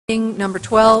Meeting number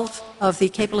 12 of the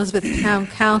Cape Elizabeth Town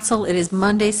Council. It is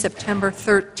Monday, September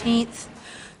 13th,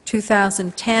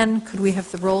 2010. Could we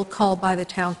have the roll call by the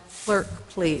town clerk,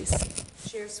 please?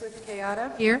 Chair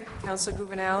Swift-Kayada. Here. Councilor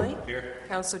Guvanelli. Here.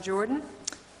 Councilor Jordan.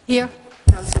 Here.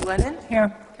 Councilor Lennon.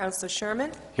 Here. Councilor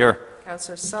Sherman. Here.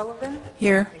 Councilor Sullivan.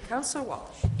 Here. And Councilor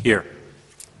Walsh. Here.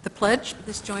 The pledge,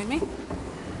 please join me.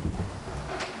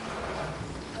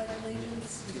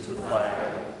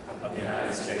 Of the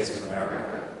United States of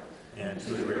America and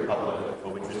to the republic for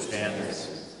which it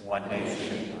stands, one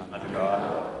nation, under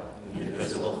God,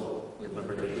 indivisible, with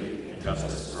liberty and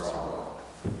justice for all.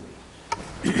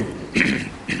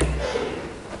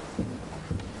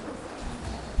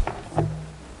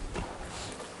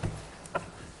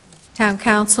 Town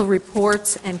Council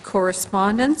reports and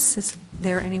correspondence. Is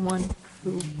there anyone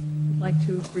who would like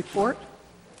to report?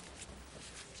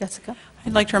 Jessica?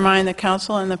 I'd like to remind the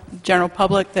council and the general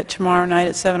public that tomorrow night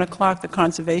at 7 o'clock, the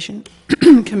Conservation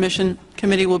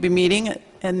Committee will be meeting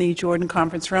in the Jordan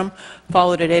Conference Room,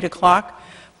 followed at 8 o'clock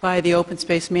by the Open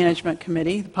Space Management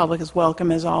Committee. The public is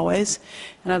welcome, as always.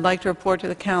 And I'd like to report to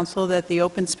the council that the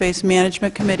Open Space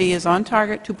Management Committee is on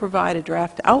target to provide a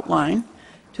draft outline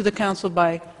to the council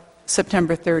by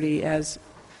September 30 as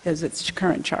its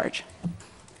current charge.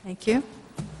 Thank you.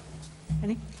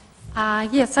 Penny?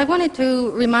 Yes, I wanted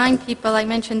to remind people, I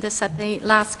mentioned this at the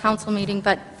last council meeting,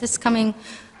 but this coming,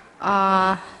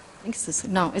 I think it's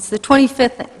the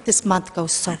 25th, this month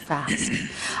goes so fast.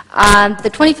 The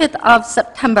 25th of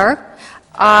September,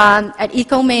 at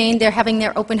Eco Maine, they're having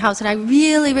their open house, and I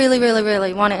really, really, really,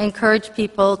 really want to encourage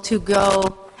people to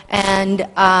go and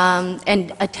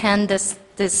attend this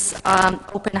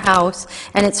open house,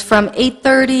 and it's from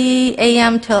 8:30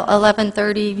 a.m. till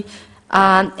 11:30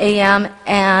 a.m.,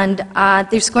 and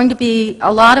there's going to be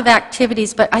a lot of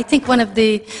activities, but I think one of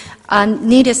the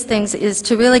neatest things is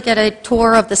to really get a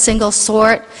tour of the single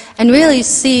sort and really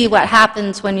see what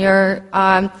happens when you're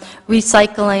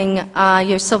recycling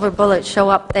your silver bullets show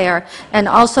up there. And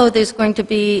also there's going to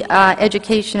be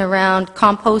education around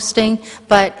composting,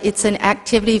 but it's an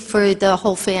activity for the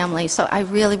whole family, so I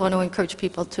really want to encourage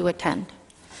people to attend.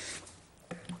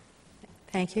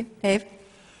 Thank you. Dave?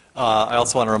 I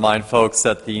also want to remind folks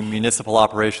that the Municipal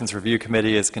Operations Review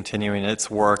Committee is continuing its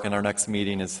work, and our next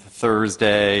meeting is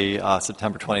Thursday,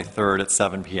 September 23rd at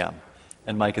 7 p.m.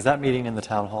 And Mike, is that meeting in the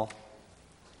town hall?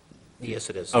 Yes,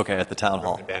 it is. Okay, at the town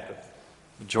hall. Back up.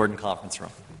 The Jordan Conference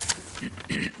Room.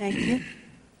 Thank you.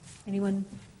 Anyone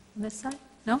on this side?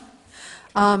 No?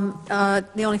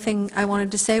 The only thing I wanted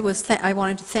to say was I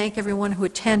wanted to thank everyone who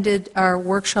attended our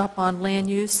workshop on land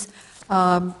use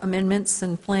amendments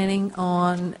and planning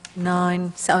on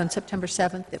September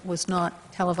 7th. It was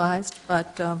not televised,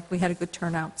 but we had a good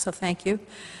turnout, so thank you.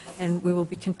 And we will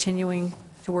be continuing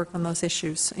to work on those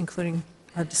issues, including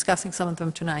discussing some of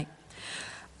them tonight.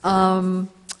 Now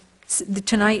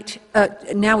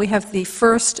we have the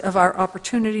first of our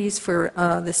opportunities for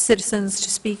the citizens to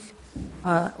speak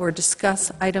or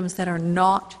discuss items that are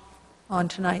not on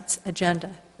tonight's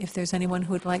agenda. If there's anyone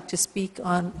who would like to speak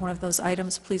on one of those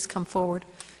items, please come forward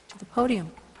to the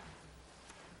podium.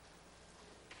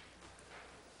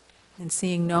 And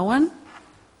seeing no one,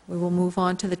 we will move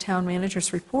on to the town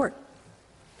manager's report.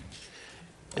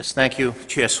 Yes, thank you,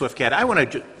 Chair Swift-Cat. I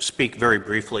want to speak very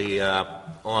briefly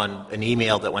on an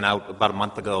email that went out about a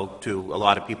month ago to a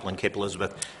lot of people in Cape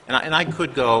Elizabeth. And I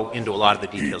could go into a lot of the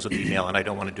details of the email, and I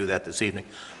don't want to do that this evening.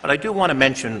 But I do want to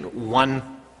mention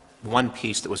one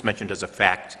piece that was mentioned as a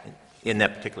fact in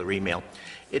that particular email.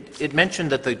 It mentioned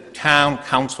that the town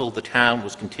council, the town,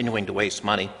 was continuing to waste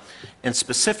money, and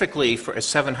specifically for a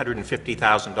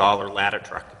 $750,000 ladder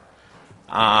truck,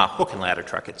 hook and ladder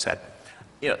truck, it said.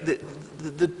 You know,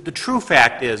 the true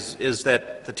fact is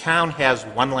that the town has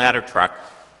one ladder truck.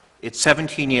 It's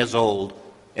 17 years old,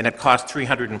 and it costs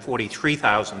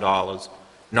 $343,000,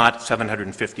 not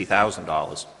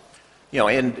 $750,000. You know,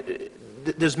 and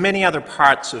there's many other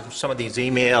parts of some of these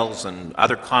emails and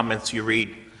other comments you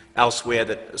read elsewhere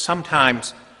that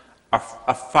sometimes are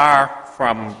far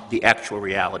from the actual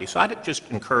reality. So I'd just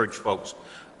encourage folks,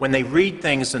 when they read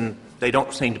things and they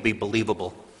don't seem to be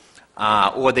believable,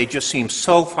 or they just seem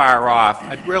so far off,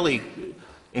 I'd really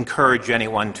encourage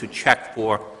anyone to check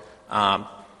for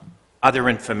other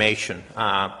information.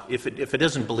 If it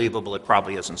isn't believable, it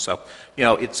probably isn't. So, you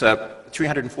know, it's a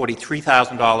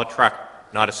 $343,000 truck,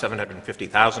 not a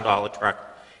 $750,000 truck,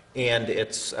 and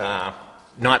it's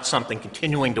not something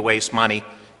continuing to waste money.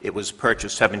 It was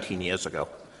purchased 17 years ago.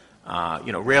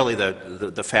 You know, really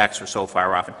the facts are so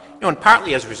far off. And, you know, and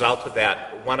partly as a result of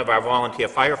that, one of our volunteer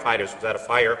firefighters was at a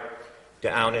fire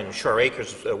down in Shore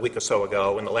Acres a week or so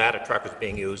ago when the ladder truck was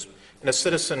being used, and a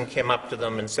citizen came up to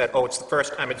them and said, oh, it's the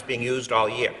first time it's being used all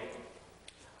year.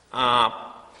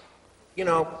 You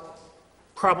know,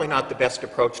 probably not the best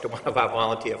approach to one of our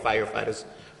volunteer firefighters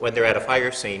when they're at a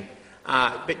fire scene.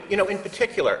 But, you know, in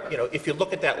particular, you know, if you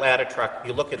look at that ladder truck,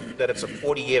 you look at that it's a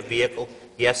 40-year vehicle.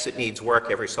 Yes, it needs work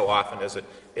every so often, as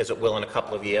it will in a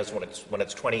couple of years when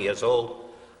it's 20 years old.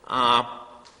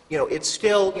 You know, it's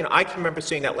still, you know, I can remember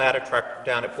seeing that ladder truck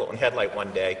down at Portland Headlight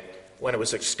one day when it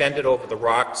was extended over the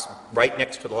rocks right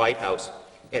next to the lighthouse,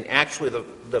 and actually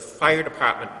the fire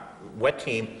department wet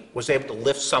team was able to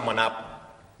lift someone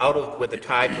up out of where the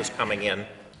tide was coming in,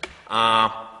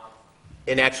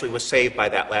 and actually was saved by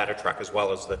that ladder truck, as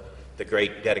well as the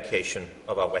great dedication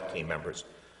of our wet team members.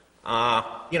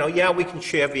 You know, yeah, we can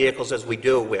share vehicles as we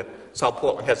do, where South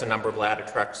Portland has a number of ladder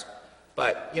trucks,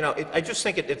 but, you know, I just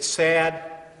think it's sad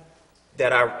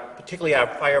that particularly our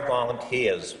fire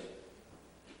volunteers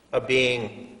are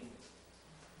being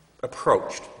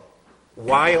approached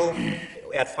while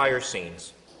at fire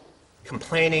scenes,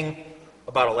 complaining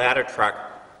about a ladder truck,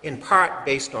 in part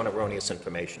based on erroneous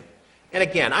information. And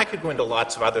again, I could go into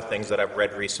lots of other things that I've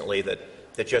read recently that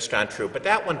just aren't true, but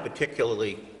that one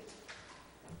particularly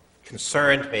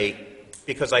concerned me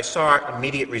because I saw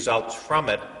immediate results from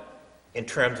it in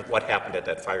terms of what happened at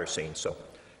that fire scene. So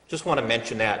just want to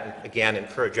mention that, and again,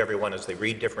 encourage everyone as they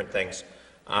read different things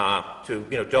to,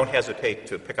 you know, don't hesitate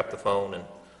to pick up the phone and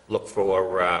look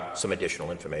for some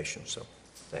additional information. So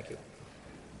thank you.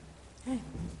 Okay.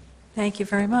 Thank you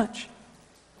very much.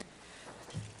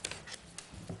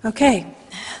 Okay,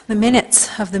 the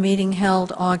minutes of the meeting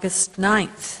held August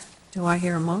 9th. Do I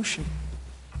hear a motion?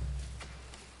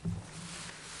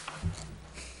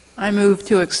 I move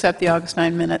to accept the August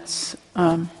 9 minutes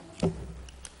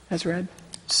as read.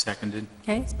 Seconded.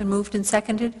 Okay, it's been moved and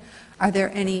seconded. Are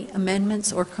there any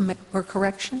amendments or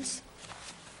corrections?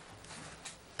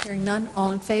 Hearing none,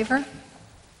 all in favor?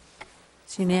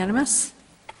 It's unanimous.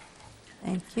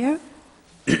 Thank you.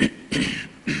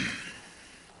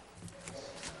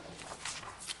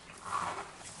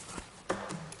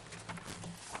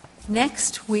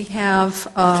 Next, we have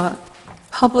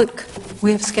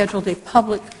scheduled a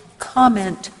public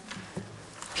comment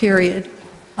period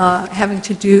having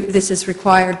to do, this is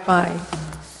required by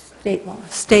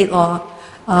state law,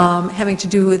 having to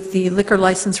do with the liquor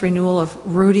license renewal of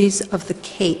Rudy's of the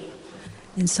Cape.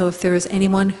 And so if there is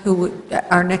anyone who would,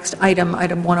 our next item,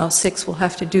 item 106, will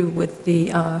have to do with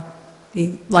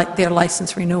their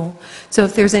license renewal. So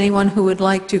if there's anyone who would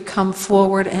like to come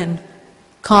forward and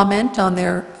comment on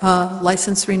their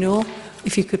license renewal,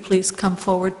 if you could please come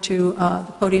forward to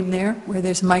the podium there, where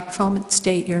there's a microphone, and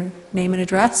state your name and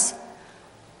address.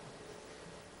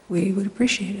 We would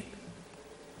appreciate it.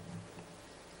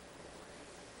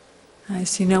 I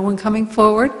see no one coming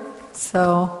forward,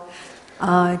 so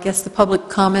I guess the public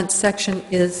comment section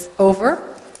is over.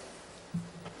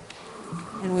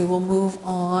 And we will move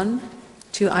on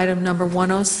to item number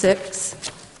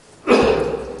 106,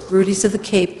 Rudy's of the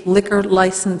Cape liquor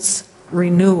license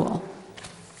renewal.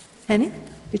 Penny,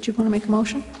 did you want to make a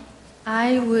motion?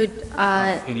 I would,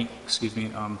 Penny, excuse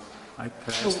me, I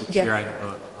could ask the yeah.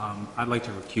 chair, I'd like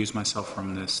to recuse myself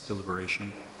from this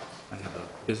deliberation. I have a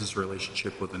business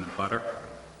relationship with an abutter,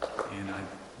 and I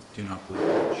do not believe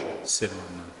I should sit on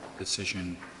the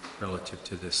decision relative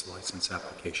to this license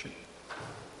application.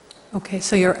 Okay,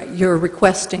 so you're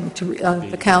requesting to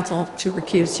the council to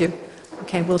recuse you.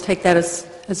 Okay, we'll take that as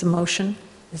a motion.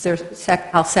 Is there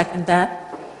I'll second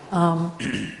that.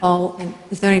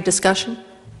 Is there any discussion?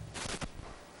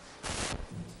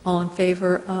 All in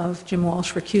favor of Jim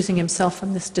Walsh recusing himself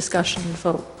from this discussion and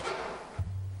vote?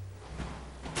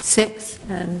 6,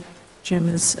 and Jim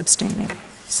is abstaining.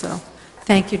 So,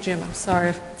 thank you, Jim. I'm sorry,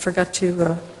 I forgot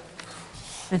to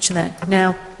mention that.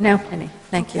 Now, Penny,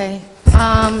 thank you. okay.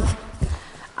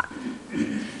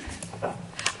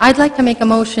 I'd like to make a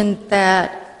motion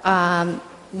that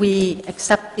we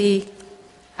accept the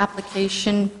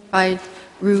application by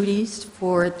Rudy's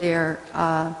for their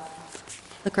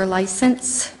liquor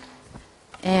license.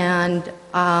 And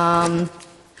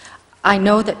I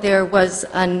know that there was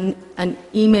an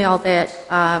email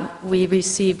that we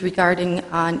received regarding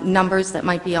numbers that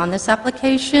might be on this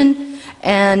application,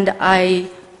 and I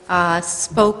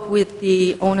spoke with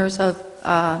the owners of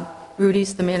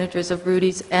Rudy's, the managers of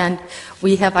Rudy's, and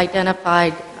we have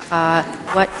identified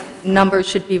what numbers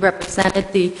should be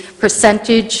represented. The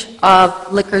percentage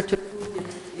of liquor to food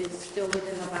is still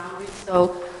within the boundaries. So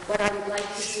what I would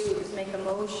like to do is make a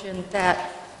motion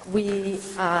that we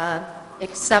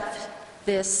accept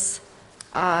this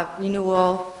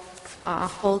renewal,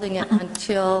 holding it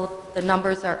until the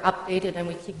numbers are updated, and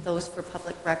we keep those for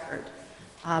public record.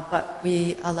 but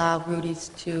we allow Rudy's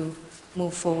to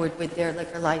move forward with their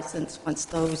liquor license once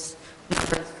those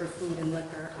numbers for food and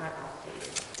liquor are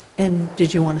updated. And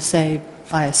did you want to say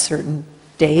by a certain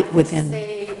date within?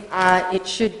 It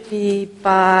should be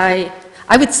by,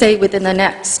 I would say within the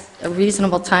next, a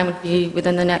reasonable time would be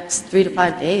within the next 3 to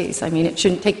 5 days. I mean, it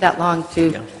shouldn't take that long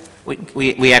to,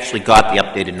 We actually got the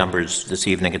updated numbers this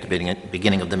evening at the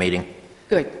beginning of the meeting.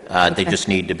 good. They just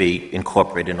need to be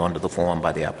incorporated onto the form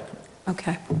by the applicant.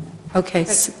 Okay. Okay.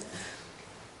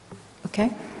 Okay.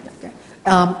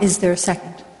 Is there a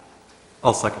second?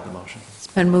 I'll second the motion. It's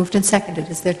been moved and seconded.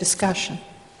 Is there discussion?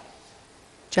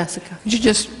 Jessica? Could you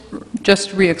just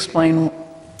re-explain,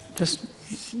 just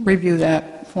review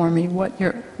that for me, what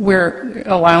we're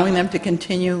allowing them to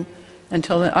continue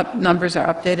until the numbers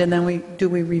are updated, and then do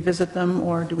we revisit them,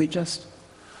 or do we just?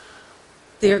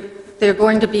 They're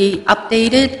going to be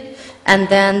updated, and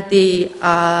then the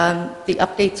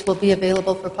updates will be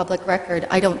available for public record.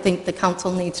 I don't think the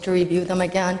council needs to review them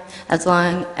again, as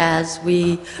long as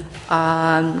we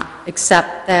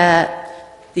accept that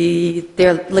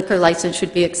their liquor license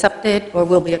should be accepted, or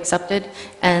will be accepted,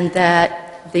 and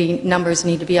that the numbers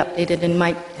need to be updated. And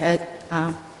Mike had,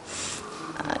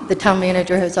 the town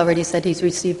manager has already said he's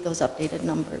received those updated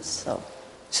numbers, so.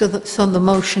 So the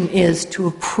motion is to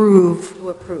approve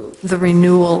the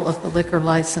renewal of the liquor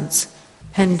license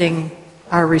pending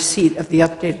our receipt of the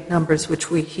updated numbers,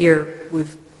 which we hear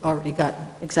we've already gotten.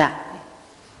 Exactly.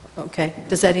 Okay.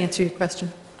 Does that answer your question?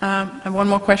 I have one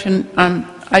more question. I'm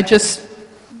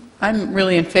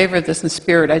really in favor of this in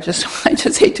spirit. I just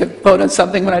hate to vote on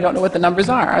something when I don't know what the numbers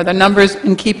are. Are the numbers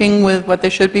in keeping with what they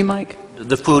should be, Mike?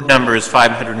 The food number is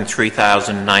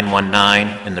 503,919,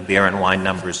 and the beer and wine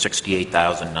number is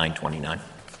 68,929.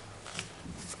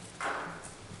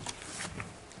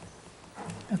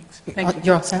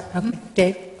 You're all set? Okay.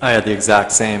 Dave? I had the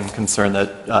exact same concern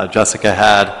that Jessica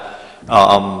had,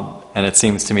 and it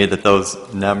seems to me that those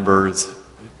numbers,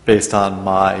 based on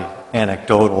my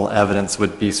anecdotal evidence,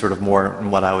 would be sort of more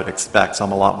than what I would expect, so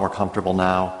I'm a lot more comfortable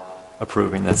now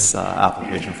approving this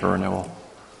application for renewal.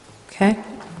 Okay.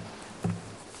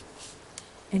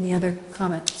 Any other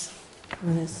comments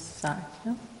on this side?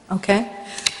 No? Okay.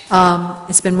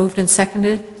 It's been moved and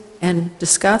seconded and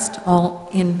discussed. All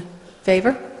in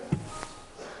favor?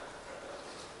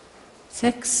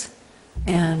 6.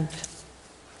 And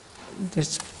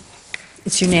it's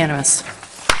unanimous.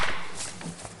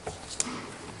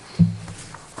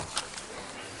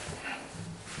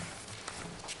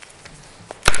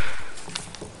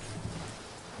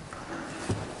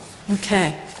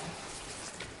 Okay.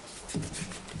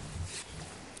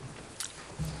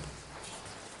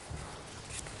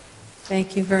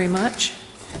 Thank you very much.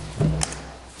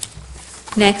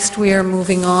 Next, we are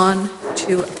moving on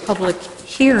to a public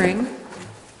hearing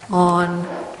on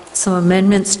some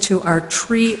amendments to our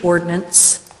tree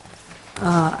ordinance.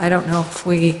 I don't know if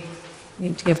we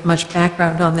need to give much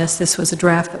background on this. This was a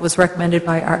draft that was recommended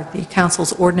by the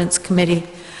Council's Ordinance Committee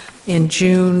in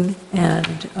June, and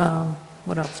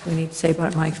what else do we need to say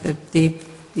about it, Mike? The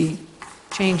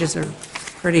changes are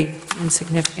pretty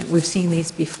insignificant. We've seen these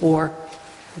before.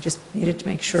 We just needed to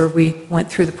make sure we went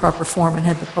through the proper form and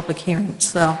had the public hearing.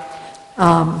 So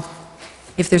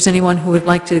if there's anyone who would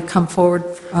like to come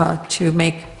forward to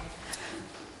make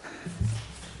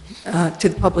to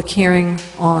the public hearing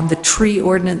on the tree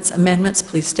ordinance amendments,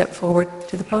 please step forward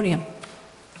to the podium.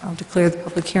 I'll declare the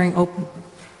public hearing open.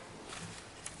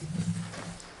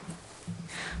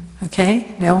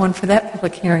 Okay, no one for that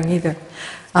public hearing either.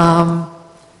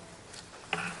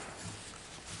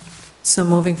 So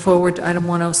moving forward to item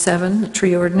 107, the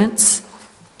tree ordinance.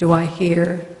 Do I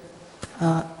hear,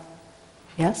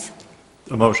 yes?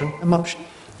 A motion? A motion?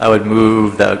 I would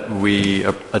move that we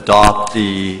adopt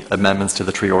the amendments to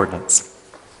the tree ordinance.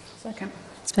 Second.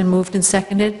 It's been moved and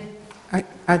seconded.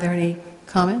 Are there any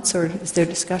comments or is there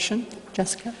discussion?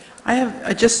 Jessica? I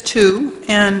have just 2,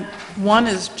 and one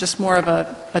is just more of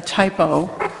a typo.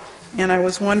 And I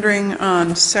was wondering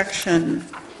on section,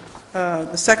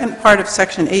 the second part of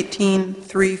section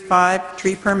 18.3.5,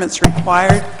 tree permits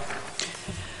required.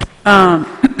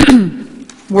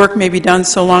 Work may be done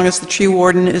so long as the tree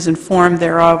warden is informed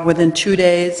thereof within 2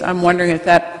 days. I'm wondering if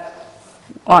that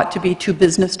ought to be 2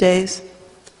 business days.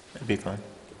 That'd be fine.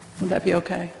 Would that be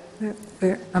okay?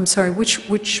 I'm sorry,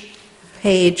 which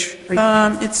page? Are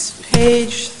you- It's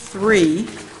page 3,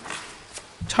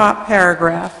 top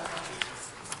paragraph.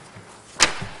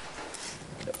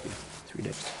 3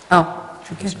 days. Oh,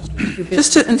 okay.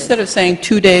 Just to, instead of saying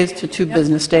 2 days to 2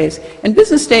 business days. And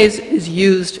business days is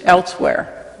used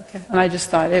elsewhere. Okay. And I just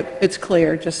thought it's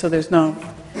clear, just so there's no.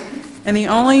 And the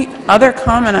only other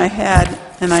comment I had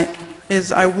and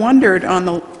I wondered on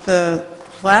the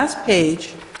last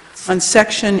page, on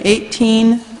section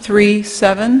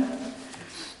 18.3.7,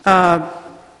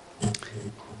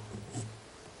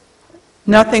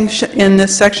 nothing in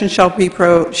this section shall be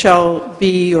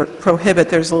or prohibit,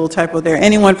 there's a little typo there,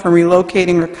 anyone from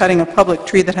relocating or cutting a public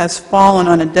tree that has fallen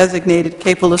on a designated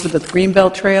Cape Elizabeth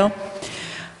Greenbelt Trail.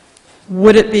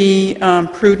 Would it be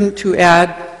prudent to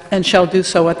add, and shall do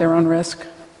so at their own risk?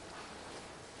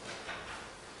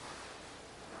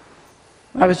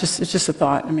 It's just a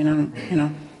thought. I mean, I don't,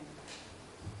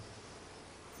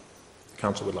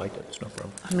 Council would like it, it's no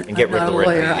problem. I'm And get rid of the word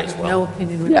not a "be" lawyer. I as have well. no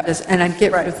opinion with Yeah. this, and I'd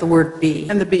get rid of the word "be."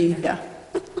 And the B, yeah.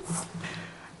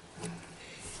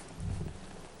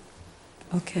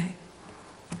 Okay.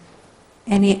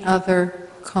 Any other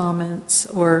comments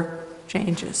or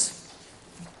changes?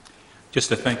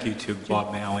 Just a thank you to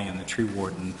Bob Malley and the tree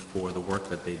warden for the work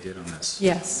that they did on this.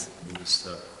 Yes. It was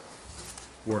the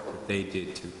work that they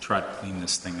did to try to clean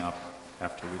this thing up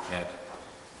after we've had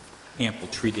ample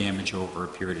tree damage over a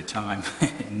period of time,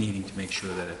 and needing to make sure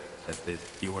that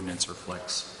the ordinance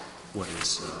reflects what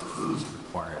is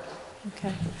required.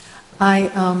 Okay. I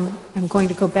am going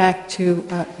to go back to,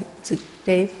 is it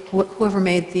Dave? Whoever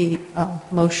made the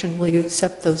motion, will you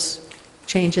accept those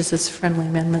changes as friendly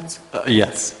amendments?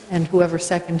 Yes. And whoever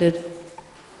seconded?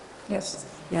 Yes.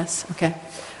 Yes, okay.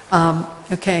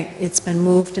 Okay, it's been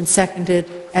moved and seconded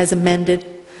as amended.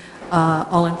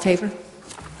 All in favor?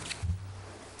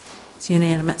 It's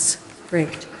unanimous.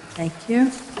 Great, thank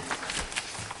you.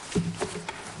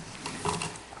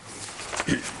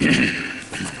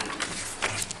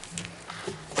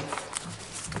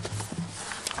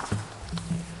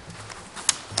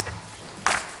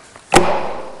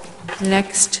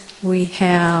 Next, we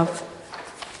have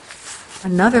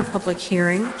another public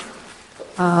hearing,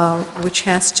 which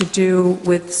has to do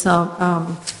with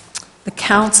some, the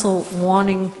council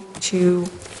wanting to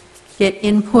get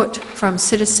input from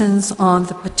citizens on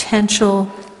the potential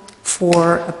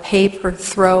for a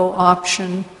pay-per-throw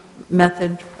option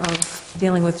method of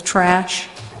dealing with trash,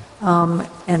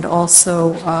 and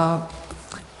also,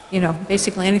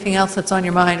 basically anything else that's on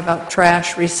your mind about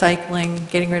trash, recycling,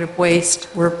 getting rid of waste.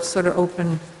 We're sort of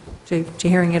open to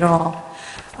hearing it all.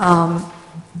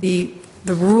 The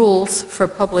rules for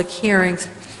public hearings,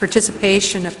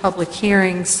 participation at public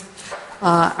hearings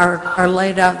are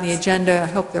laid out in the agenda. I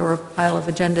hope there were a pile of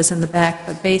agendas in the back,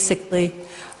 but basically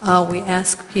we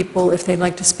ask people if they'd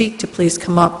like to speak to please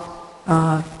come up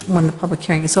when the public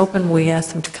hearing is open. We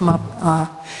ask them to come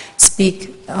up,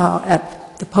 speak at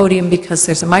the podium because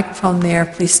there's a microphone there.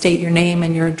 Please state your name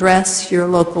and your address, your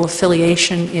local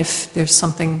affiliation if there's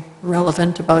something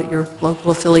relevant about your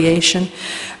local affiliation.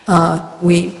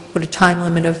 We put a time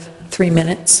limit of 3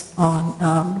 minutes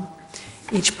on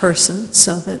each person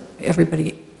so that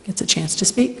everybody gets a chance to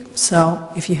speak. So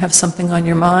if you have something on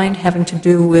your mind having to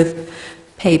do with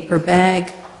paper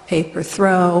bag, paper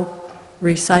throw,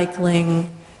 recycling,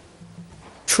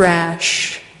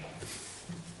 trash,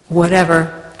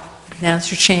 whatever,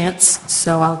 now's your chance.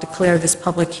 So I'll declare this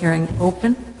public hearing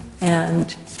open,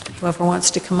 and whoever wants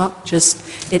to come up,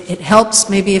 just, it helps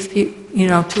maybe if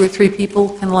 2 or 3 people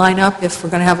can line up. If we're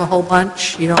going to have a whole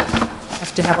bunch, you don't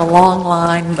have to have a long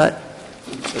line, but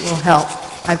it will help.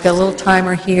 I've got a little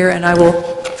timer here, and I will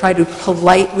try to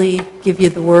politely give you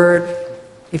the word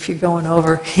if you're going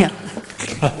over,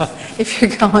 if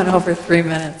you're going over 3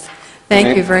 minutes.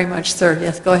 Thank you very much, sir.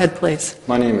 Yes, go ahead, please.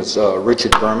 My name is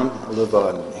Richard Berman. I live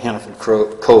on Hannaford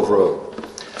Cove Road.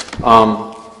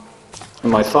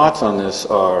 And my thoughts on this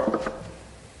are,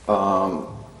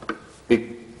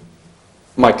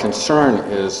 my concern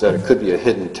is that it could be a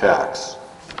hidden tax.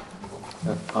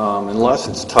 Unless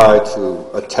it's tied to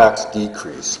a tax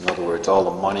decrease. In other words, all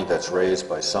the money that's raised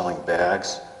by selling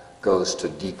bags goes to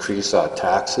decrease our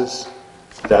taxes.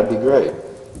 That'd be great.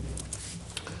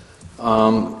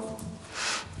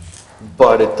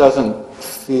 But it doesn't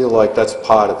feel like that's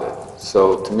part of it.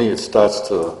 So to me, it starts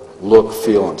to look,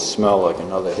 feel, and smell like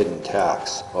another hidden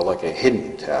tax, or like a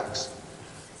hidden tax.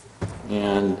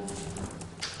 And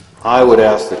I would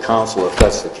ask the council, if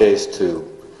that's the case, to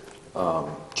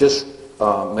just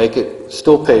make it,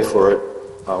 still pay for it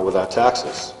with our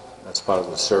taxes. That's part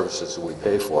of the services that we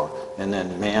pay for. And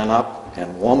then man up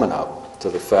and woman up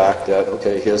to the fact that,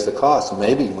 okay, here's the cost.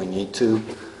 Maybe we need to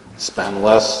spend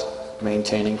less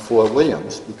maintaining Fort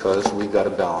Williams because we've got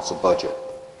to balance a budget.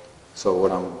 So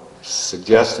what I'm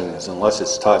suggesting is, unless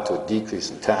it's tied to a decrease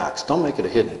in tax, don't make it a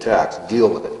hidden tax. Deal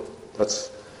with it.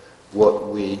 That's what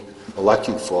we elect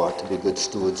you for, to be good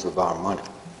stewards of our money.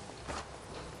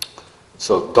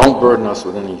 So don't burden us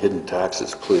with any hidden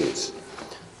taxes, please.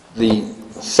 The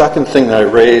second thing that I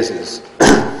raise is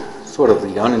sort of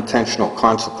the unintentional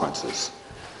consequences.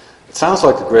 It sounds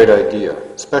like a great idea,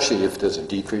 especially if there's a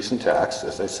decrease in tax,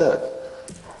 as I said.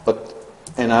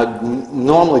 And I'd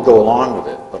normally go along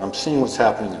with it, but I'm seeing what's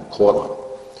happening in Portland.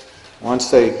 Once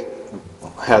they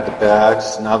had the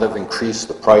bags, now they've increased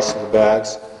the price of the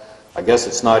bags. I guess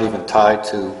it's not even tied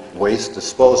to waste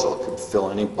disposal. It could fill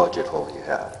any budget hole you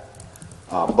have.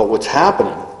 But what's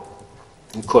happening,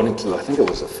 according to, I think it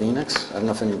was a Phoenix, I don't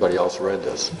know if anybody else read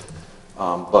this,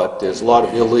 but there's a lot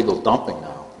of illegal dumping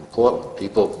now in Portland.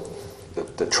 People,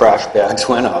 the trash bags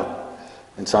went up,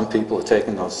 and some people are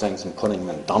taking those things and putting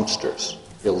them in dumpsters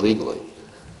illegally.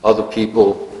 Other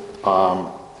people,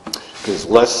 there's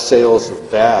less sales of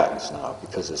bags now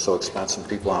because they're so expensive,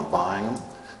 people aren't buying them,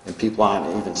 and people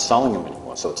aren't even selling them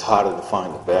anymore, so it's harder to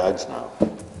find the bags now.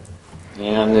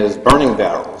 And there's burning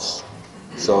barrels.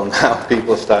 So now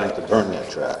people are starting to burn their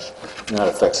trash, and that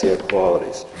affects air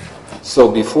qualities.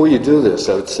 So before you do this,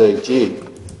 I would say, gee,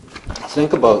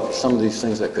 think about some of these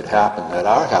things that could happen, that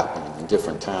are happening in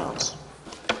different towns.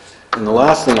 And the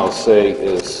last thing I'll say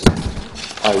is,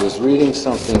 I was reading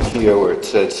something here where it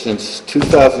said, since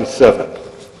 2007,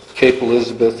 Cape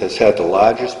Elizabeth has had the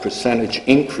largest percentage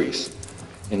increase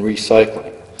in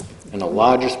recycling and the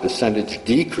largest percentage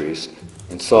decrease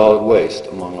in solid waste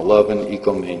among 11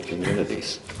 eco-main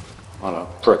communities on a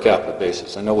per capita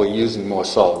basis. I know we're using more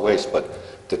solid waste, but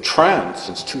the trend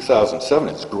since 2007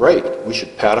 is great. We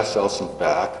should pat ourselves on the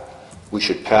back. We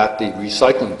should pat the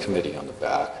recycling committee on the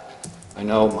back. I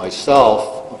know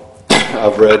myself,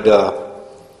 I've read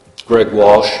Greg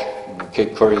Walsh, and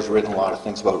Kate Curry's written a lot of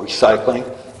things about recycling.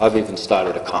 I've even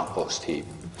started a compost heap.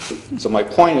 So my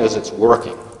point is, it's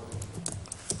working.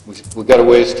 We've got a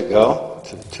ways to go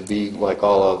to be like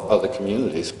all other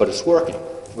communities, but it's working.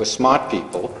 We're smart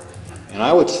people, and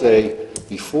I would say,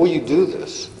 before you do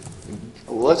this,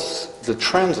 the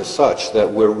trends are such that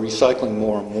we're recycling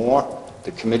more and more.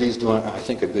 The committee's doing, I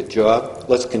think, a good job.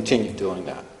 Let's continue doing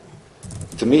that.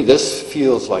 To me, this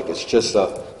feels like it's just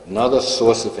another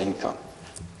source of income,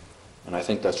 and I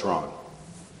think that's wrong.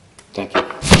 Thank you.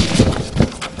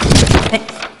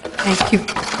 Thank you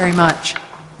very much.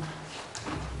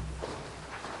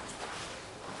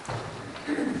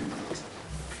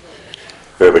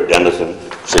 Herbert Dennison,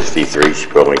 63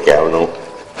 Sperling Avenue.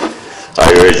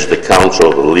 I urge the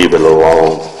council to leave it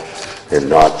alone and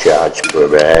not charge per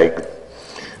bag.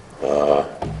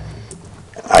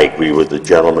 I agree with the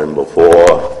gentleman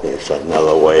before. It's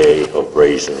another way of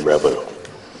raising revenue.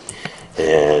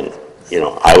 And, you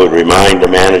know, I would remind the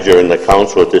manager and the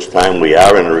council at this time, we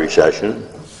are in a recession.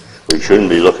 We shouldn't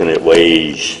be looking at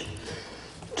ways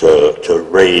to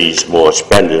raise more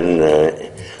spending.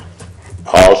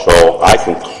 Also, I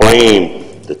can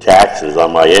claim the taxes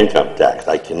on my income tax.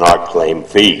 I cannot claim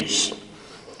fees.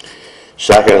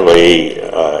 Secondly,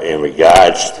 in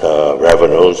regards to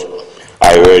revenues,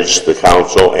 I urge the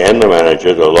council and the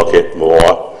manager to look at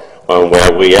more on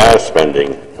where we are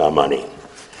spending our money,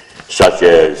 such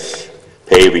as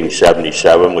paving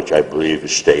 77, which I believe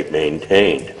is state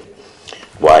maintained.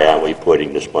 Why aren't we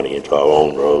putting this money into our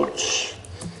own roads?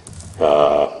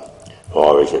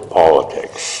 Or is it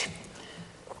politics?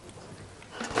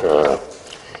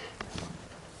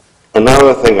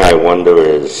 Another thing I wonder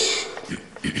is,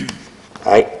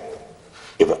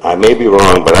 I may be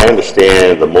wrong, but I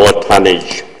understand the more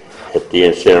tonnage at the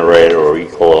incinerator or E.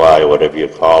 coli, whatever you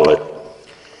call it,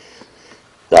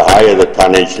 the higher the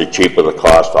tonnage, the cheaper the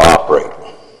cost to operate.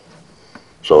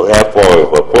 So therefore,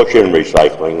 if we're pushing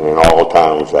recycling, and all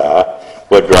towns are,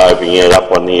 we're driving it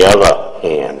up on the other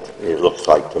hand, it looks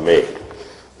like to me.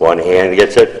 One hand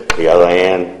gets it, the other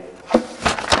hand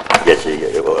gets it.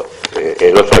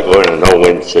 It looks like we're in a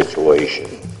no-win situation.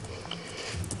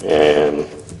 And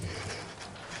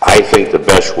I think the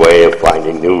best way of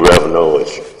finding new revenue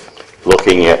is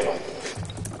looking at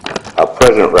our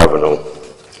present revenue.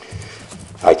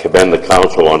 I commend the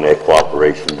council on their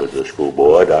cooperation with the school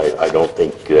board. I don't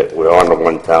think that we're on the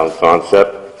one-town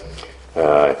concept.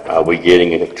 Are we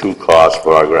getting a true cost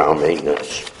for our ground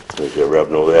maintenance? Is there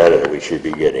revenue there that we should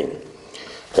be getting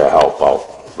to help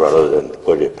out rather than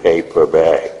put it pay per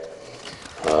bag?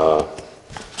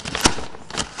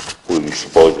 We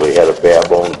supposedly had a bare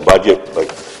bones budget, but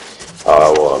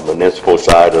our municipal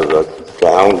side of the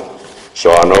town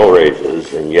saw no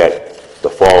raises, and yet the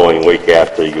following week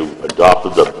after you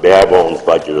adopted the bare bones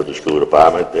budget of the school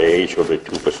department, they issued a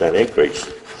 2% increase.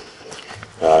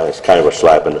 It's kind of a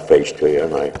slap in the face to you,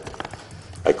 and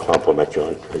I compliment you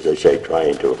on, as I say,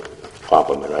 trying to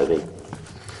compliment. I think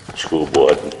the school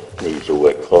board needs to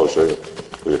work closer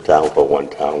with the town for one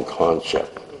town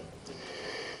concept.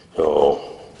 So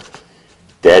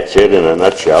That's it in a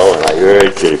nutshell, and I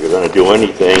urge that if you're going to do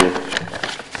anything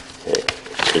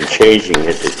in changing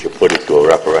it, that you put it to a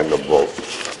referendum vote.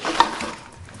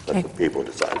 Let the people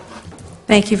decide.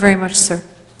 Thank you very much, sir.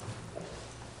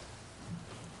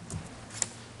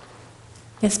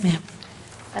 Yes, ma'am.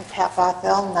 I'm Pat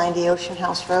Bothell, 90 Ocean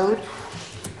House Road.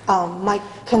 My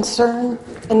concern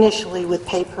initially with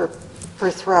pay per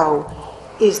throw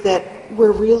is that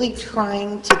we're really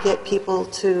trying to get people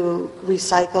to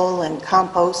recycle and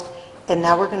compost, and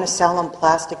now we're going to sell them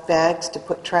plastic bags to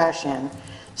put trash in.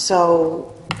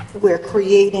 So we're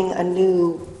creating a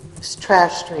new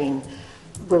trash stream.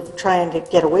 We're trying to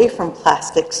get away from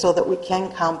plastic so that we can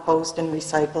compost and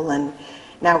recycle, and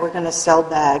now we're going to sell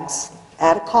bags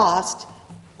at a cost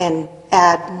and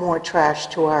add more trash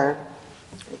to our,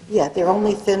 they're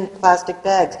only thin plastic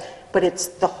bags, but it's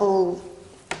the whole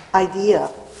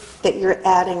idea that you're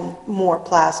adding more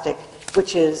plastic,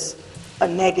 which is a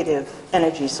negative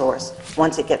energy source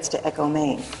once it gets to Echo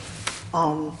Main.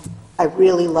 I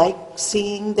really like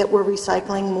seeing that we're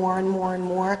recycling more and more and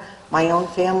more. My own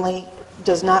family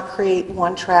does not create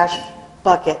one trash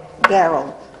bucket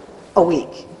barrel a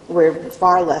week. We're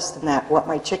far less than that. What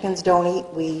my chickens don't eat,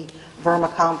 we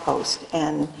vermicompost.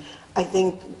 And I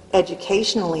think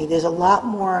educationally, there's a lot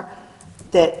more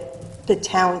that the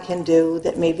town can do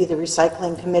that maybe the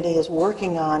recycling committee is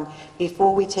working on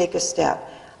before we take a step.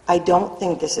 I don't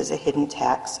think this is a hidden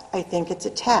tax. I think it's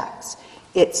a tax.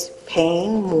 It's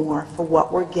paying more for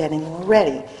what we're getting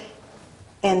already.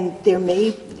 And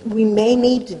we may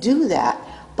need to do that,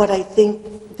 but I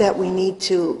think that we need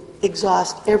to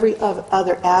exhaust every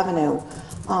other avenue.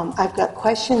 I've got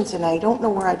questions, and I don't know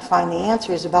where I'd find the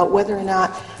answers about whether or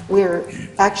not we're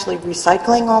actually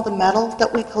recycling all the metal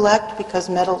that we collect, because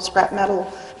scrap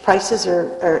metal prices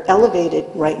are elevated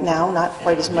right now, not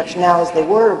quite as much now as they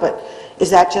were, but is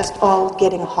that just all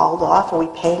getting hauled off? Are we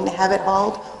paying to have it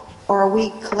hauled? Or are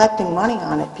we collecting money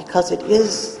on it because it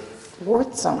is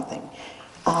worth something?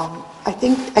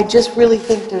 I just really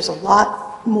think there's a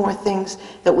lot more things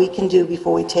that we can do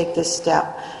before we take this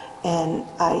step. And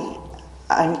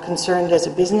I'm concerned as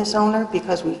a business owner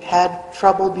because we've had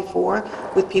trouble before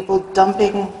with people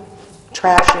dumping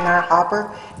trash in our hopper,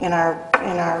 in our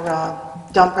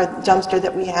dumpster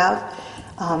that we have.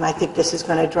 I think this is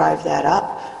going to drive that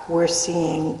up. We're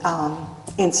seeing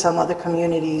in some other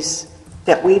communities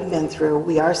that we've been through,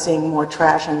 we are seeing more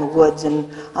trash in the woods and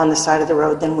on the side of the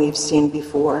road than we've seen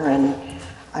before. And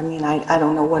I mean, I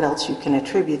don't know what else you can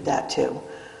attribute that to.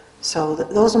 So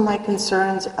those are my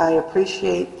concerns. I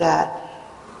appreciate that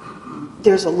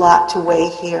there's a lot to weigh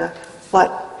here, but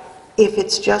if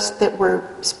it's just that we're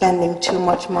spending too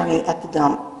much money at the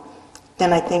dump,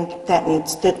 then I think that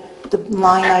the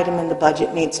line item in the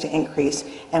budget needs to increase,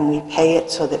 and we pay it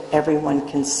so that everyone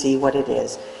can see what it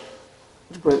is.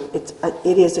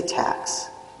 It is a tax.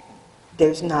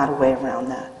 There's not a way around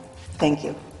that. Thank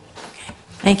you.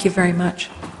 Thank you very much.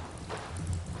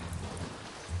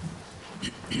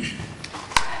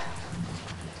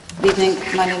 Good evening.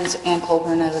 My name is Ann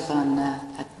Colburn. I live on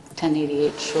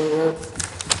 1088 Shore Road.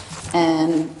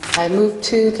 And I moved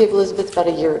to Cape Elizabeth about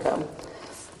a year ago.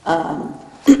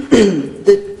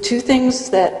 The two things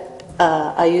that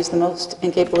I use the most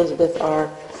in Cape Elizabeth are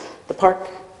the park,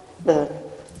 the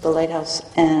lighthouse,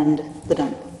 and the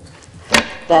dump.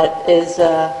 That is,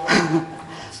 I'm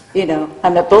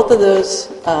at both of those.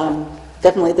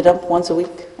 Definitely the dump once a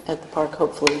week, at the park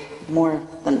hopefully more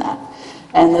than that.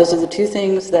 And those are the two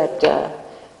things that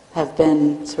have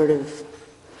been sort of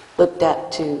looked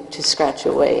at to scratch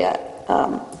away at.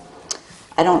 I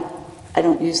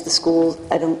don't use the schools,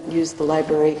 I don't use the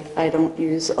library, I don't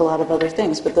use a lot of other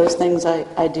things, but those things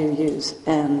I do use.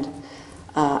 And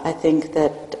I think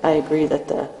that I agree that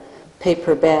the pay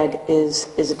per bag is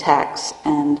a tax,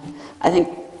 and I think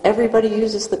everybody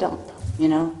uses the dump,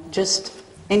 just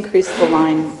increase the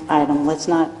line item. Let's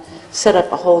not set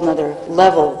up a whole nother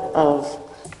level of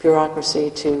bureaucracy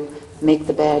to make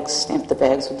the bags, stamp the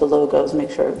bags with the logos,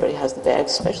 make sure everybody has the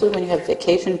bags, especially when you have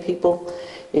vacation people.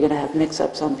 You're going to have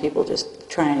mix-ups on people just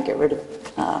trying to get rid of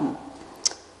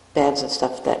bags of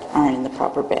stuff that aren't in the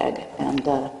proper bag. And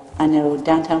I know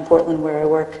downtown Portland, where I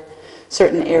work,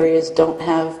 certain areas don't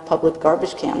have public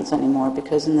garbage cans anymore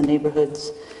because in the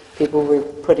neighborhoods, people were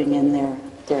putting in their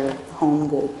home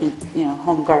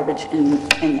home garbage in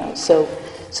those. So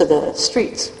the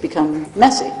streets become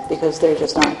messy because there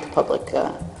just aren't the public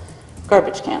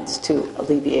garbage cans to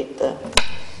alleviate the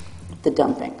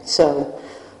dumping. So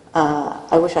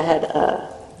I wish I had a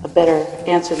better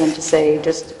answer than to say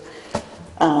just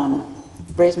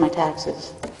raise my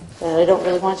taxes. that I don't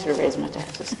really want you to raise my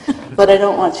taxes, but I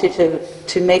don't want you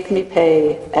to make me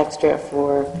pay extra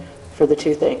for the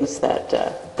two things that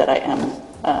I am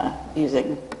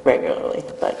using regularly.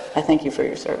 But I thank you for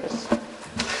your service.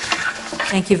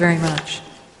 Thank you very much.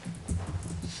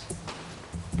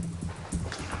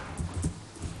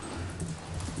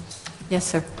 Yes,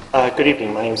 sir. Good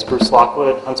evening. My name is Bruce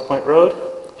Lockwood, Hunts Point Road,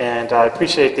 and I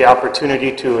appreciate the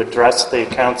opportunity to address the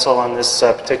council on this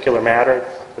particular matter,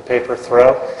 the paper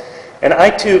throw. And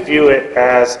I too view it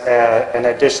as an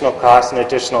additional cost, an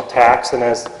additional tax, and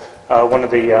as one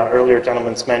of the earlier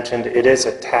gentlemen mentioned, it is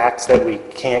a tax that we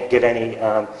can't get any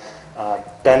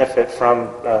benefit from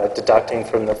deducting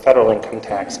from the federal income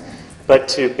tax. But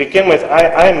to begin with,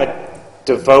 I'm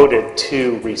devoted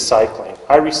to recycling.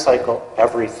 I recycle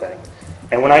everything.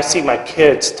 And when I see my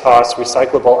kids toss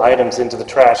recyclable items into the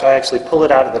trash, I actually pull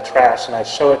it out of the trash and I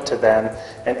show it to them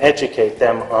and educate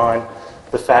them on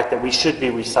the fact that we should be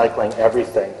recycling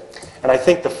everything. And I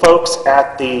think the folks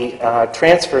at the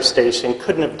transfer station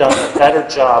couldn't have done a better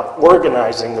job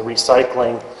organizing the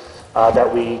recycling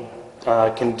that we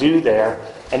can do there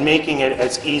and making it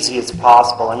as easy as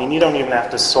possible. I mean, you don't even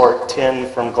have to sort tin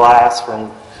from glass, from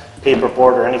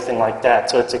paperboard or anything like that,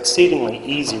 so it's exceedingly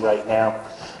easy right now.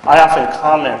 I often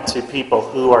comment to people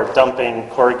who are dumping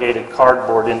corrugated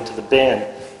cardboard into the bin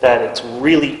that it's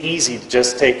really easy to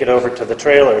just take it over to the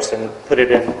trailers and put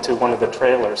it into one of the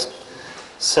trailers.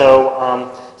 So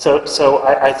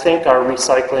I think our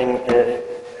recycling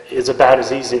is about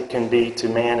as easy as it can be to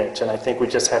manage, and I think we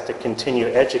just have to continue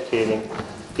educating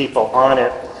people on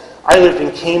it. I lived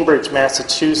in Cambridge,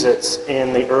 Massachusetts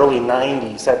in the early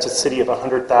 90s. That's a city of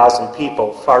 100,000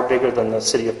 people, far bigger than the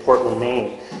city of Portland,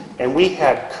 Maine. And we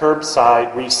had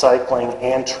curbside recycling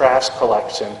and trash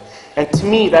collection. And to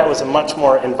me, that was a much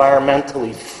more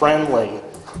environmentally friendly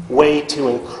way to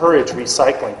encourage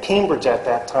recycling. Cambridge at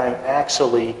that time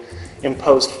actually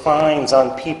imposed fines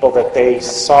on people that they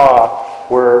saw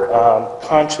were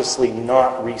consciously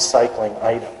not recycling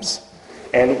items.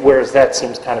 And whereas that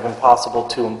seems kind of impossible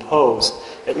to impose,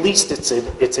 at least it's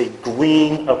a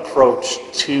green approach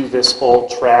to this whole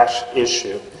trash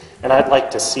issue. And I'd like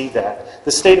to see that.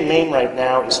 The state of Maine right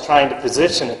now is trying to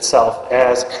position itself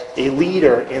as a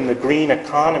leader in the green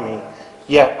economy,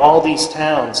 yet all these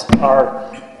towns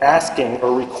are asking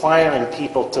or requiring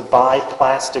people to buy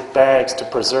plastic bags to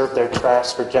preserve their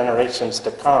trash for generations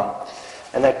to come.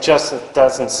 And that just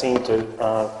doesn't seem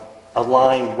to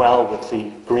align well with the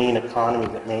green economy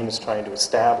that Maine is trying to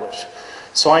establish.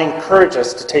 So I encourage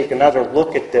us to take another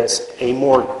look at this, a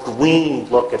more green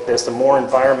look at this, a more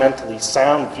environmentally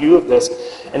sound view of this,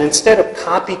 and instead of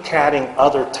copycatting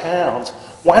other towns,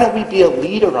 why don't we be a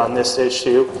leader on this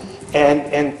issue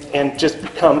and just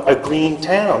become a green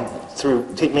town through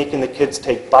making the kids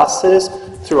take buses,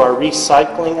 through our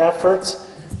recycling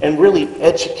efforts, and really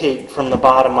educate from the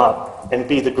bottom up and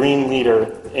be the green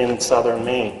leader in southern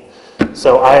Maine.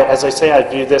 So as I say, I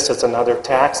view this as another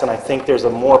tax, and I think there's a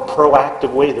more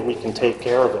proactive way that we can take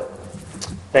care of it.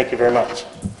 Thank you very much.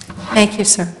 Thank you,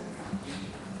 sir.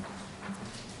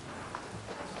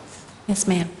 Yes,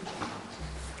 ma'am.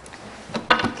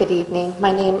 Good evening.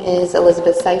 My name is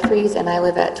Elizabeth Seifries, and I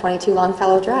live at 22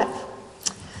 Longfellow Drive.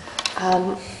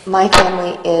 My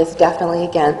family is definitely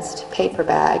against paper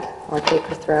bag or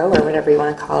paper throw or whatever you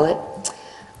want to call it.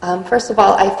 First of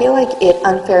all, I feel like it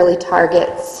unfairly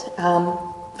targets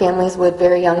families with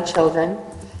very young children,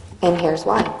 and here's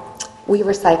why. We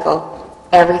recycle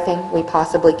everything we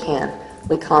possibly can.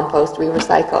 We compost, we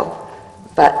recycle.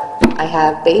 But I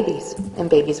have babies,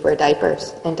 and babies wear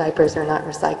diapers, and diapers are not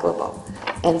recyclable.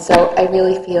 And so I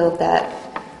really feel that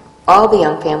all the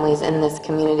young families in this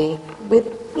community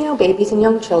with, babies and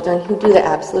young children who do the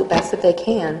absolute best that they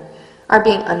can are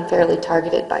being unfairly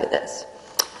targeted by this.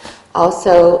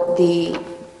 Also, the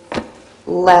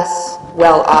less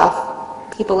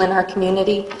well-off people in our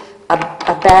community, a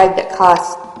bag that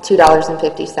costs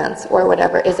 $2.50 or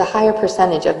whatever is a higher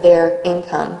percentage of their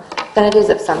income than it is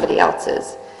of somebody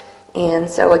else's. And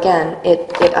so again,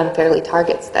 it unfairly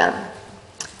targets them.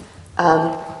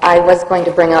 I was going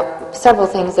to bring up several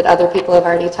things that other people have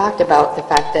already talked about, the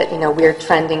fact that we're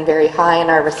trending very high in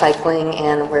our recycling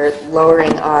and we're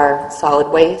lowering our solid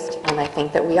waste, and I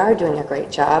think that we are doing a great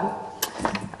job.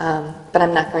 But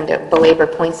I'm not going to belabor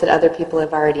points that other people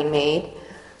have already made.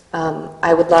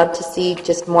 I would love to see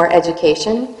just more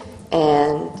education,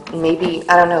 and maybe,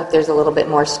 I don't know if there's a little bit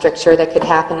more stricture that could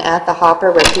happen at the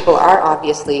hopper where people are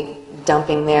obviously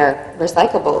dumping their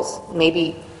recyclables.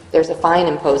 Maybe there's a fine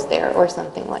imposed there or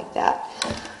something like that.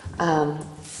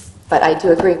 But I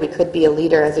do agree we could be a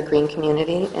leader as a green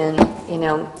community and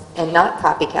not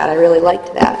copycat. I really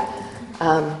liked that.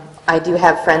 I do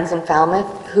have friends in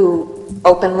Falmouth who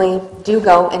openly do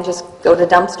go and just go to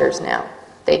dumpsters now.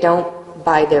 They don't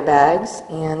buy their bags,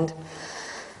 and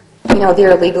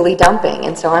they're illegally dumping.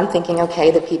 And so I'm thinking, okay,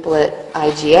 the people at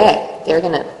IGA, they're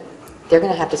going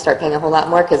to have to start paying a whole lot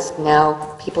more, because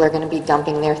now people are going to be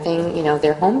dumping their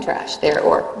their home trash there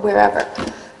or wherever.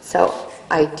 So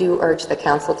I do urge the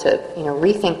council to,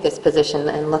 rethink this position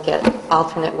and look at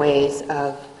alternate ways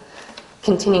of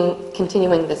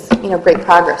continuing this, great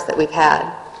progress that we've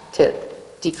had to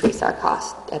decrease our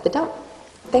cost at the dump.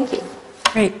 Thank you.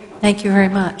 Great. Thank you very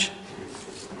much.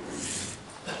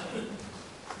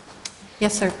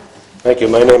 Yes, sir. Thank you.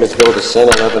 My name is Bill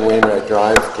DeSena, 11 Wainwright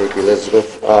Drive, Cape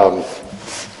Elizabeth. A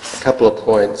couple of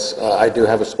points. I do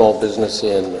have a small business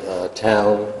in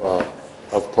town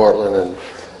of Portland, and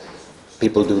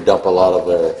people do dump a lot of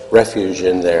their refuse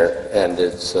in there, and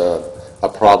it's a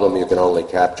problem. You can only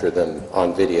capture them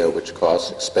on video, which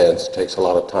costs expense, takes a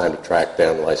lot of time to track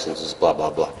down licenses, blah, blah,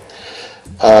 blah.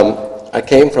 I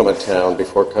came from a town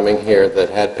before coming here that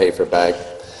had paper bag.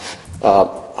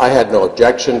 I had no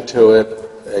objection to it,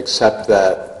 except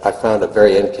that I found it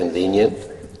very inconvenient.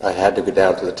 I had to go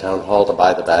down to the town hall to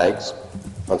buy the bags.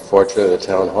 Unfortunately, the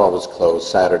town hall was closed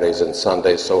Saturdays and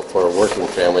Sundays, so for a working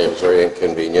family, it was very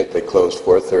inconvenient. They closed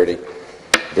 4:30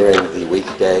 during the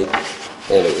weekday,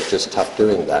 and it was just tough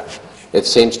doing that. It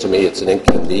seems to me it's an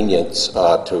inconvenience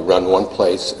to run one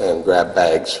place and grab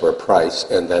bags for a price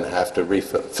and then have to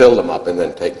fill them up and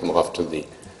then take them off to the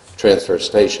transfer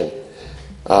station.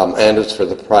 And as for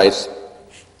the price,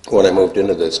 when I moved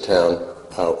into this town,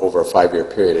 over a 5-year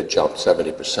period, it jumped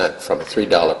 70% from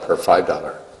 $3 per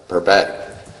 $5 per bag.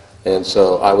 And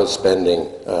so I was spending,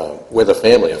 with a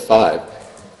family of 5,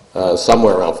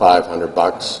 somewhere around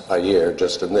 $500 a year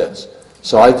just in this.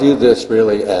 So I view this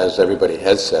really, as everybody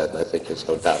has said, and I think there's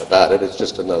no doubt about it, it's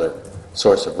just another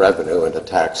source of revenue and a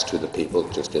tax to the people,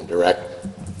 just indirect,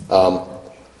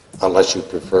 unless you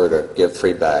prefer to give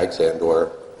free bags and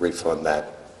or refund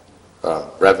that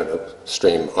revenue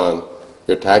stream on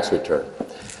your tax return.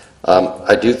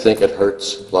 I do think it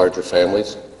hurts larger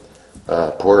families,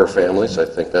 poorer families. I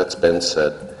think that's been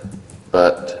said.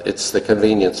 But it's the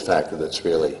convenience factor that's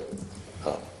really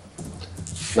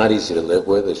not easy to live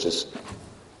with. It's just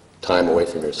time away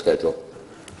from your schedule.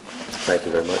 Thank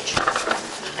you very much.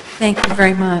 Thank you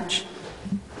very much.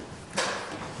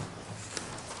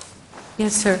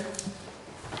 Yes, sir.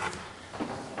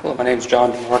 Hello, my name is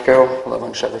John DeMarco. I live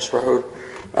on Chevers Road.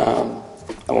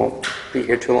 I won't be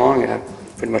here too long. I'm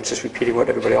pretty much just repeating what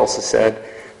everybody else has said.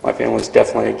 My family is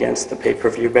definitely against the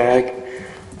pay-per-view bag.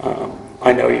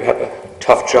 I know you have a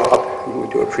tough job, and we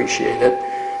do appreciate it.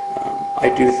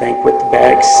 I do think with the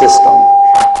bag system,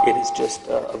 it is just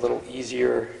a little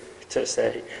easier to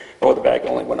say, oh, the bag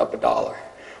only went up $1, or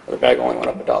the bag only went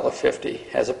up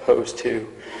 $1.50, as opposed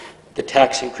to the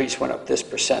tax increase went up this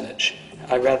percentage.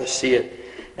 I'd rather see it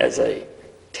as a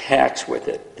tax with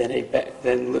it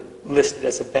than listed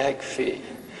as a bag fee.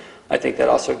 I think that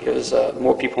also gives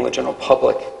more people in the general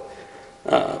public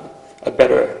a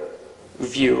better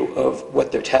view of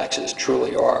what their taxes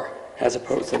truly are, as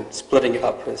opposed to splitting it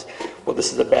up as, well,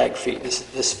 this is a bag fee, this is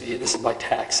this fee, this is my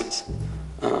taxes.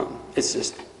 It's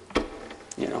just,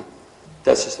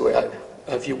 that's just the way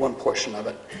I view one portion of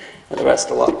it. And the rest,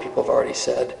 a lot of people have already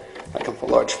said. I come from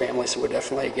a large family, so we're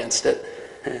definitely against it.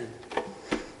 And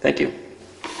thank you.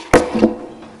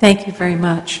 Thank you very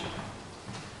much.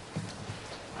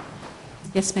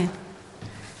 Yes, ma'am.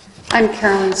 I'm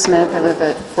Carolyn Smith. I live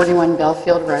at 41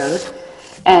 Belfield Road.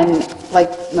 And like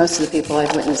most of the people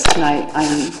I've witnessed tonight, I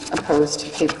am opposed to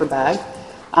paper bag.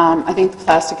 I think the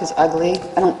plastic is ugly.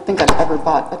 I don't think I've ever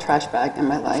bought a trash bag in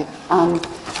my life.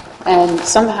 And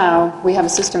somehow we have a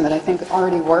system that I think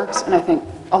already works, and I think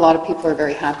a lot of people are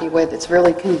very happy with. It's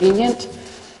really convenient.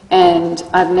 And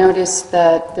I've noticed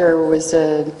that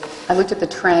I looked at the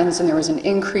trends, and there was an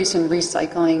increase in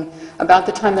recycling about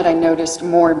the time that I noticed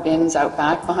more bins out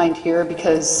back behind here,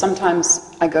 because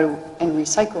sometimes I go and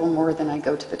recycle more than I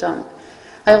go to the dump.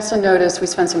 I also noticed we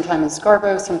spend some time in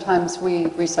Scarborough, sometimes we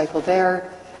recycle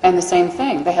there, and the same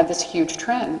thing. They had this huge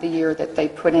trend the year that they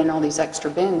put in all these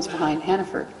extra bins behind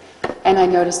Hannaford. And I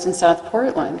noticed in South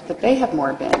Portland that they have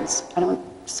more bins. I don't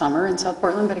summer in South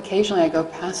Portland, but occasionally I go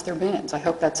past their bins. I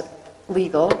hope that's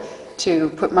legal to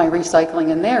put my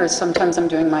recycling in there. Sometimes I'm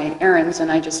doing my errands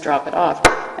and I just drop it off.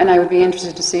 And I would be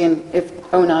interested to see if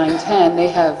 09-10 they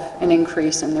have an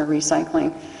increase in their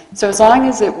recycling. So as long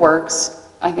as it works,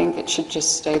 I think it should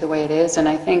just stay the way it is. And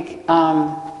I think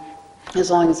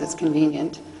as long as it's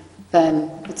convenient,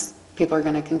 then people are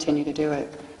going to continue to do it.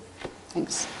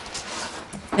 Thanks.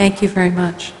 Thank you very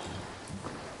much.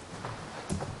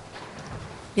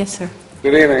 Yes, sir.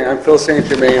 Good evening. I'm Phil St.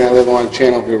 Germain. I live on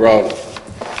Channelview Road.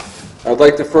 I'd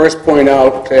like to first point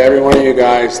out to every one of you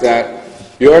guys that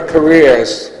your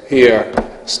careers here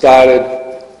started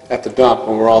at the dump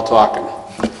when we're all talking.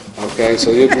 Okay,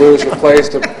 so you'd lose your place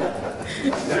to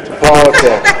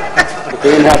politics if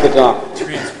we didn't have the dump.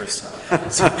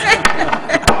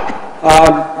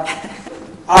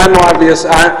 I'm obvious.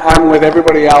 I'm with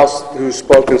everybody else who's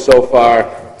spoken so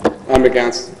far. I'm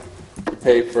against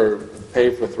pay for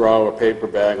throw or paper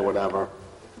bag or whatever.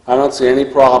 I don't see any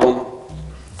problem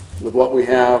with what we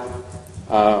have.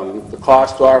 The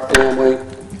cost to our family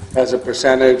as a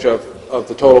percentage of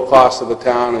the total cost of the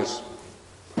town is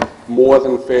more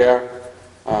than fair.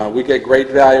 We get great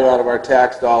value out of our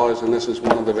tax dollars, and this is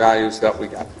one of the values that we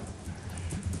get.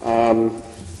 32%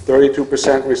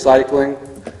 recycling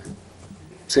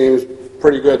seems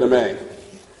pretty good to me.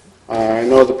 I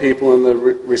know the people in the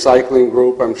recycling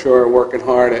group, I'm sure, are working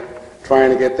hard at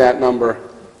trying to get that number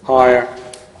higher.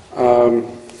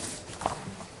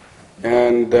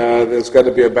 And there's got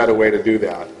to be a better way to do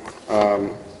that.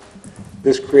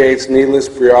 This creates needless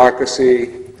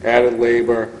bureaucracy, added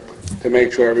labor to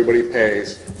make sure everybody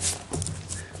pays.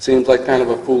 Seems like kind of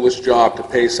a foolish job to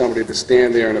pay somebody to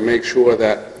stand there and to make sure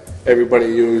that everybody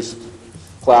used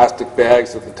plastic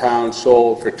bags that the town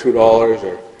sold for $2 or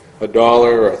 $1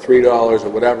 or $3 or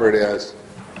whatever it is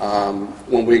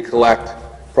when we collect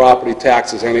property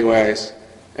taxes anyways.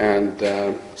 And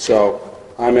so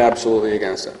I'm absolutely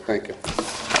against it. Thank you.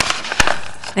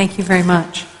 Thank you very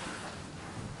much.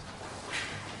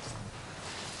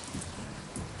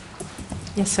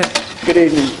 Yes, sir. Good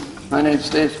evening. My name's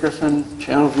Dave Griffin,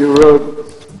 Channelview Road.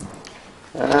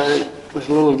 I was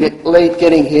a little late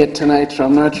getting here tonight, so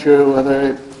I'm not sure whether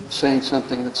I'm saying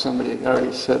something that somebody had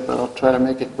already said, but I'll try to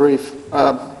make it brief.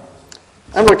 I'm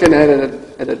looking at it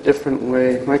at a different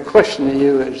way. My question to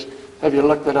you is, have you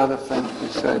looked at other things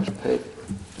besides pay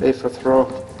for throw?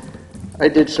 I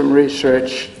did some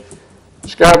research.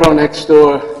 Scarborough next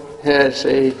door has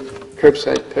a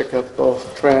curbside pickup,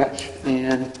 both trash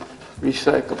and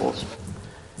recyclables.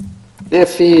 Their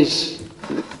fees,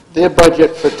 their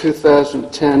budget for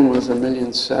 2010 was $1.7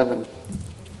 million.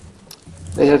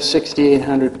 They have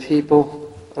 6,800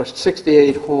 people, or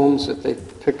 68 homes that they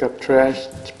pick up trash.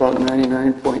 It's about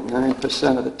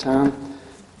 99.9% of the town,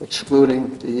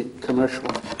 excluding the commercial.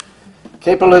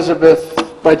 Cape Elizabeth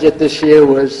budget this year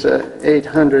was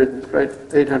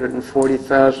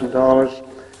 $840,000.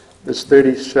 There's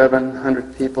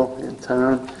 3,700 people in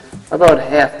town, about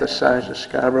half the size of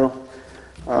Scarborough.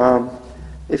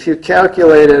 If you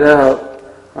calculate it out,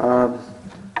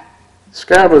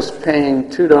 Scarborough's paying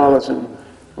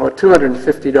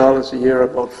 $250 a year,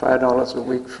 about $5 a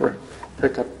week for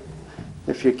pickup.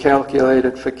 If you calculate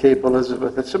it for Cape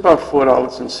Elizabeth, it's about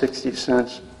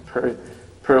 $4.60 per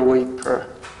week per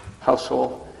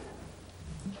household.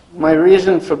 My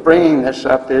reason for bringing this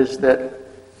up is that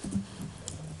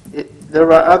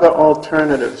there are other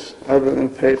alternatives other than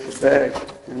pay for bag,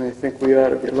 and I think we ought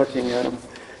to be looking at them.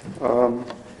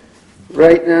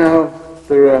 Right now,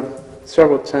 there are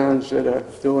several towns that are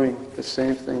doing the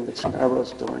same thing that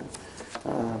Scarborough's doing.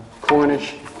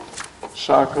 Cornish,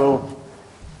 Saco,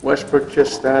 Westbrook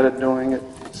just started doing it,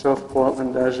 South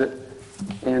Portland does it,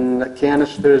 and the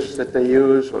canisters that they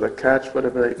use, or the carts,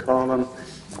 whatever they call them,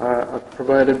 are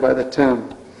provided by the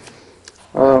town.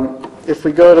 If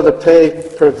we go to the pay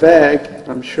per bag,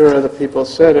 I'm sure other people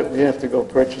said it, we have to go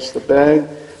purchase the bag,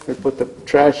 we put the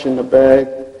trash in the bag,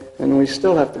 and we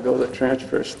still have to go to the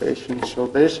transfer station. So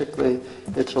basically,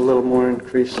 it's a little more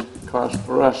increased cost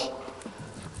for us.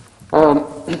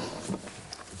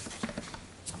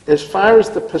 As far as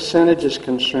the percentage is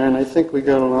concerned, I think we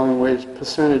got a long ways,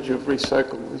 percentage of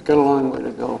recycling, we've got a long way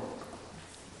to go.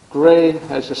 Gray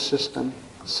has a system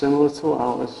similar to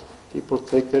ours. People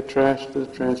take their trash to the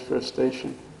transfer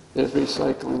station. They're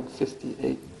recycling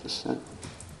 58%.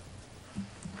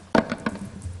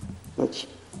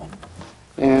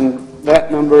 And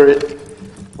that number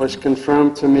was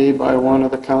confirmed to me by one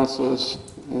of the councilors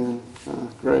in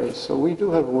Gray. So we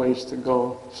do have a ways to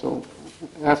go. So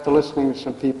after listening to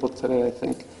some people today, I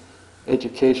think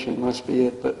education must be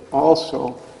it. But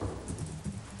also,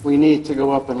 we need to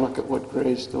go up and look at what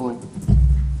Gray's doing.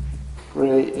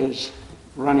 Gray is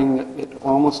running it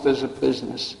almost as a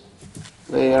business.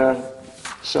 They are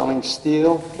selling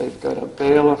steel, they've got a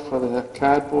baler for their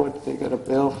cardboard, they've got a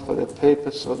baler for their paper,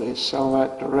 so they sell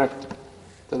that direct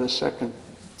to the second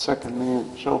man.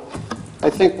 So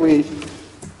I think we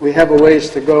have a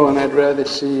ways to go, and I'd rather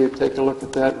see you take a look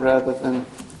at that rather than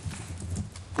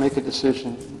make a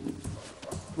decision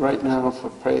right now for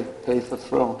pay for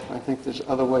throw. I think there's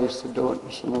other ways to do it.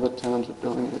 Some other towns are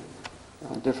doing it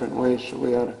different ways, so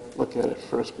we ought to look at it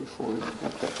first before we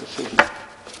make that decision.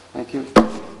 Thank you.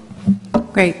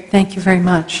 Great, thank you very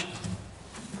much.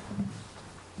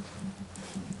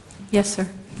 Yes, sir.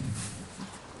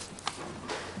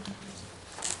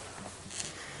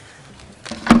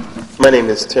 My name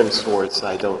is Tim Swartz.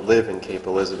 I don't live in Cape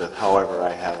Elizabeth. However,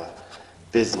 I have a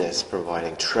business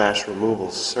providing trash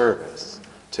removal service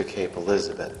to Cape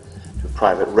Elizabeth to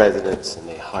private residents, and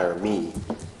they hire me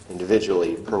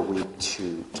individually per week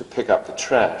to pick up the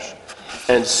trash.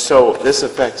 And so this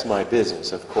affects my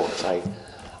business, of course. I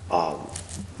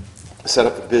set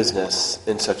up a business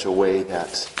in such a way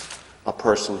that a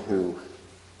person who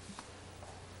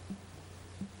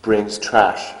brings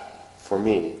trash for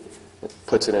me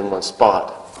puts it in one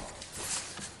spot,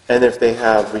 and if they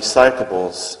have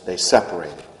recyclables, they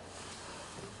separate it.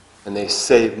 And they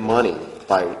save money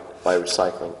by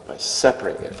recycling, by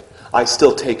separating it. I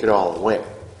still take it all away.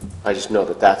 I just know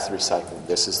that that's the recycling,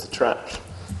 this is the trash.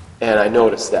 And I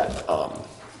noticed that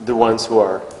the ones who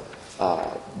are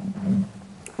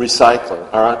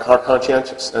recycling are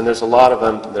conscientious, and there's a lot of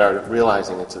them that are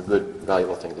realizing it's a good,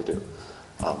 valuable thing to do.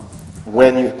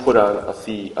 When you put on a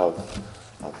fee of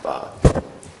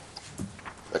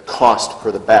the cost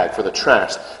per the bag for the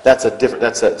trash, that's a different.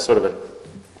 That's a sort of a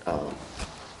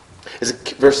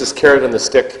versus carrot on the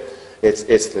stick. It's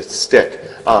the stick.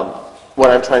 What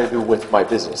I'm trying to do with my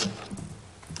business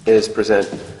is present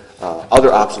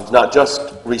other options, not just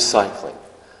recycling,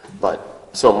 but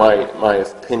so my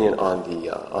opinion on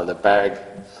the bag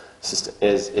system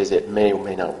is it may or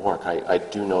may not work. I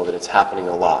do know that it's happening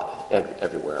a lot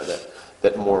everywhere.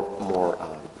 That more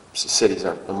cities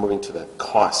are moving to the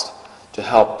cost to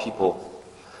help people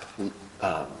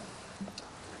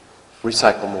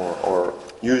recycle more or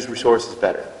use resources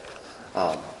better.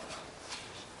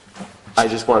 I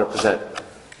just want to present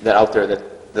that out there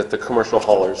that the commercial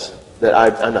haulers, that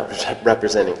I'm not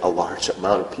representing a large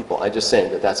amount of people. I'm just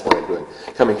saying that that's what I'm doing.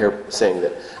 Coming here saying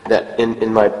that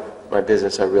in my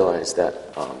business I realize that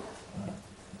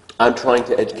I'm trying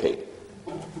to educate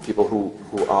people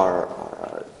who are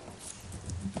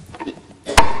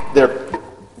they're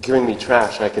giving me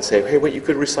trash, and I can say, hey, wait, you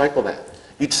could recycle that.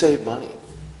 You'd save money.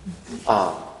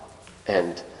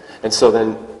 And so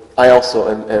then I also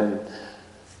am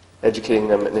educating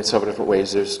them in several different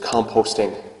ways. There's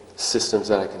composting systems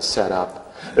that I can set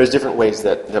up. There's different ways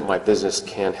that my business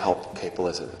can help Cape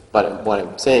Elizabeth. But what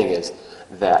I'm saying is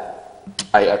that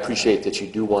I appreciate that you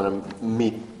do want to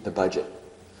meet the budget.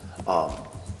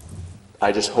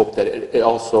 I just hope that it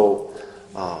also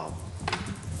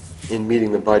in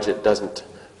meeting the budget doesn't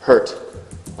hurt,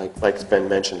 like's been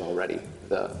mentioned already,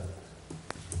 the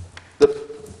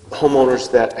homeowners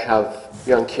that have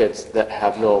young kids that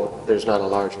have there's not a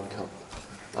large income.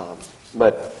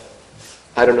 But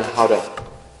I don't know how to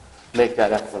make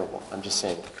that equitable. I'm just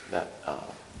saying that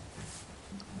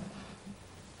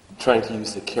trying to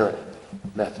use the carrot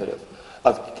method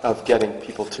of getting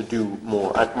people to do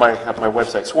more. I have my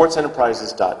website,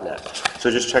 swartzenterprises.net. So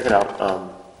just check it out.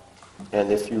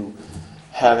 And if you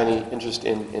have any interest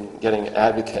in getting an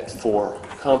advocate for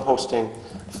composting,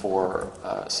 for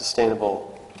sustainable,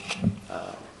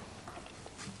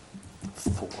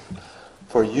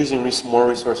 for using more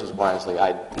resources wisely,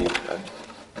 I'd be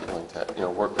willing to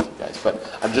work with you guys. But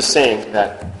I'm just saying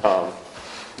that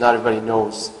not everybody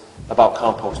knows about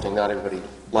composting. Not everybody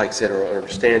likes it or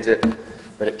understands it.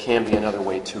 But it can be another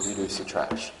way to reduce the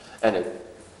trash, and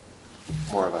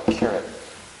more of a carrot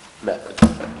method.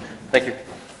 Thank you.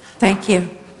 Thank you.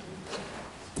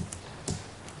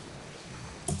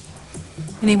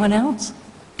 Anyone else?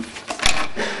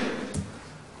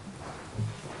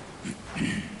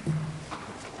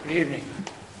 Good evening.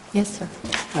 Yes, sir.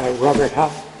 Robert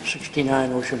Huff,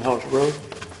 69 Ocean House Road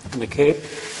in the Cape.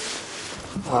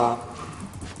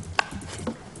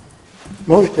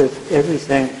 Most of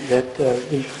everything that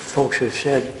these folks have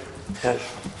said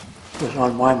was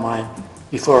on my mind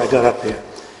before I got up here.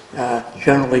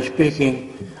 Generally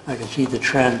speaking, I can see the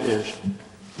trend is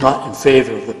not in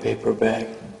favor of the paper bag.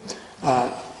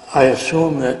 I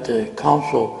assume that the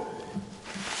council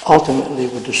ultimately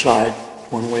would decide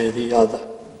one way or the other.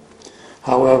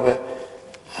 However,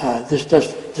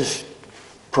 this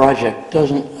project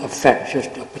doesn't affect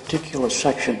just a particular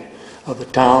section of the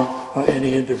town or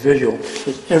any individual.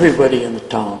 It's everybody in the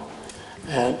town.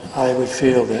 And I would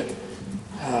feel that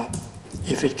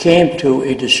if it came to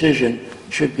a decision,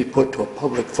 it should be put to a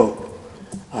public vote.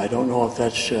 I don't know if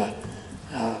that's,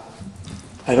 I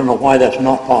don't know why that's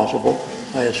not possible.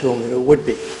 I assume that it would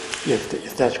be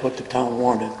if that's what the town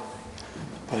wanted.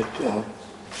 But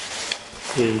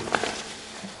the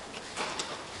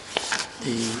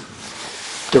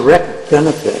direct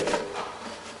benefit,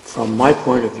 from my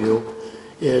point of view,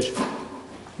 is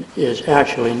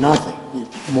actually nothing.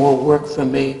 It's more work for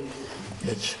me.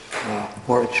 It's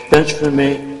more expense for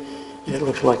me. It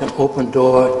looks like an open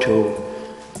door to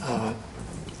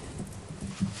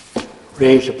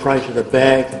raise the price of the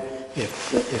bag.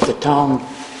 If the town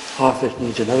office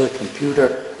needs another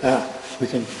computer, we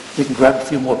can grab a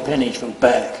few more pennies from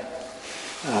bag.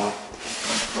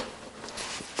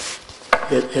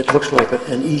 It looks like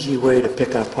an easy way to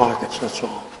pick our pockets, that's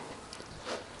all.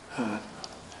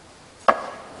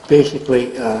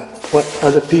 Basically, what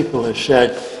other people have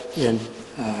said in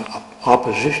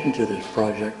opposition to this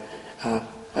project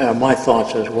are my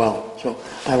thoughts as well. So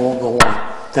I won't go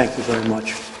on. Thank you very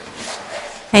much.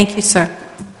 Thank you, sir.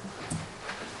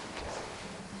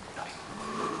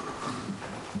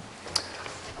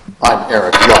 I'm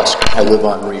Eric Lusk. I live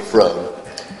on Reef Road.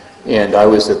 And I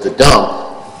was at the dump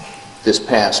this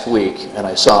past week, and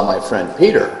I saw my friend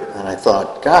Peter, and I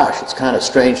thought, gosh, it's kind of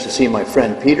strange to see my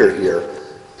friend Peter here.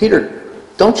 Peter,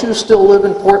 don't you still live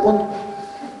in Portland?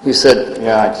 He said,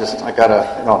 yeah, I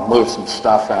gotta move some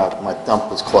stuff out. My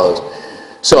dump was closed.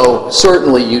 So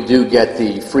certainly you do get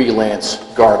the freelance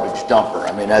garbage dumper.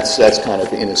 I mean, that's kind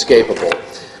of inescapable.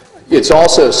 It's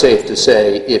also safe to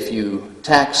say if you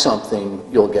tax something,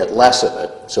 you'll get less of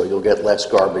it. So you'll get less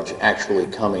garbage actually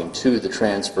coming to the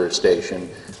transfer station,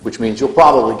 which means you'll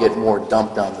probably get more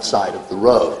dumped on the side of the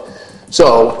road.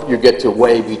 So you get to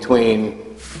weigh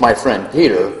between my friend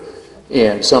Peter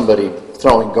and somebody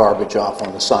throwing garbage off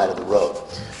on the side of the road.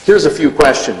 Here's a few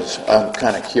questions I'm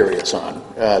kind of curious on.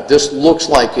 This looks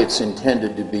like it's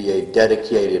intended to be a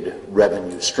dedicated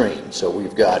revenue stream. So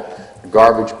we've got a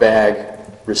garbage bag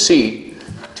receipt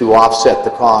to offset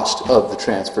the cost of the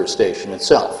transfer station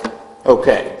itself.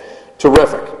 Okay,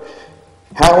 terrific.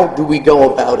 How do we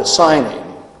go about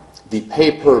assigning the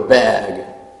paper bag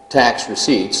tax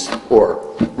receipts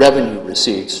or revenue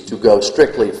receipts to go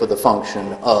strictly for the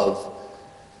function of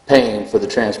paying for the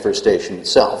transfer station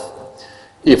itself?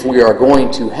 If we are going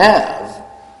to have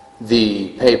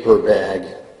the paper bag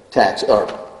tax or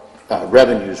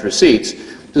revenues receipts,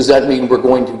 does that mean we're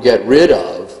going to get rid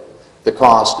of the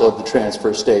cost of the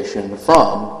transfer station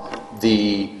from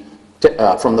the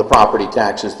property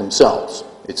taxes themselves?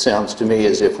 It sounds to me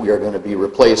as if we are going to be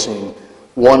replacing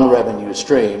one revenue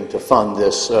stream to fund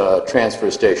this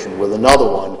transfer station with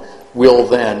another one. Will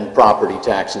then property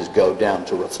taxes go down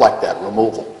to reflect that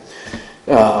removal?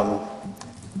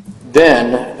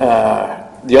 Then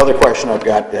the other question I've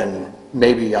got, and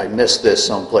maybe I missed this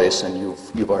someplace and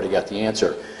you've already got the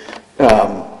answer.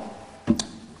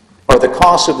 Are the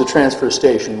costs of the transfer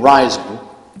station rising,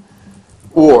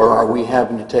 or are we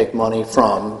having to take money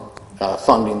from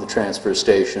funding the transfer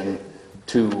station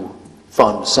to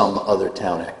fund some other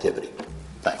town activity?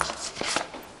 Thanks.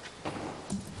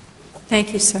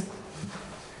 Thank you, sir.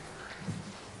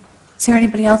 Is there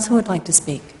anybody else who would like to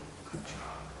speak?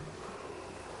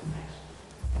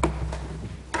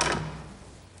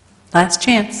 Last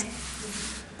chance.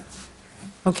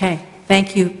 Okay,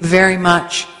 thank you very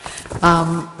much.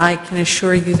 I can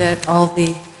assure you that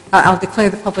I'll declare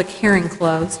the public hearing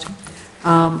closed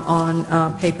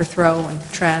on paper throw and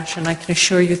trash, and I can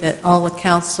assure you that all the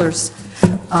councilors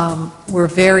were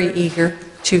very eager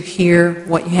to hear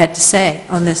what you had to say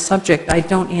on this subject. I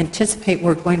don't anticipate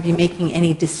we're going to be making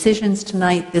any decisions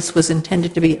tonight. This was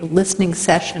intended to be a listening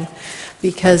session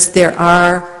because there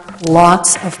are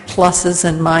lots of pluses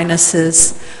and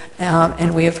minuses,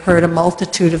 and we have heard a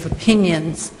multitude of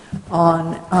opinions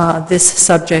on this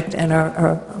subject and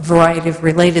a variety of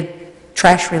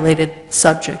trash-related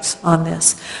subjects on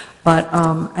this. But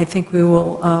I think we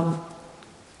will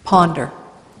ponder.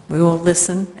 We will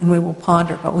listen and we will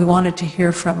ponder, but we wanted to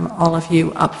hear from all of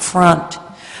you up front.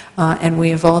 And we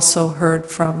have also heard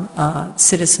from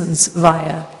citizens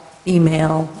via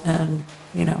email and,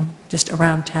 just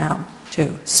around town,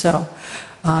 too. So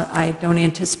I don't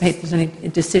anticipate there's any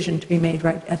decision to be made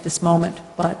right at this moment,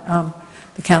 but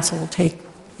the council will take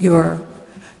your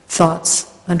thoughts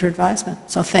under advisement.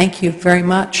 So thank you very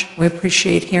much. We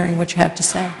appreciate hearing what you have to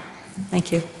say.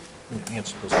 Thank you.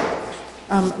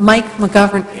 Mike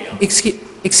McGovern,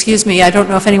 excuse me, I don't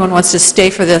know if anyone wants to stay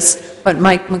for this, but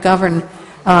Mike McGovern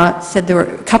said there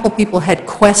were a couple people had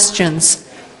questions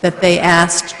that they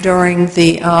asked during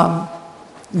the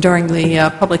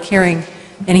public hearing,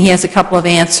 and he has a couple of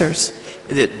answers.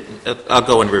 I'll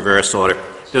go in reverse order.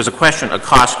 There's a question, a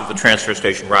cost of the transfer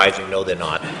station rising? No, they're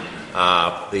not.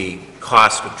 The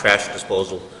cost of trash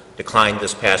disposal declined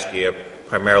this past year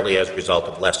primarily as a result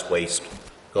of less waste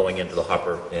going into the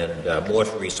hopper, and more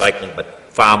for recycling, but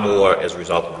far more as a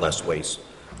result of less waste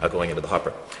going into the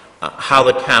hopper. How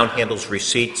the town handles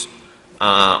receipts,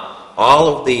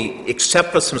 all of the,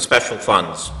 except for some special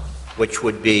funds, which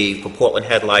would be for Portland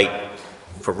Headlight,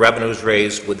 for revenues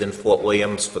raised within Fort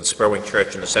Williams, for the Spurwing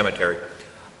Church and the cemetery,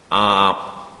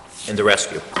 and the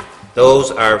rescue.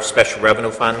 Those are special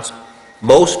revenue funds.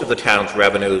 Most of the town's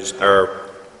revenues are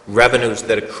revenues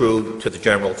that accrue to the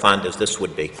general fund, as this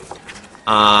would be.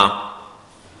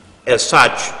 As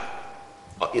such,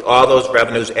 all those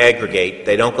revenues aggregate.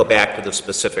 They don't go back to the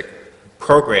specific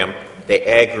program. They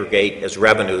aggregate as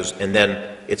revenues, and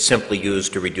then it's simply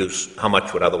used to reduce how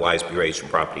much would otherwise be raised from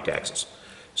property taxes.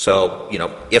 So, you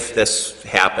know, if this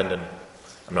happened, and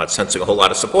I'm not sensing a whole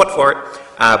lot of support for it,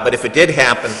 but if it did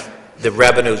happen, the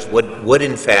revenues would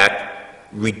in fact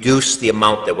reduce the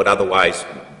amount that would otherwise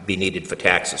be needed for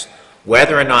taxes.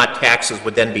 Whether or not taxes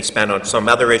would then be spent on some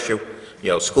other issue, you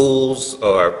know, schools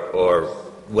or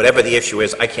whatever the issue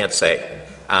is, I can't say.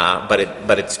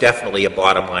 But it's definitely a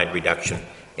bottom line reduction,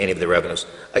 any of the revenues.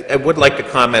 I would like to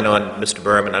comment on Mr.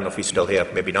 Berman. I don't know if he's still here,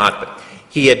 maybe not, but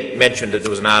he had mentioned that there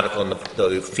was an article in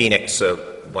the Phoenix,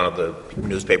 one of the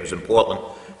newspapers in Portland,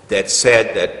 that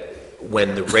said that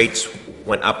when the rates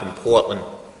went up in Portland,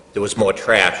 there was more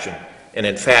trash. And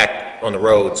in fact, on the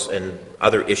roads and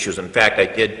other issues, in fact, I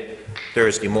did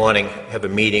Thursday morning have a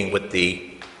meeting with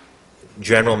the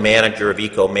general manager of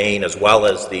Eco Maine, as well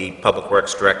as the public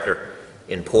works director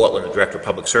in Portland, the director of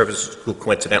public services, who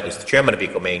coincidentally is the chairman of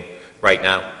Eco Maine right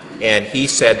now. And he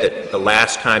said that the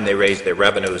last time they raised their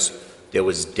revenues, there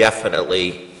was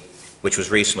definitely, which was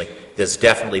recently, there's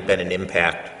definitely been an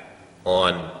impact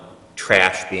on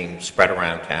trash being spread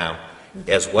around town,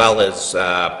 as well as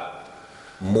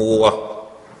more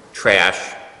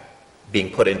trash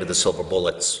being put into the silver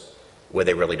bullets where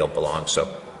they really don't belong.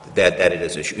 So that it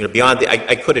is an issue. You know, beyond the,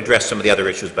 I could address some of the other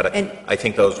issues, but I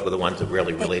think those were the ones that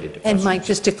really related to. And Mike,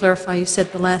 just to clarify, you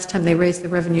said the last time they raised the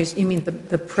revenues, you mean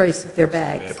the price of their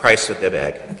bags? The price of their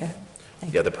bag. Okay.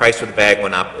 Yeah, the price of the bag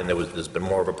went up, and there's been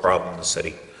more of a problem in the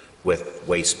city with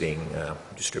waste being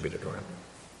distributed around.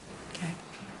 Okay,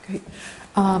 great.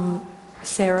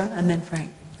 Sarah, and then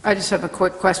Frank. I just have a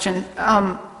quick question.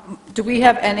 Do we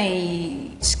have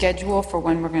any schedule for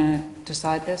when we're going to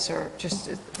decide this, or just,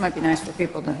 it might be nice for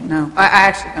people to know? I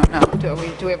actually don't know.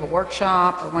 Do we have a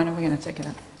workshop, or when are we going to take it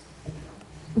up?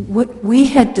 What we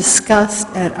had discussed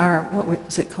at our, what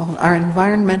was it called, our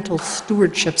environmental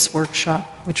stewardships workshop,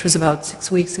 which was about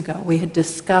 6 weeks ago, we had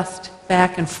discussed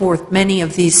back and forth many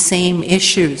of these same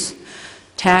issues: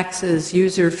 taxes,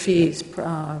 user fees,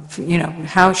 you know,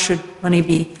 how should money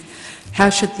be, how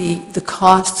should the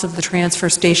costs of the transfer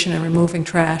station and removing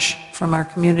trash from our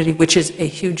community, which is a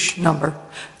huge number,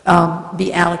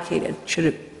 be allocated? Should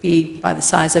it be by the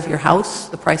size of your house,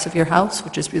 the price of your house,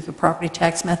 which is through the property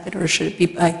tax method, or should it be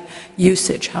by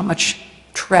usage, how much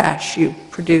trash you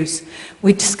produce?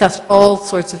 We discussed all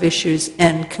sorts of issues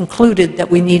and concluded that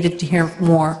we needed to hear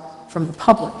more from the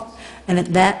public. And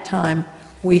at that time,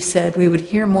 we said we would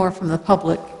hear more from the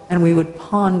public and we would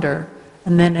ponder,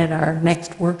 and then at our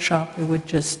next workshop, we would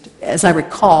just, as I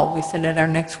recall, we said at our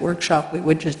next workshop, we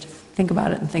would just think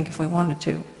about it and think if we wanted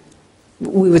to.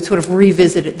 We would sort of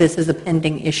revisit this as a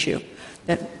pending issue.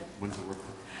 That When's the workshop?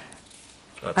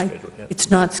 it's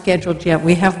not scheduled yet.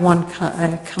 We have one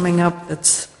coming up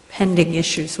that's pending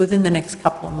issues within the next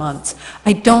couple of months.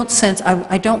 I don't sense,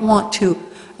 I don't want to,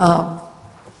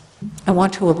 I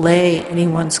want to allay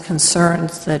anyone's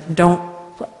concerns that don't,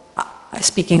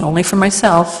 speaking only for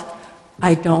myself,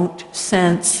 I don't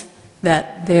sense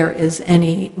that there is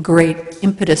any great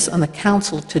impetus on the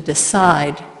council to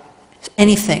decide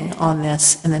anything on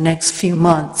this in the next few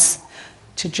months,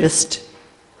 to just,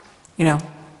 you know,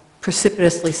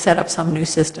 precipitously set up some new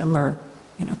system, or,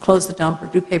 you know, close the dump, or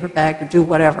do paper bag, or do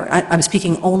whatever. I'm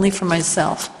speaking only for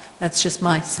myself. That's just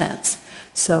my sense.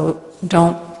 So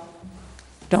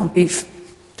don't be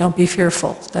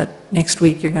fearful that next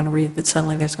week you're going to read that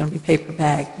suddenly there's going to be paper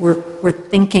bag. We're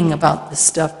thinking about this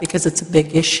stuff because it's a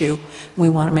big issue. We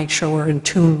want to make sure we're in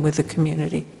tune with the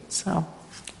community. So,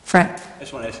 Frank. I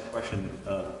just want to ask a question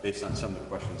based on some of the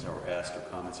questions that were asked or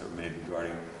comments that were made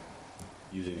regarding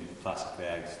using plastic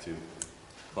bags to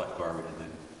collect garbage and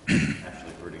then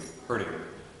actually hurting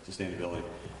sustainability.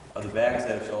 Are the bags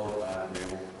that are sold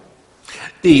biodegradable?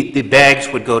 The bags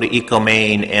would go to Eco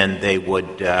Maine, and they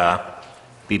would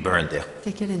be burned there.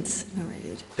 They get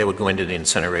incinerated. They would go into the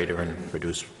incinerator and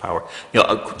produce power. You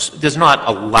know, there's not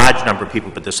a large number of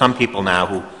people, but there's some people now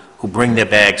who bring their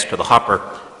bags to the hopper,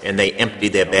 and they empty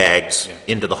their bags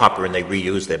into the hopper and they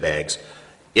reuse their bags.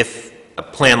 If a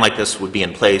plan like this would be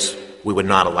in place, we would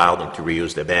not allow them to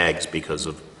reuse their bags because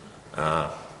of,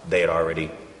 they had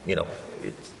already, you know,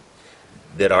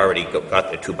 they'd already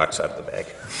got their $2 out of the bag,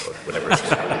 or whatever it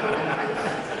is.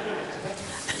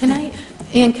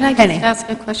 Ian, can I Penny. just ask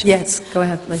a question? Yes, go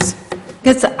ahead, please.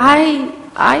 Because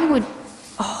I would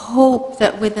hope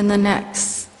that within the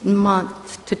next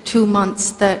month to 2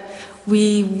 months that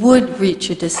we would reach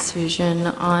a decision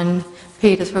on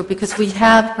pay to throw, because we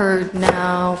have heard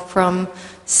now from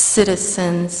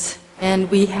citizens,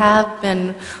 and we have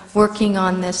been working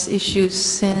on this issue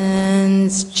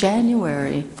since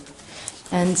January.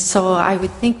 And so I would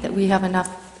think that we have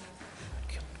enough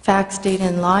facts, data,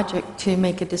 and logic to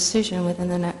make a decision within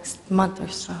the next month or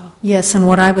so. Yes, and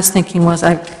what I was thinking was,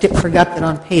 I forgot that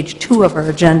on page 2 of our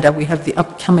agenda, we have the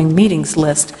upcoming meetings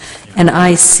list, and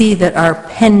I see that our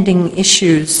pending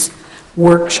issues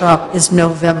workshop is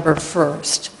November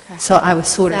 1st. So I was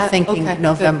sort of thinking okay,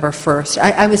 November 1st.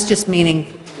 I was just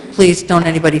meaning, please don't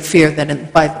anybody fear that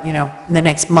in the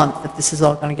next month that this is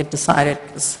all going to get decided,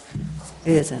 because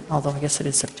it isn't, although I guess it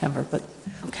is September. But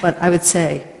I would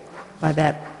say by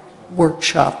that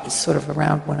workshop is sort of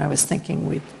around when I was thinking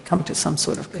we'd come to some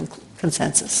sort of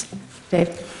consensus. Dave?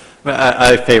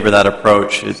 I favor that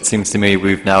approach. It seems to me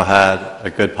we've now had a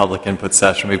good public input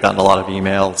session. We've gotten a lot of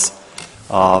emails.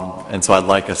 And so I'd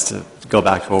like us to go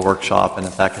back to a workshop, and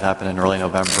if that could happen in early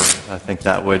November, I think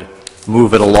that would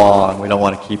move it along. We don't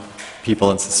want to keep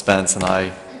people in suspense, and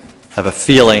I have a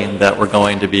feeling that we're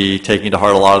going to be taking to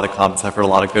heart a lot of the comments. I've heard a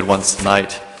lot of good ones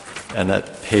tonight, and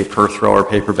that pay per throw or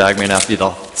paper bag may not be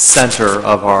the center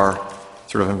of our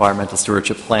sort of environmental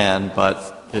stewardship plan,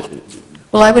 but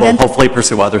Well, we'll hopefully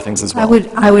pursue other things as well.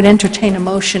 I would entertain a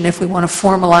motion, if we want to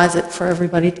formalize it for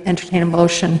everybody, to entertain a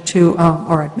motion to,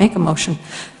 or I'd make a motion,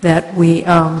 that we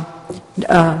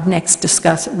next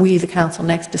discuss, the council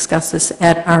next discuss this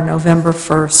at our November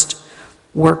 1st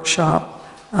workshop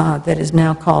that is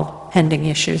now called pending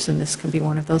issues, and this can be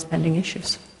one of those pending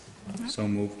issues. So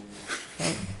moved.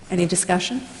 Okay. Any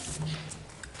discussion?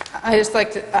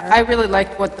 I really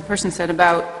liked what the person said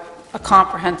about a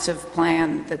comprehensive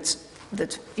plan that's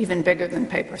even bigger than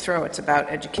paper throw. It's about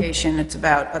education, it's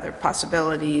about other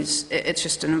possibilities, it's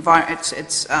just an environment,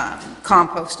 it's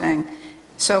composting,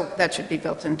 so that should be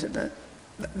built into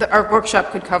our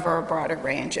workshop could cover a broader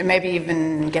range, and maybe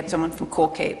even get someone from Cool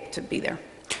Cape to be there.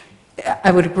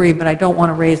 I would agree, but I don't want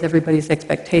to raise everybody's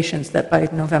expectations that by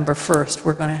November 1st,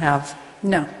 we're going to have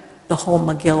the whole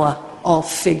Megillah all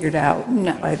figured out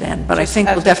by then. But I think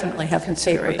we'll definitely have the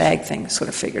paper bag thing sort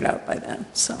of figured out by then,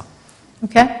 so.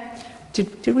 Okay?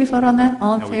 Did we vote on that?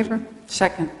 All in favor?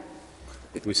 Second.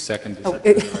 We seconded.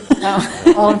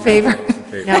 All in favor?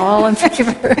 Now all in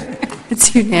favor?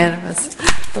 It's unanimous.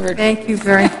 Thank you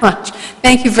very much.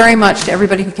 Thank you very much to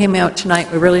everybody who came out tonight.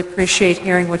 We really appreciate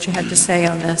hearing what you had to say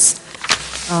on this.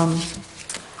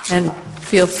 And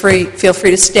feel free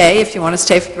to stay if you want to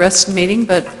stay for the rest of the meeting,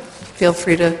 but feel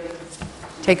free to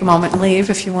take a moment and leave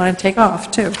if you want to take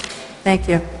off, too. Thank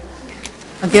you.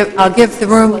 I'll give the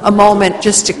room a moment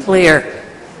just to clear.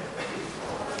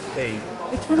 It's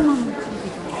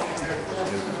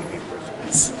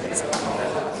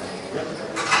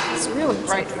really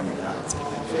bright for me.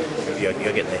 You're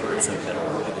getting there.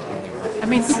 I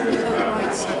mean,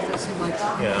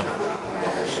 Yeah.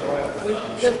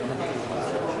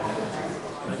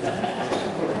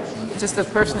 just the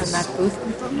person in that booth.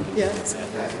 Yeah.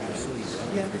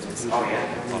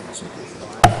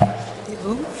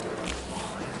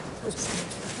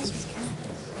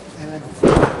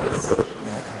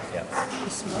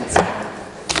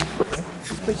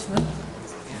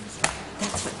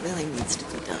 That's what really needs to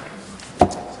be done.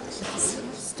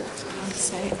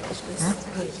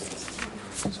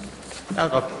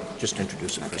 I'll just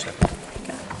introduce it for a second.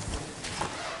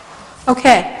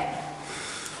 Okay.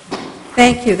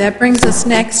 Thank you. That brings us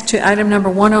next to item number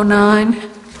 109,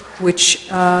 which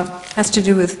has to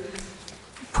do with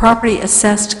property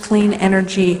assessed clean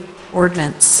energy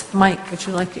ordinance. Mike, would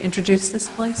you like to introduce this,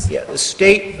 please? Yeah, the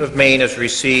state of Maine has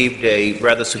received a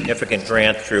rather significant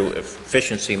grant through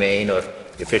Efficiency Maine, or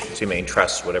Efficiency Maine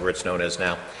Trust, whatever it's known as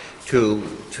now, to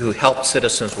help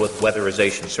citizens with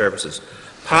weatherization services.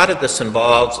 Part of this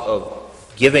involves of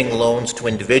giving loans to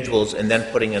individuals and then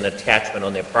putting an attachment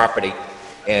on their property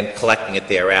and collecting it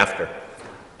thereafter.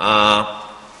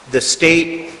 The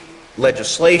state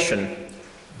legislation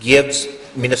gives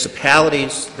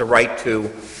municipalities the right to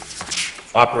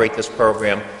operate this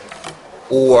program,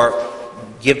 or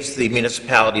gives the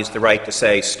municipalities the right to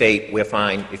say, state, we're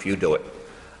fine if you do it.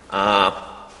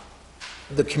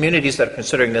 The communities that are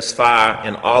considering this far,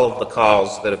 and all of the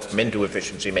calls that have come into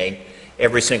Efficiency Maine,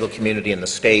 every single community in the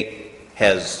state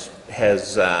has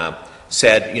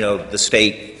said, you know, the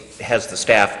state has the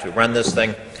staff to run this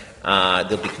thing.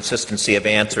 There'll be consistency of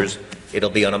answers. It'll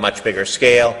be on a much bigger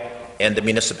scale, and the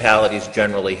municipalities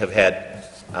generally have had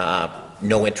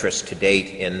no interest to date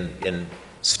in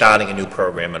starting a new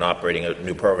program and operating a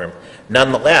new program.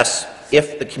 Nonetheless,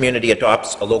 if the community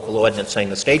adopts a local ordinance saying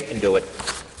the state can do it,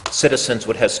 citizens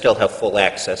would still have full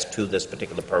access to this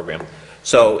particular program.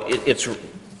 So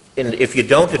if you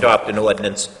don't adopt an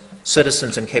ordinance,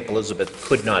 citizens in Cape Elizabeth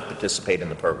could not participate in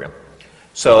the program.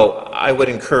 So I would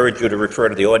encourage you to refer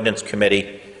to the Ordinance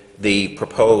Committee the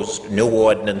proposed new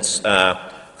ordinance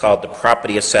called the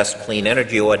Property Assessed Clean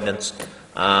Energy Ordinance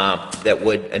that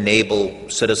would enable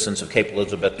citizens of Cape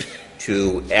Elizabeth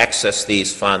to access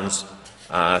these funds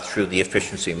through the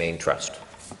Efficiency Maine Trust.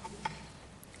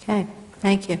 Okay,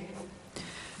 thank you.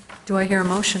 Do I hear a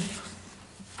motion?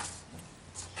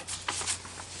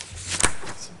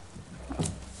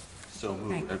 So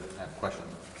moved. I have a question.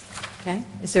 Okay,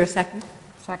 is there a second?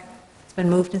 Second. It's been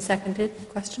moved and seconded.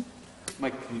 Question?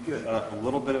 Mike, can you give a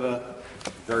little bit of a,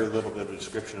 very little bit of a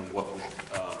description of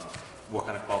what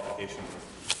kind of qualifications,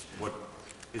 what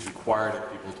is required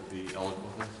of people to be eligible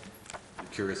for this? I'm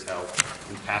curious how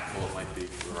impactful it might be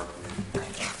for our community.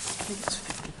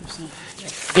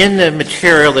 In the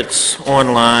material that's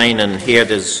online and here,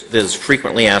 there's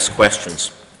frequently asked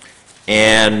questions.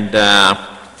 And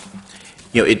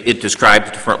you know, it describes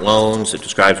different loans, it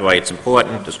describes why it's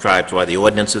important, it describes why the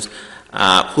ordinances,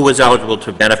 who is eligible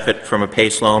to benefit from a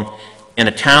PACE loan. In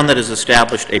a town that has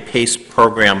established a PACE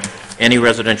program, any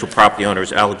residential property owner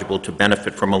is eligible to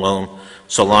benefit from a loan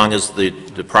so long as the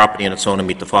property and its owner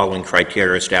meet the following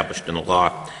criteria established in the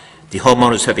law. The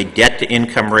homeowners have a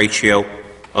debt-to-income ratio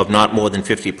of not more than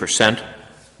 50%,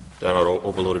 they're not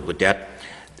overloaded with debt.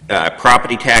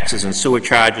 Property taxes and sewer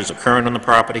charges are current on the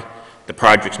property. The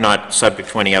project's not subject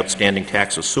to any outstanding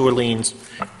tax or sewer liens.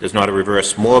 There's not a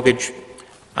reverse mortgage,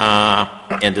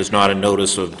 and there's not a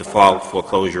notice of default,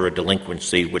 foreclosure, or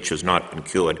delinquency which has not been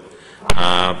cured.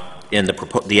 And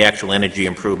the actual energy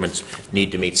improvements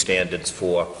need to meet standards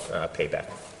for payback.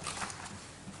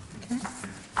 Okay.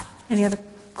 Any other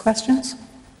questions?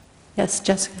 Yes,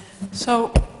 Jessica. So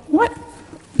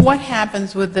what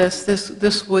happens with this?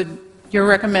 This would, you're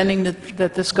recommending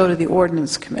that this go to the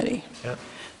Ordinance Committee? Yeah.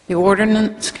 The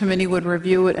Ordinance Committee would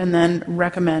review it and then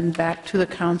recommend back to the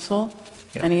council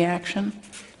any action?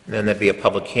 And then there'd be a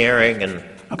public hearing, and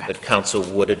the council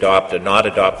would adopt or not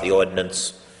adopt the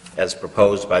ordinance as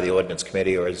proposed by the Ordinance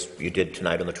Committee, or as you did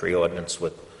tonight on the tree ordinance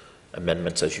with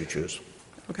amendments as you choose.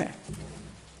 Okay.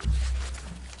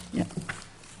 Yeah.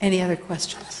 Any other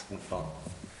questions?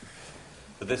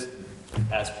 But this,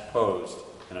 as proposed,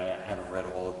 and I haven't read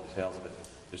all the details of it,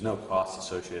 there's no cost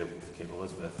associated with Cape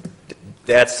Elizabeth.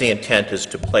 That's the intent, is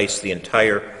to place the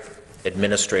entire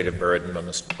administrative burden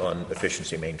on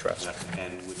Efficiency Maine Trust.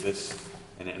 And with this,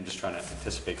 and I'm just trying to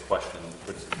anticipate questions,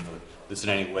 this in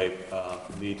any way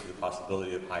lead to the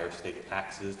possibility of higher state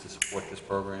taxes to support this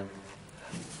program?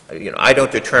 You know, I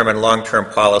don't determine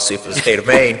long-term policy for the state of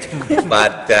Maine,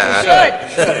 but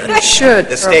should.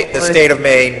 The state of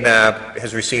Maine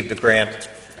has received a grant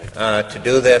to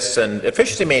do this, and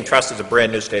Efficiency Maine Trust is a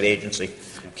brand-new state agency.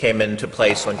 Came into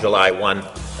place on July 1.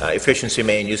 Efficiency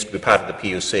Maine used to be part of the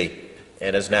PUC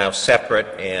and is now separate,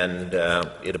 and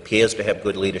it appears to have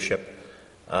good leadership.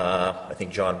 I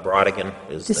think John Brodigan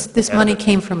is This money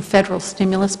came from federal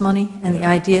stimulus money, and the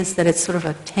idea is that it's sort of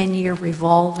a 10-year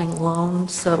revolving loan,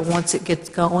 so once it gets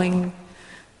going,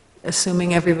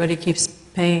 assuming everybody keeps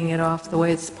paying it off the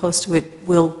way it's supposed to, it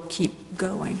will keep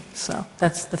going. So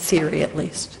that's the theory, at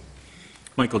least.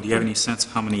 Michael, do you have any sense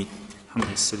of how many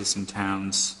citizen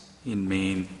towns in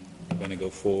Maine are going to go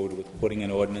forward with putting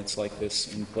an ordinance like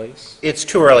this in place? It's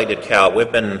too early to tell.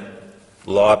 We've been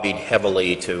lobbied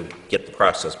heavily to get the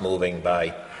process moving by,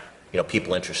 you know,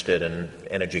 people interested in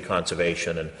energy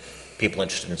conservation and people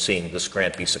interested in seeing this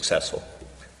grant be successful.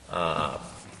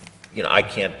 You know, I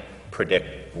can't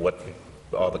predict what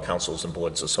all the councils and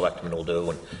boards of selectmen will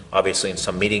do, and obviously in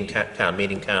some town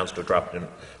meeting towns to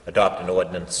adopt an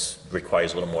ordinance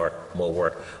requires a little more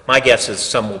work. My guess is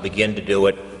some will begin to do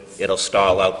it. It'll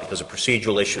stall out because of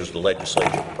procedural issues. The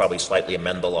legislature will probably slightly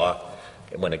amend the law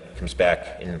when it comes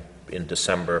back in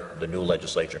December, the new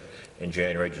legislature in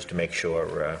January, just to make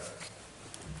sure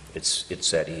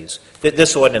it's at ease.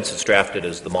 This ordinance is drafted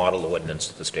as the model ordinance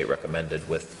that the state recommended,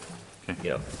 with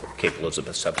you know, Cape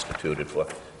Elizabeth substituted for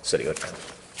City of Town.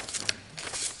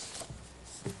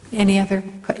 Any other?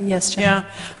 Yes, Jen?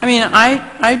 Yeah, I mean,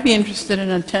 I'd be interested in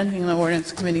attending the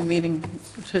Ordinance Committee meeting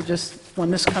to just, when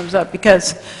this comes up,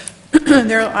 because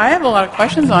I have a lot of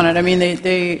questions on it. I mean,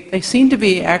 they seem to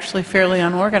be actually fairly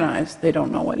unorganized. They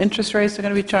don't know what interest rates they're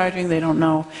going to be charging. They don't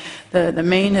know. The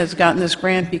Maine has gotten this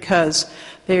grant because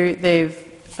they've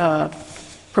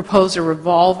proposed a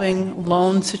revolving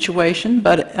loan situation,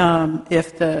 but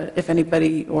if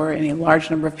anybody or any large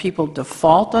number of people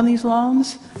default on these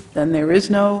loans, then there is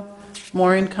no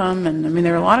more income. And I mean,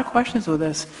 there are a lot of questions with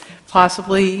this.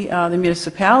 Possibly the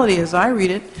municipality, as I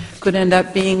read it, could end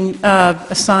up being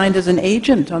assigned as an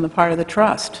agent on the part of the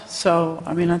trust. So,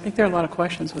 I mean, I think there are a lot of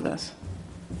questions with this.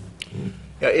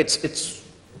 Yeah,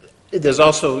 there's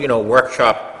also, a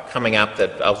workshop coming up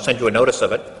that I'll send you a notice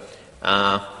of it,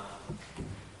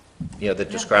 that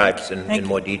describes in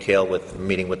more detail with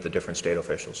meeting with the different state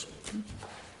officials.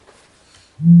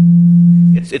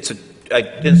 I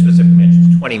didn't specifically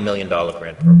mention, it's a $20 million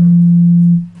grant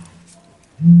program.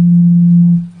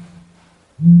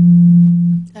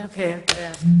 Okay.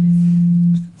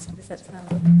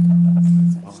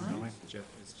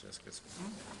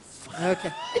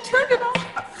 Okay. I turned it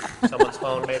off. Someone's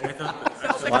phone, maybe?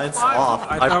 Mine's off.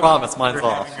 I promise, mine's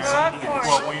off.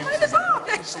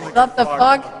 Thought the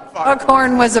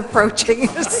foghorn was approaching.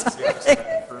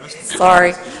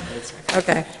 Sorry.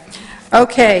 Okay.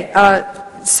 Okay,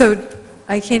 so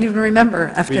I can't even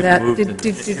remember after We've that. moved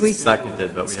Did we?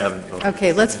 Seconded, but we haven't voted.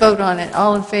 Okay, let's vote on it.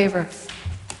 All in favor?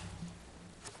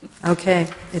 Okay,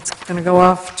 it's going to go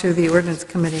off to the ordinance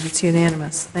committee. It's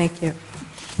unanimous. Thank you.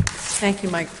 Thank you,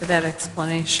 Mike, for that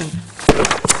explanation.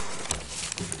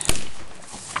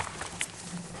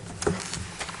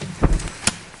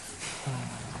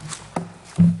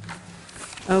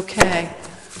 Okay.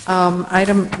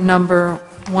 Item number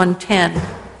 110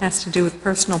 has to do with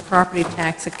personal property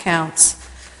tax accounts,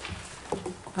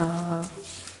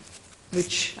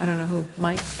 which I don't know who,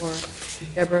 Mike or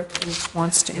Deborah, who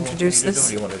wants to introduce this.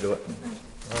 Do you want to do it?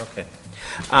 Okay.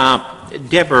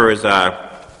 Deborah is our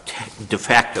de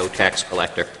facto tax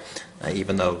collector,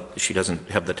 even though she doesn't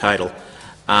have the title,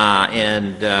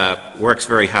 and works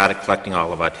very hard at collecting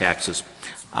all of our taxes.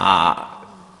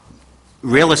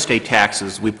 Real estate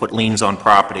taxes, we put liens on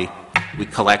property. We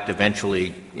collect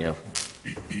eventually,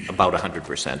 about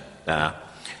 100%.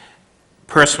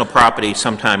 Personal property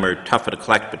sometimes are tougher to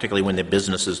collect, particularly when they're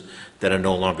businesses that are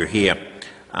no longer here.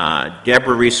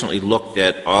 Deborah recently looked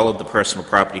at all of the personal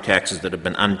property taxes that have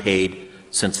been unpaid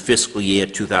since fiscal year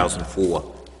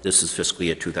 2004. This is fiscal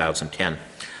year 2010.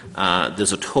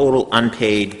 There's a total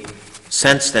unpaid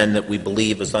since then that we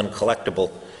believe is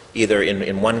uncollectible, either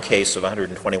in one case of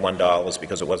 $121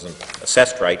 because it wasn't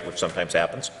assessed right, which sometimes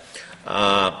happens,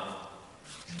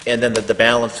 and then the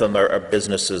balance of them are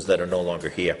businesses that are no longer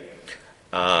here.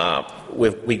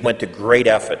 We went to great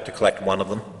effort to collect one of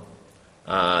them.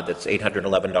 That's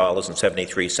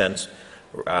 $811.73.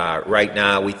 Right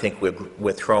now, we think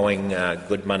we're throwing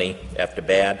good money after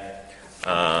bad.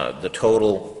 The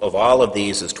total of all of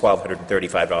these is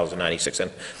 $1,235.96.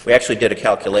 We actually did a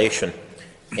calculation,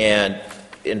 and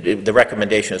the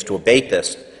recommendation is to abate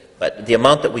this, but the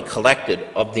amount that we collected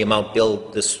of the amount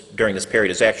billed during this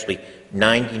period is actually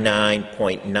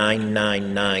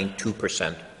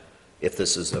 99.9992% if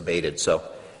this is abated. So,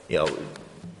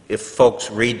 if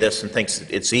folks read this and thinks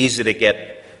it's easy to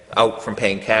get out from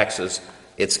paying taxes,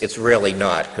 it's really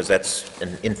not, because that's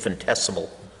an infinitesimal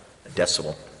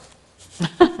decimal.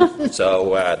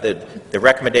 So the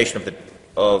recommendation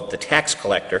of the tax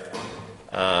collector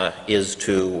is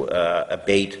to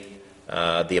abate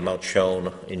the amount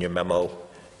shown in your memo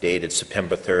dated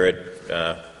September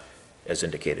 3rd, as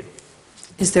indicated.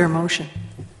 Is there a motion?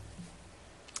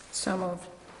 So moved.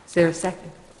 Is there a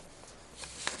second?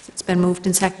 It's been moved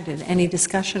and seconded. Any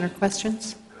discussion or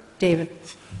questions? David?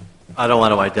 I don't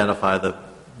want to identify the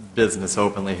business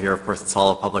openly here. Of course, it's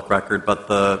all a public record, but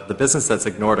the business that's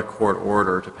ignored a court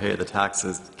order to pay the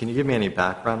taxes, can you give me any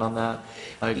background on that?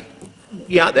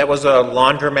 Yeah, that was a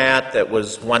laundromat that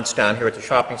was once down here at the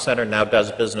shopping center, now does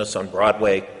business on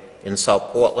Broadway in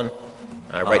South Portland,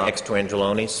 right next to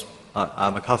Angeloni's.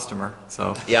 I'm a customer,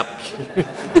 so. Yep.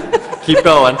 Keep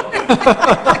going.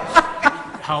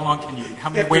 How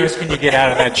many ways can you get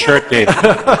out of that shirt, David?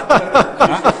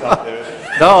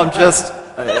 No, I'm just,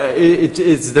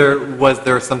 was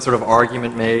there some sort of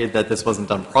argument made that this wasn't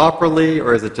done properly,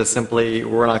 or is it just simply,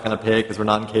 we're not going to pay because we're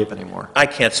not in Cape anymore? I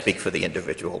can't speak for the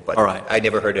individual, but all right. I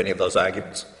never heard any of those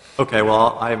arguments. Okay,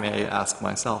 well, I may ask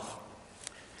myself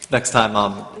next time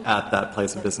I'm at that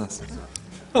place of business.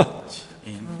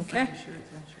 Okay.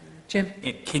 Jim?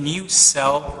 Can you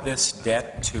sell this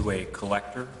debt to a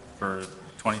collector for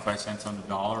 25 cents on the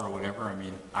dollar or whatever? I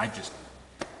mean, I just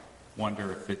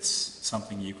wonder if it's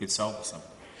something you could sell to someone.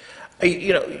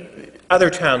 Other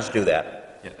towns do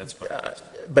that. Yeah, that's what.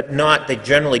 But not, they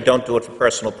generally don't do it for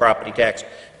personal property tax,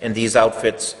 and these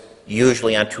outfits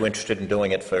usually aren't too interested in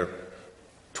doing it for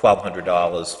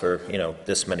 $1,200 for, you know,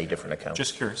 this many different accounts.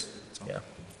 Just curious. Yeah.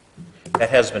 That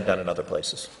has been done in other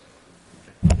places.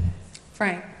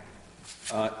 Frank?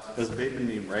 Does abatement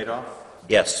mean write-off?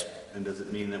 Yes. And does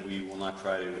it mean that we will not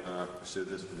try to pursue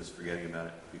this, we're just forgetting about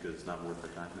it because it's not worth the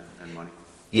time and money?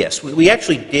 Yes, we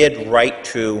actually did write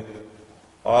to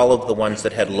all of the ones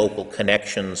that had local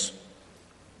connections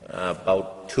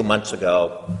about 2 months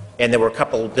ago, and there were a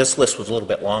couple, this list was a little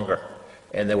bit longer,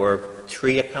 and there were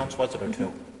 3 accounts, was it, or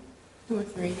 2? 2 or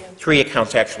 3, yeah. 3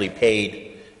 accounts actually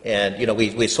paid, and, you know,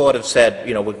 we sort of said,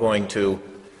 you know, we're going to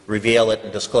reveal it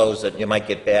and disclose it, you might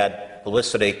get bad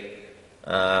publicity,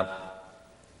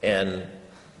 and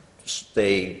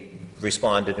they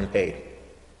responded and paid.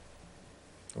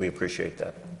 We appreciate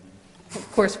that. Of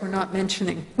course, we're not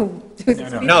mentioning who these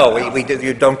people No, are. we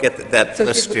you don't get that So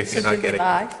list did- if you're so not did we getting.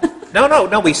 lie?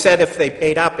 No, we said if they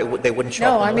paid up, they wouldn't show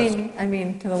No, up I on the list.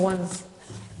 mean to the ones.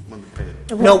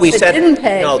 The No, ones we that said- didn't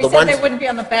pay. no, We the said ones- they wouldn't be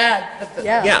on the bad.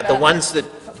 Yeah, the ones that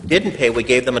didn't pay, we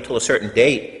gave them until a certain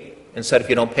date, and said if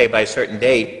you don't pay by a certain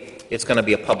date, it's going to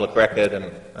be a public record,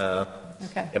 and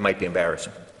Okay. it might be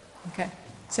embarrassing. Okay.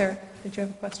 Sarah, did you have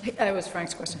a question? That was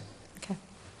Frank's question. Okay.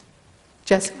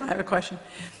 Jessica? I have a question.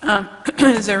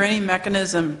 Is there any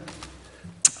mechanism,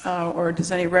 or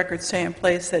does any record stay in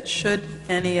place that should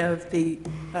any of the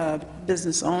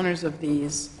business owners of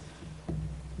these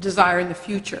desire in the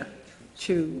future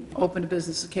to open a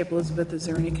business at Cape Elizabeth, is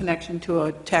there any connection to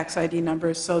a tax ID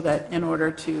number so that in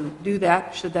order to do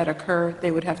that, should that occur,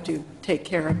 they would have to take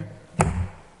care of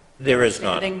There is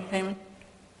not. standing payment?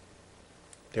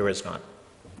 There is not.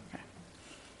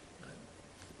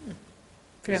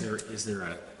 Is there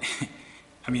a,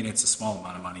 I mean, it's a small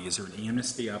amount of money. Is there an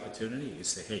amnesty opportunity? You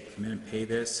say, hey, come in and pay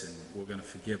this, and we're going to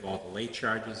forgive all the late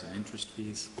charges and interest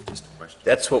fees? Just a question.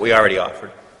 That's what we already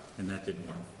offered. And that didn't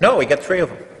work. No, we got 3 of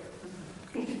them.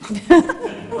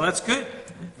 Well, that's good.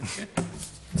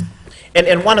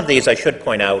 And one of these, I should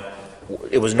point out,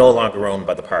 it was no longer owned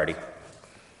by the party,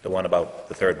 the one about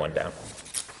the third one down.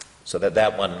 So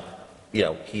that one, you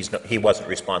know, he wasn't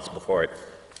responsible for it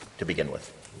to begin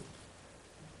with.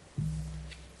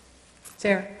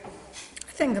 Sarah?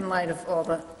 I think in light of all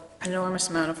the enormous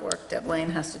amount of work Deb Lane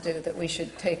has to do, that we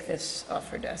should take this off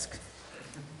her desk.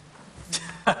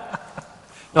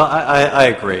 No, I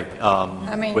agree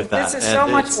I mean, with that. this is And so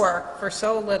much it's- work for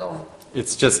so little.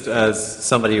 It's just, as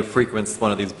somebody who frequents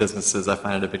one of these businesses, I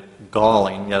find it a bit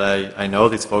galling, yet I know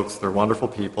these folks, they're wonderful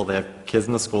people, they have kids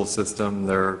in the school system,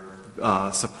 they're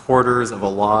supporters of a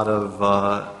lot of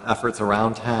efforts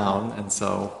around town, and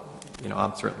so, you know,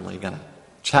 I'm certainly going to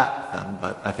chat with them,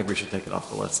 but I think we should take it off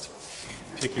the list.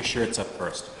 Pick your shirts up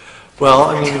first. Well,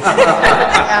 I mean,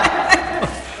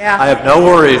 Yeah. I have no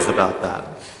worries about that.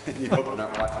 You hope I'm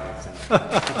not watching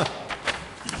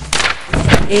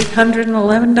this.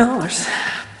 $811.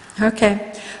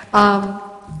 Okay.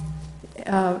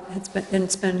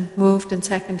 It's been moved and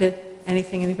seconded.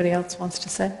 Anything anybody else wants to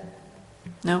say?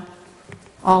 No?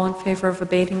 All in favor of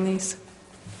abating these?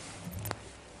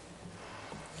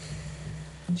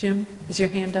 Jim, is your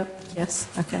hand up? Yes?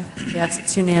 Okay. Yes,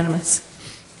 it's unanimous.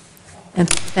 And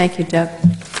thank you, Deb,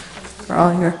 for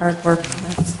all your hard work on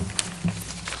this.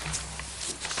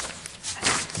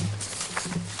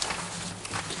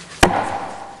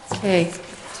 Okay.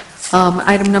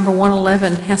 Item number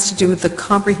 111 has to do with the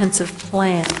comprehensive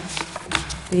plan.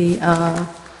 The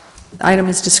item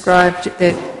is described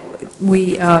that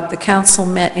the council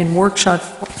met in workshop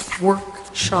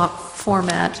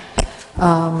format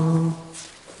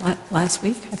last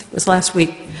week, I think it was last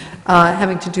week,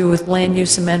 having to do with land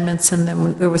use amendments, and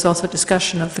then there was also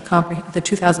discussion of the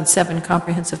 2007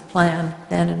 comprehensive plan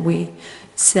then, and we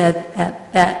said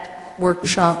at that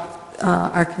workshop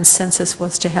our consensus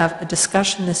was to have a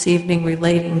discussion this evening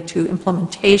relating to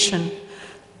implementation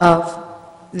of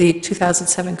the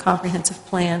 2007 comprehensive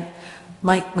plan.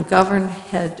 Mike McGovern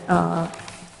had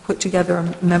put together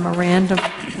a memorandum,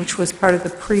 which was part of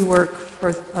the pre-work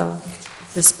for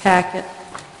this packet,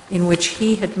 in which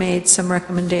he had made some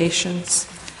recommendations.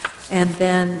 And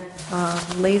then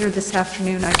later this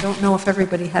afternoon, I don't know if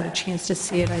everybody had a chance to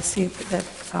see it. I see that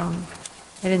I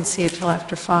didn't see it till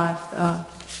after 5.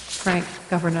 Frank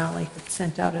Governale had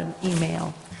sent out an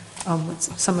email with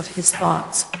some of his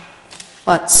thoughts.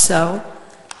 But so,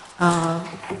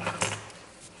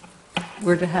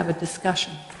 we're to have a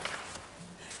discussion.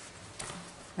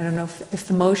 I don't know if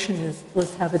the motion is,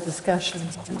 let's have a discussion,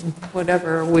 and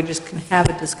whatever, or we just can have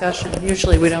a discussion.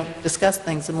 Usually we don't discuss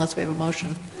things unless we have a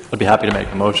motion. I'd be happy to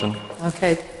make a motion.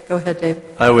 Okay, go ahead, Dave.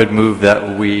 I would move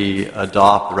that we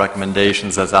adopt the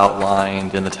recommendations as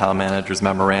outlined in the town manager's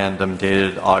memorandum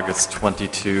dated August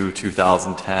 22,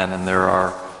 2010, and there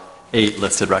are 8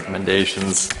 listed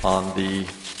recommendations on the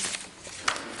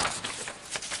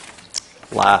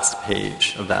last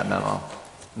page of that memo.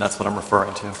 And that's what I'm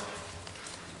referring to.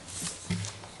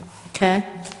 Okay.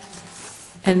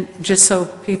 And just so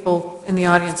people in the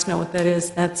audience know what that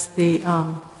is, that's the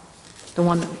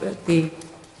one that, the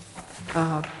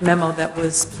memo that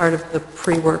was part of the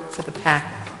pre-work for the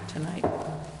packet tonight.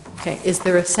 Okay, is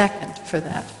there a second for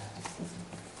that?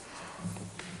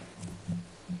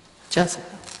 Jessica?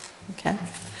 Okay.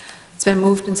 It's been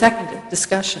moved and seconded.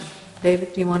 Discussion.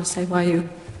 David, do you want to say why you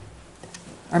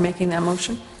are making that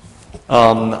motion?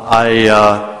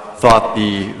 I thought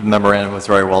the memorandum was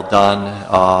very well done,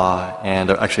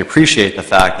 and I actually appreciate the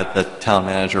fact that the town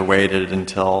manager waited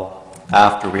until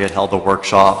after we had held the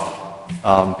workshop,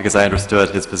 because I understood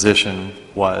his position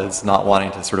was not wanting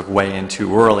to sort of weigh in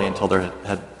too early until there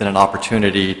had been an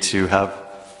opportunity to have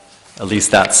at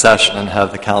least that session and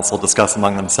have the council discuss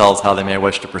among themselves how they may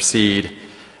wish to proceed.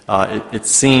 It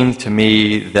seemed to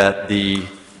me that the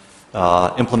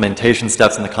implementation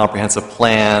steps in the comprehensive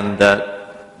plan that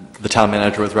the town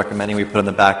manager was recommending we put in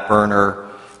the back burner,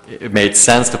 it made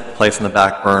sense to place in the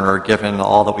back burner given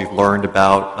all that we've learned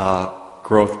about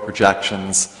growth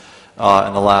projections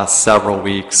in the last several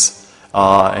weeks,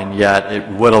 and yet it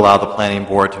would allow the planning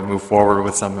board to move forward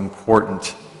with some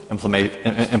important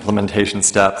implementation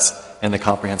steps in the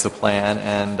comprehensive plan,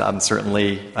 and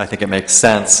I think it makes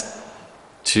sense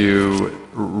to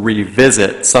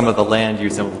revisit some of the land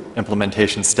use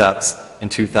implementation steps in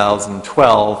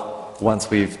 2012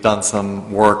 once we've done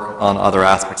some work on other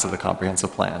aspects of the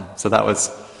comprehensive plan. So that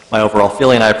was my overall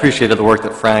feeling. I appreciated the work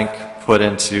that Frank put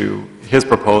into his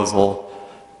proposal.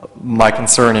 My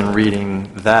concern in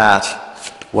reading that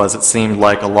was it seemed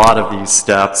like a lot of these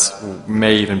steps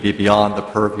may even be beyond the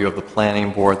purview of the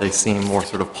planning board. They seem more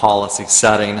sort of policy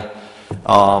setting.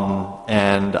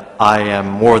 And I am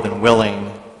more than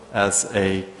willing, as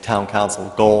a town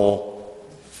council goal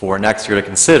for next year, to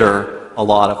consider a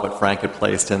lot of what Frank had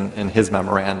placed in his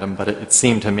memorandum, but it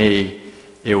seemed to me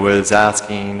it was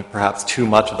asking perhaps too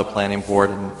much of the planning board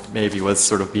and maybe was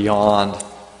sort of beyond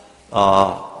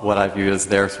what I view as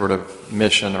their sort of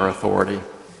mission or authority.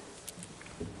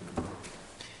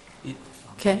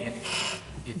 Okay.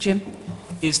 Jim?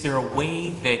 Is there a way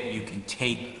that you can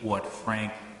take what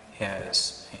Frank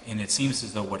has, and it seems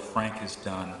as though what Frank has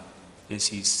done is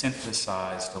he's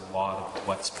synthesized a lot of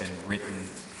what's been written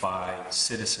by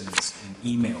citizens in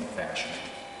email fashion,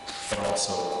 but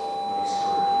also what he's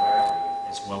heard directly,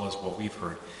 as well as what we've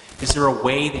heard. Is there a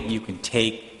way that you can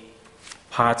take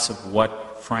parts of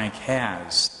what Frank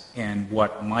has and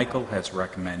what Michael has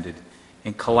recommended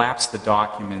and collapse the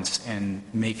documents and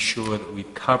make sure that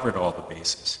we've covered all the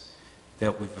bases,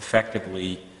 that we've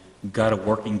effectively got a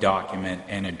working document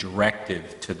and a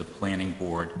directive to the planning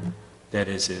board that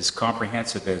is as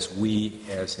comprehensive as we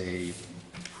as a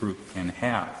group can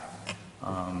have?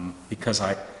 Because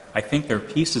I think there are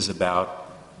pieces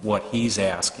about what he's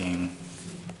asking.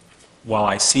 While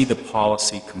I see the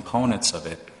policy components of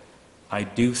it, I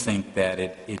do think that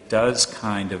it does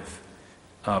kind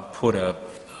of put a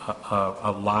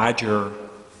larger,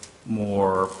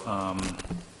 more,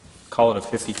 call it a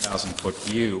 50,000-foot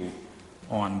view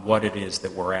on what it is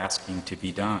that we're asking to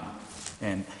be done.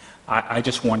 And I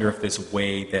just wonder if there's a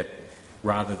way that,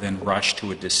 rather than rush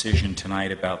to a decision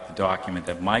tonight about the document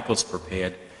that Michael's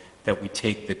prepared, that we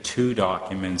take the two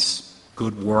documents,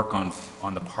 good work on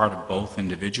the part of both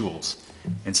individuals,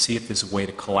 and see if there's a way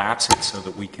to collapse it so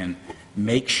that we can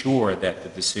make sure that the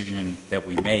decision that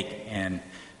we make and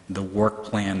the work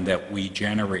plan that we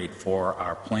generate for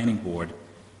our planning board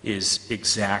is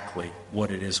exactly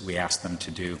what it is we ask them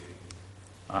to do.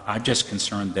 I'm just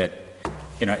concerned that,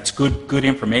 it's good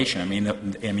information. I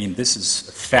mean, this is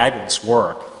fabulous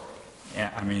work.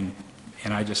 And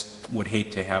I just would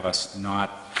hate to have us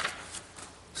not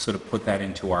sort of put that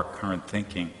into our current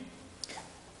thinking.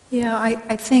 Yeah,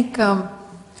 I think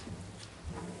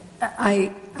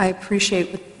I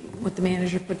appreciate what the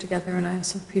manager put together, and I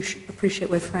also appreciate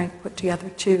what Frank put together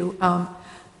too.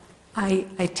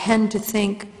 I tend to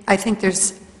think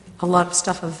there's a lot of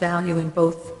stuff of value in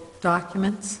both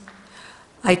documents.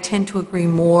 I tend to agree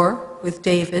more with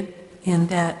David in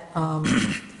that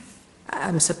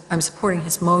I'm supporting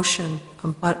his motion,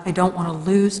 but I don't want to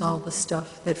lose all the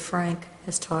stuff that Frank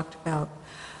has talked about.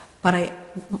 But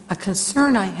a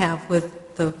concern I have with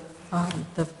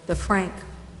the Frank,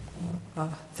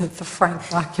 the Frank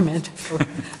document, for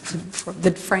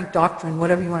the Frank doctrine,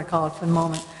 whatever you want to call it for the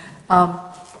moment,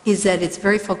 is that it's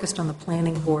very focused on the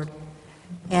planning board.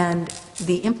 And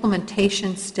the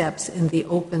implementation steps in the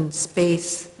open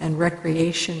space and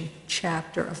recreation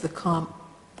chapter of the comp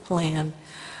plan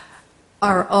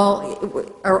are all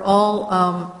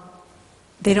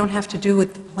they don't have to do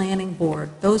with the planning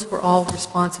board. Those were all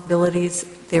responsibilities,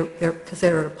 because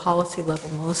they're at a policy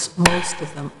level, most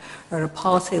of them are at a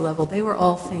policy level. They were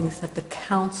all things that the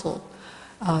council,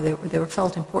 they were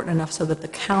felt important enough so that the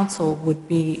council would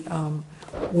be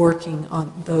working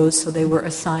on those, so they were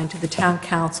assigned to the town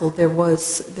council. There were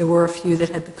a few that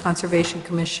had the Conservation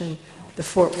Commission, the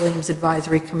Fort Williams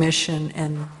Advisory Commission,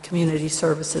 and Community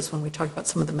Services when we talked about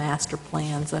some of the master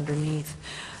plans underneath.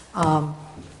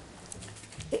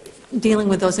 Dealing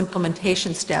with those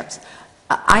implementation steps,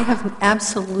 I have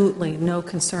absolutely no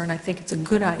concern. I think it's a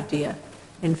good idea,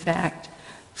 in fact,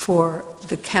 for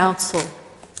the council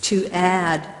to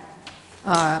add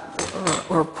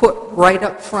or put right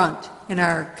up front in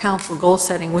our council goal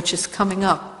setting, which is coming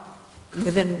up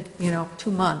within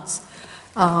 2 months,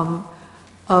 of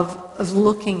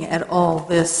looking at all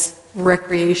this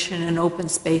recreation and open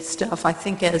space stuff. I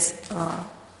think, as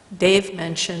Dave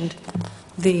mentioned,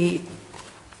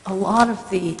 a lot of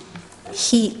the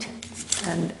heat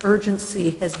and urgency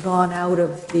has gone out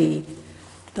of the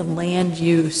land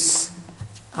use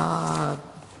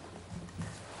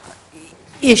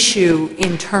issue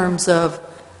in terms of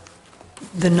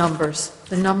the numbers.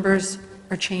 The numbers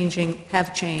are changing,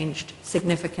 have changed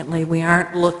significantly. We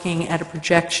aren't looking at a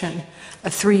projection, a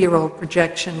 3-year-old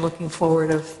projection looking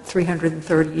forward of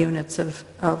 330 units of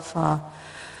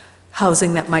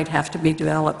housing that might have to be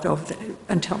developed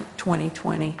until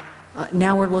 2020.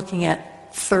 Now we're looking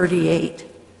at 38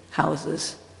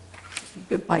 houses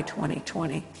by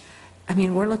 2020. I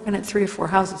mean, we're looking at 3 or 4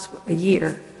 houses a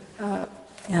year,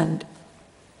 and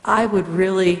I would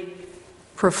really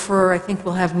prefer, I think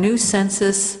we'll have new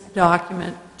census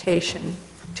documentation,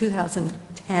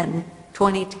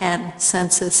 2010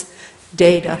 census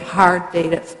data, hard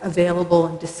data, available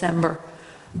in December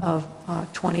of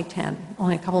 2010,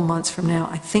 only a couple months from now.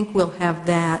 I think we'll have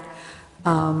that.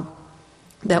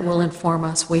 That will inform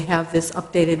us. We have this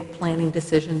updated planning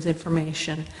decisions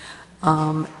information.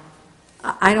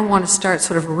 I don't want to start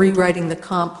sort of rewriting the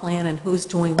comp plan and who's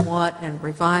doing what and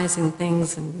revising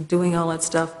things and doing all that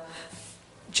stuff.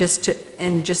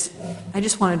 I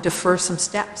just want to defer some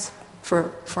steps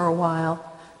for a while.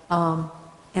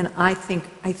 And I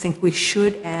think we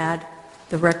should add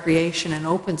the recreation and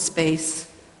open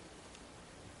space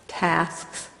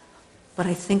tasks, but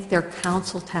I think they're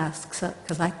council tasks,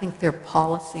 because I think they're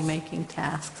policy-making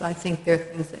tasks. I think they're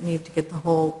things that need to get the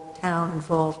whole town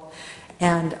involved.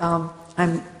 And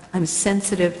I'm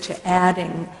sensitive to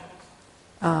adding,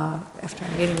 after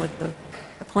a meeting with the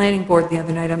planning board the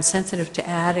other night, I'm sensitive to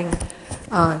adding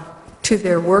to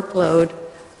their workload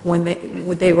when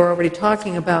they were already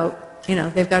talking about,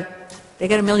 they got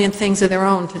a million things of their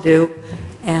own to do,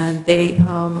 and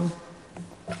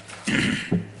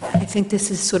I think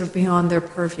this is sort of beyond their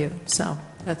purview, so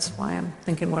that's why I'm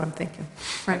thinking what I'm thinking.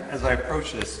 Right. As I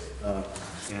approached this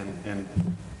and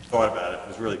thought about it, I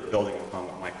was really building upon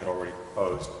what Mike had already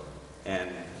proposed and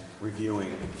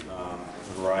reviewing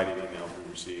the variety of emails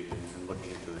we received and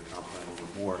looking into the comp plan a little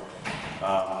bit more.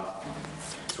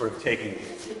 Sort of taking,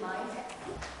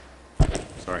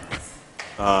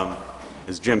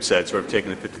 as Jim said, sort of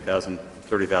taking a 50,000,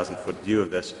 30,000 foot view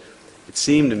of this. It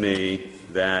seemed to me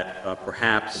that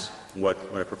perhaps what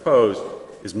I proposed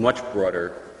is much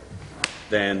broader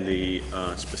than the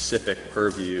specific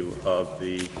purview of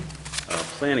the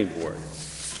planning board.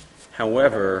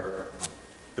 However,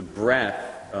 the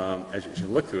breadth, as you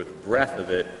look through it, the breadth of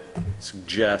it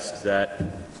suggests that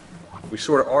we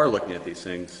sort of are looking at these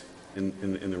things in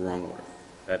the wrong order.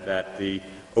 That the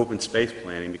open space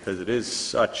planning, because it is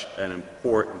such an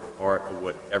important part of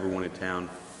what everyone in town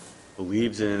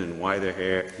believes in and why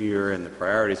they're here and the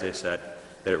priorities they set,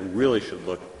 that it really should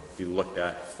be looked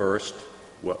at first,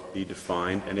 what be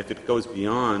defined, and if it goes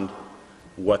beyond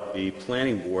what the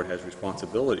planning board has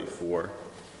responsibility for,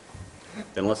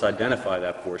 then let's identify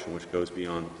that portion which goes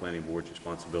beyond the planning board's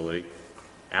responsibility,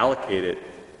 allocate it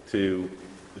to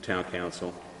the town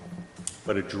council,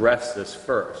 but address this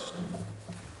first,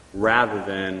 rather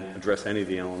than address any of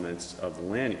the elements of the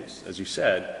land use. As you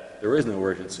said, there is no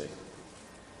urgency.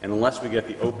 And unless we get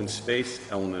the open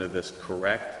space element of this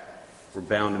correct, we're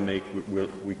bound to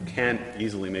we can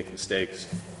easily make mistakes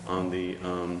on the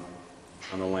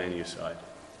land use side.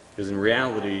 Because in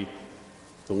reality,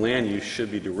 the land use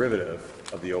should be derivative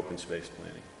of the open space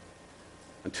planning.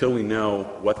 Until we know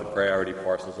what the priority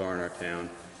parcels are in our town,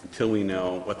 until we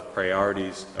know what the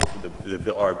priorities of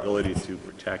our ability to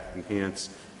protect, enhance,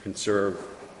 conserve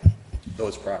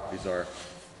those properties are,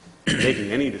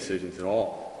 making any decisions at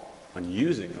all on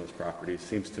using those properties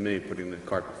seems to me putting the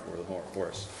cart before the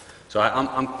horse. So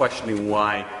I'm questioning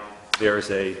why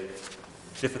there's a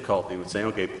difficulty with saying,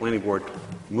 okay, planning board,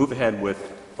 move ahead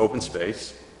with open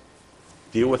space,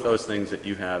 deal with those things that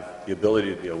you have the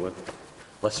ability to deal with.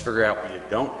 Let's figure out what you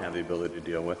don't have the ability to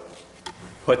deal with.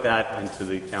 Put that into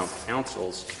the town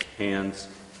council's hands.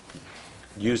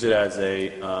 Use it as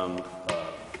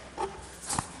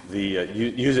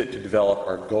use it to develop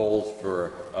our goals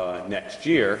for next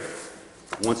year.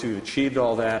 Once we've achieved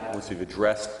all that, once we've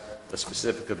addressed the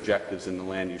specific objectives in the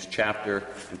land use chapter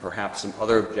and perhaps some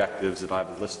other objectives that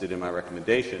I've listed in my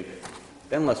recommendation,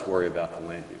 then let's worry about the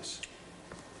land use.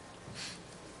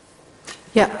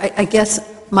 Yeah, I guess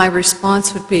my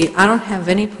response would be, I don't have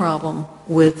any problem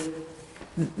with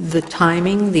the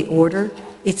timing, the order.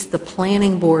 It's the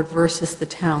planning board versus the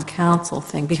town council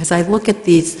thing, because I look at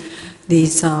these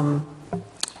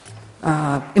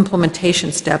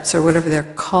implementation steps, or whatever they're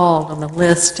called on the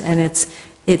list, and it's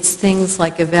things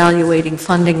like evaluating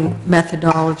funding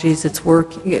methodologies, it's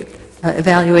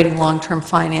evaluating long-term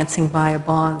financing via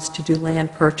bonds to do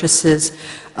land purchases,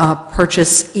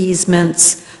 purchase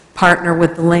easements, partner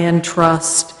with the land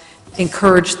trust,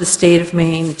 encourage the state of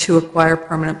Maine to acquire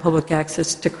permanent public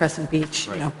access to Crescent Beach,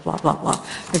 you know, blah, blah, blah.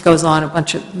 It goes on,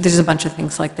 there's a bunch of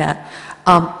things like that.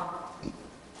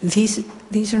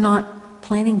 These are not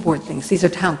planning board things, these are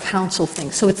town council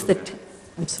things. So it's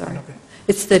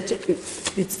it's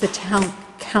the town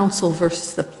council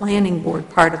versus the planning board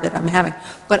part of it I'm having.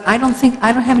 But I don't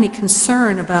have any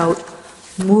concern about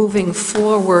moving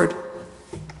forward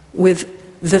with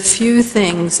the few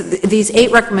things, these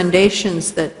 8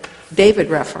 recommendations that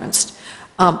David referenced.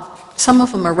 Some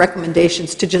of them are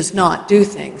recommendations to just not do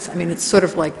things. I mean, it's sort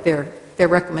of like they're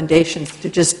recommendations to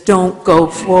just don't go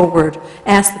forward.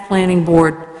 Ask the planning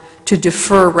board to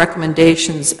defer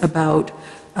recommendations about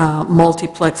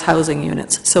multiplex housing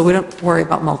units. So we don't worry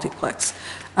about multiplex.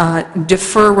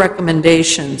 Defer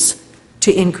recommendations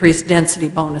to increase density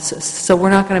bonuses. So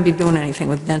we're not going to be doing anything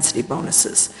with density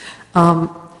bonuses.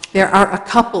 There are a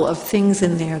couple of things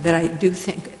in there that I do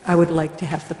think I would like to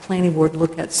have the planning board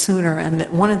look at sooner, and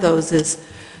that one of those is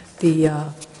the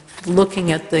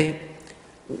looking at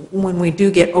when we do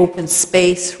get open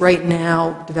space. Right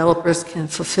now, developers can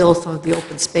fulfill some of the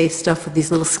open space stuff with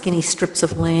these little skinny strips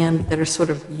of land that are sort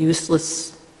of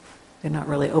useless. They're not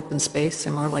really open space,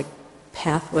 they're more like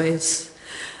pathways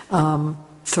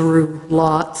through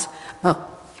lots.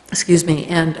 Excuse me,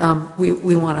 and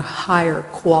we want a higher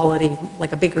quality,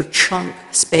 like a bigger chunk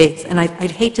space, and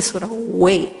I'd hate to sort of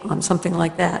wait on something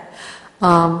like that.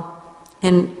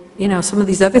 And, you know, some of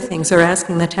these other things are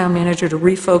asking the town manager to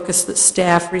refocus the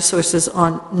staff resources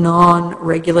on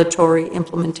non-regulatory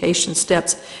implementation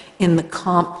steps in the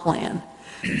comp plan.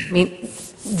 I mean,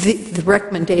 the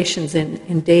recommendations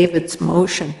in David's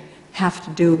motion have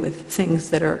to do with things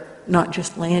that are not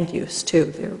just land use, too.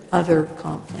 There are other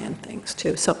comp plan things,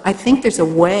 too. So I think there's a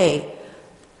way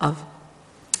of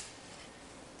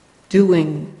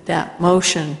doing that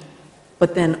motion,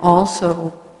 but then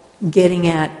also getting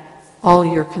at all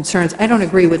your concerns. I don't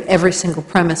agree with every single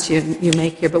premise you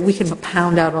make here, but we can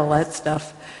pound out all that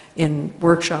stuff in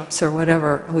workshops or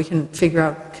whatever, and we can figure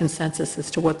out consensus as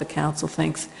to what the council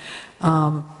thinks.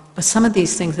 But some of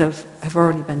these things have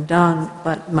already been done,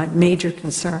 but my major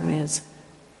concern is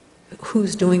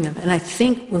who's doing them. And I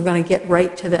think we're going to get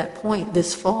right to that point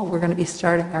this fall. We're going to be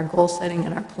starting our goal setting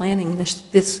and our planning.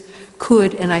 This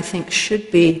could, and I think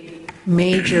should be,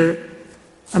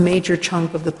 a major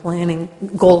chunk of the planning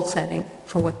goal setting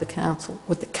for what the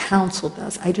council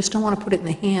does. I just don't want to put it in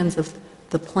the hands of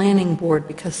the planning board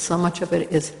because so much of it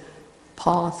is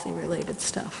policy related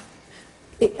stuff.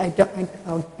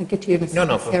 I'll get to you in a second.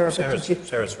 No, Sarah,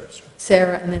 Sarah's first.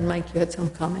 Sarah, and then Mike, you had some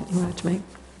comment you wanted to make?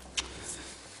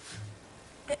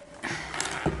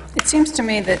 It seems to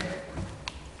me that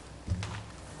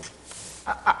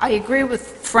I agree with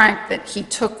Frank that he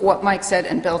took what Mike said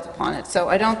and built upon it. So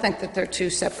I don't think that they're two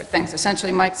separate things.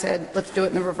 Essentially, Mike said, let's do it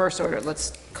in the reverse order.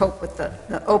 Let's cope with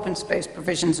the open space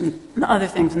provisions and the other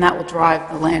things, and that will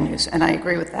drive the land use. And I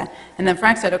agree with that. And then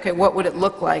Frank said, okay, what would it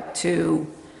look like to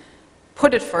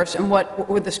put it first, and what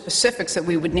were the specifics that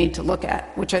we would need to look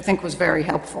at, which I think was very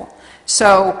helpful.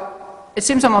 So it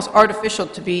seems almost artificial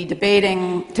to be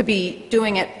debating, to be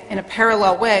doing it in a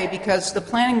parallel way, because the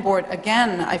planning board,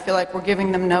 again, I feel like we're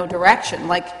giving them no direction.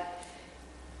 Like,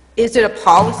 Is it a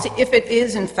policy? If it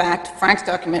is, in fact, Frank's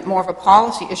document, more of a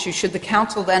policy issue, should the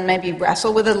council then maybe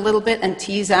wrestle with it a little bit and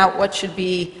tease out what should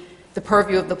be the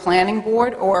purview of the planning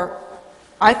board? Or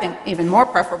I think even more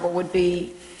preferable would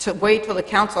be to wait till the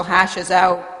council hashes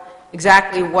out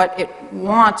exactly what it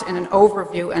wants in an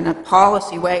overview and a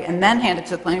policy way and then hand it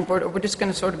to the planning board, or we're just going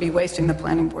to sort of be wasting the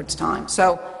planning board's time.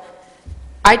 So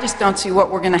I just don't see what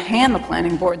we're going to hand the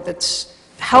planning board that's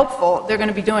helpful. They're going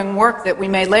to be doing work that we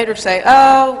may later say,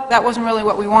 oh, that wasn't really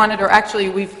what we wanted, or actually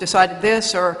we've decided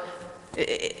this, or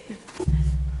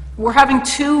we're having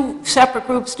two separate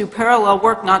groups do parallel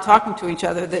work not talking to each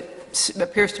other that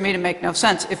appears to me to make no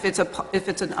sense. If it's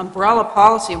an umbrella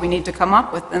policy we need to come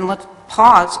up with, then let's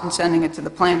pause in sending it to the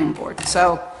planning board.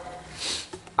 So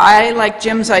I like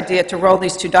Jim's idea to roll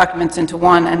these two documents into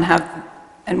one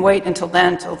and wait until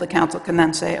then, till the council can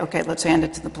then say, okay, let's hand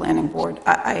it to the planning board.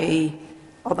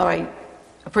 Although I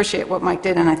appreciate what Mike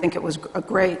did, and I think it was a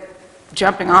great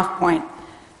jumping off point,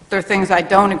 there are things I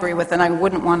don't agree with, and I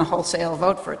wouldn't want a wholesale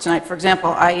vote for it tonight. For example,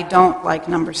 I don't like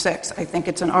number 6. I think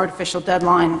it's an artificial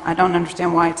deadline. I don't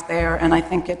understand why it's there, and I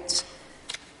think it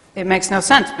makes no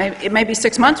sense. It may be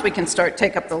 6 months we can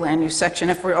take up the land use section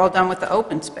if we're all done with the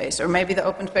open space, or maybe the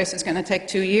open space is going to take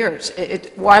 2 years.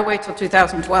 Why wait till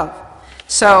 2012?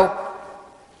 So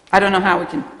I don't know how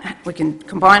we can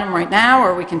combine them right now,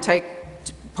 or we can take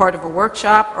part of a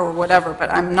workshop or whatever, but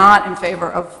I'm not in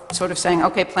favor of sort of saying,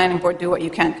 okay, planning board, do what you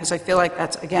can, because I feel like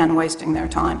that's, again, wasting their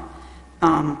time.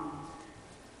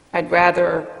 I'd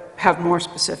rather have more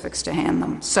specifics to hand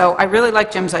them. So I really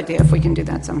like Jim's idea if we can do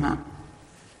that somehow.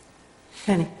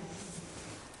 Penny.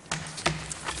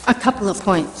 A couple of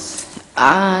points.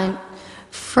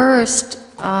 First,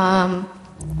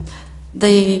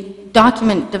 the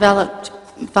document developed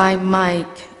by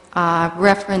Mike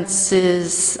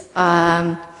references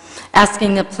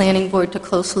asking the planning board to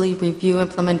closely review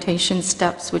implementation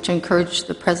steps which encourage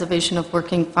the preservation of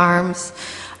working farms.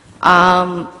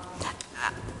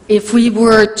 If we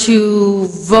were to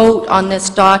vote on this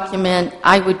document,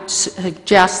 I would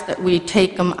suggest that we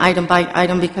take them item by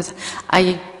item, because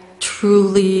I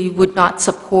truly would not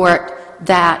support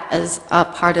that as a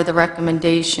part of the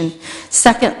recommendation.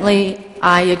 Secondly,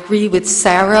 I agree with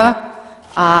Sarah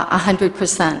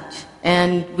 100%,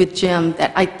 and with Jim,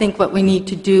 that I think what we need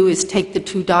to do is take the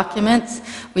two documents,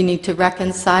 we need to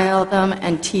reconcile them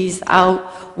and tease out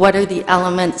what are the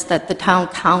elements that the town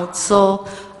council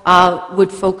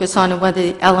would focus on, and what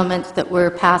are the elements that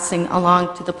we're passing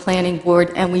along to the planning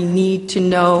board, and we need to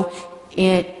know,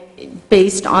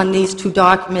 based on these two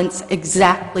documents,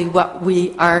 exactly what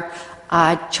we are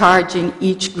charging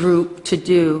each group to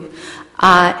do.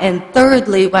 And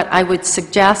thirdly, what I would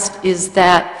suggest is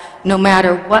that no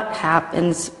matter what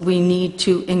happens, we need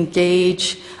to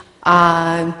engage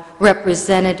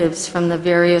representatives from the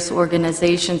various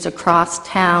organizations across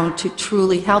town to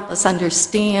truly help us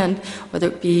understand, whether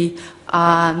it be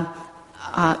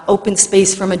open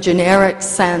space from a generic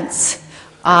sense,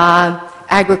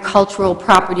 agricultural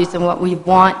properties, and what we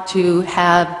want to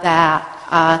have that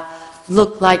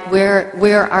look like,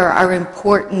 where are our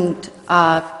important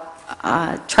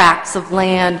tracts of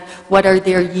land, what are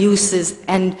their uses,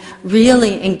 and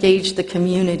really engage the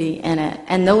community in it.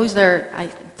 And those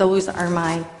are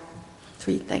my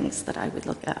 3 things that I would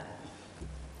look at.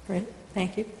 Great,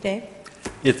 thank you. Dave?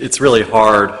 It's really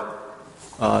hard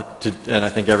and I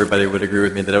think everybody would agree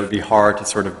with me that it would be hard to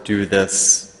sort of do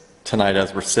this tonight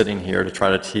as we're sitting here to try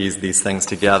to tease these things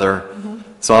together.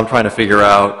 So I'm trying to figure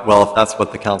out, well, if that's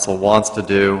what the council wants to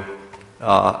do,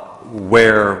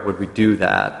 where would we do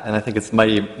that? And I think it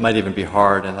might even be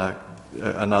hard in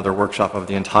another workshop of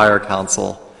the entire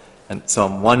council. And so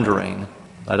I'm wondering,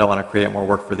 I don't want to create more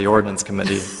work for the ordinance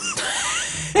committee,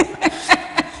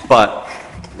 but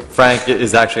Frank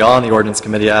is actually on the ordinance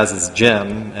committee, as is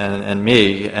Jim and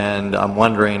me, and I'm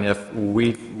wondering if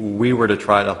we were to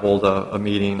try to hold a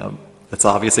meeting that's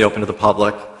obviously open to the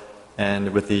public,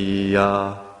 and with the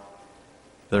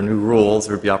new rules,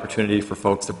 there would be opportunity for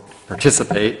folks to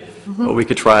participate, but we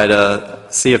could try to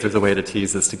see if there's a way to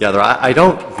tease this together. I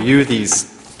don't view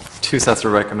these 2 sets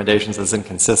of recommendations as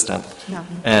inconsistent,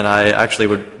 and I actually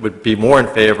would be more in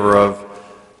favor of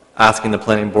asking the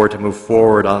planning board to move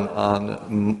forward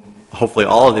on hopefully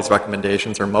all of these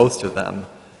recommendations, or most of them,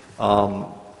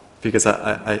 because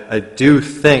I do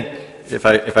think if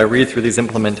I read through these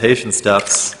implementation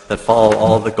steps that follow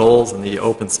all of the goals in the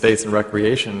open space and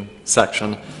recreation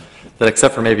section, that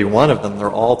except for maybe one of them,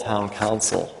 they're all town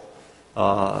council.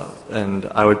 And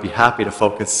I would be happy to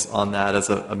focus on that as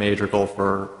a major goal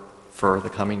for the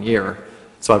coming year.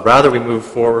 So I'd rather we move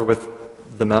forward with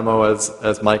the memo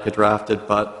as Mike had drafted,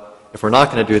 but if we're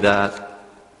not going to do that,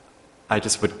 I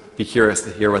just would be curious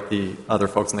to hear what the other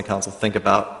folks in the council think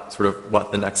about sort of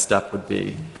what the next step would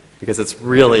be, because it's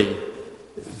really,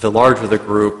 the larger the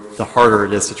group, the harder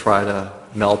it is to try to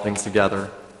meld things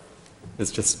together. It's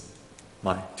just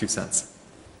my 2 cents.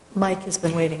 Mike has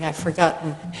been waiting, I've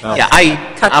forgotten. Yeah,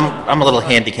 I'm a little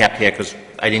handicapped here because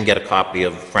I didn't get a copy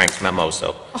of Frank's memo,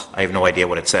 so I have no idea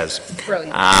what it says.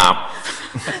 Brilliant.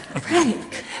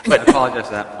 Frank. But I apologize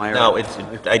for that. no,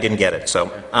 I didn't get it. So,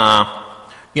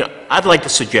 I'd like to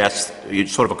suggest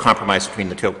sort of a compromise between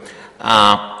the two.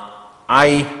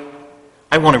 I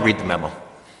want to read the memo.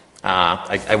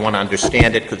 I want to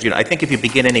understand it because I think if you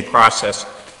begin any process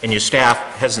and your staff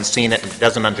hasn't seen it and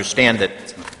doesn't understand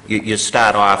it, you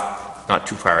start off not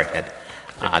too far ahead.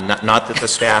 Not that the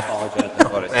staff.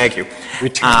 Thank you.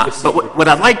 But what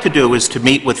I'd like to do is to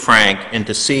meet with Frank and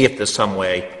to see if there's some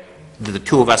way that the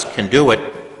two of us can do it.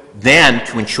 Then,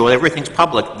 to ensure everything's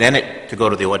public, then to go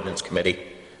to the ordinance committee.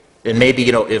 And maybe,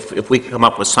 if we come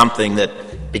up with something that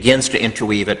begins to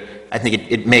interweave it, I think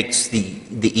it makes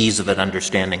the ease of it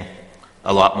understanding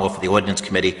a lot more for the ordinance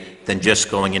committee than just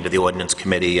going into the ordinance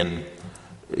committee and,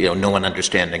 no one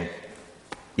understanding,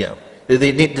 I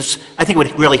think it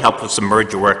would really help with some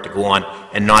merger work to go on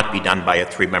and not be done by a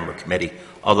 3-member committee.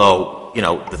 Although,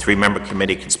 the 3-member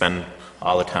committee can spend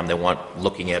all the time they want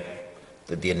looking at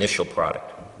the initial product.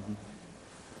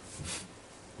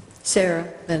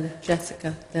 Sarah, then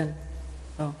Jessica, then,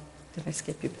 oh, did I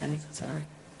skip you, Penny? Sorry.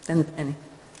 Then Penny.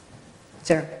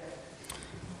 Sarah.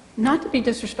 Not to be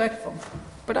disrespectful,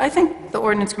 but I think the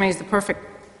ordinance committee is the perfect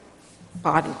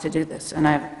body to do this, and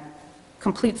I have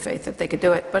complete faith that they could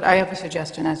do it, but I have a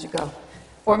suggestion as you go.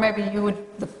 Or maybe you would,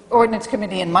 the ordinance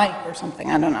committee and Mike or something,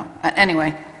 I don't know.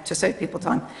 Anyway, to save people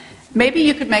time. Maybe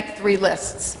you could make 3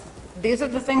 lists. These are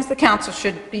the things the council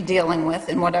should be dealing with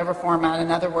in whatever format,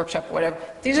 another workship, whatever.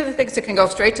 These are the things that can go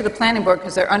straight to the planning board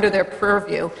because they're under their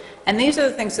purview. And these are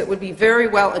the things that would be very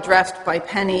well addressed by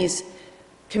Penny's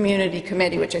community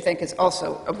committee, which I think is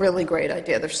also a really great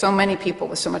idea. There's so many people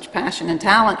with so much passion and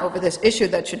talent over this issue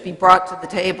that should be brought to the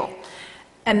table.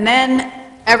 And then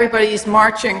everybody's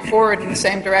marching forward in the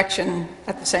same direction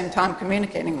at the same time,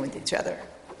 communicating with each other.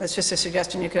 That's just a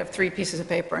suggestion. You could have 3 pieces of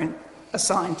paper and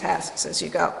assign tasks as you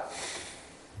go.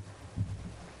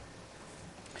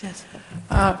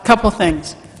 A couple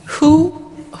things.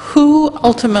 Who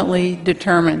ultimately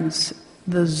determines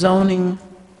the zoning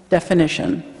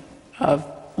definition of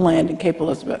land in Cape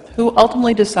Elizabeth? Who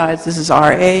ultimately decides this is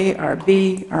RA,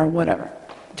 RB, or whatever?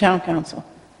 Town council.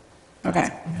 Okay.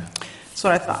 That's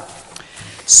what I thought.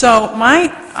 So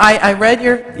I read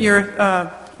your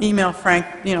email, Frank,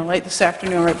 late this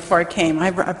afternoon, right before I came.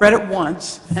 I've read it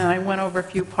once, and I went over a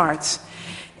few parts.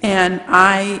 And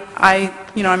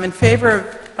I'm in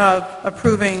favor of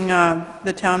approving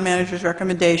the town manager's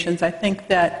recommendations. I think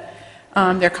that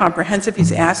they're comprehensive.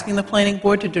 He's asking the planning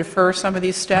board to defer some of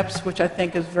these steps, which I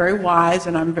think is very wise,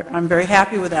 and I'm very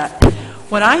happy with that.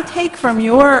 What I take from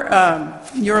your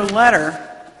letter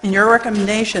and your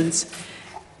recommendations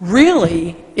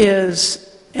really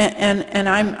is, and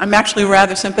I'm actually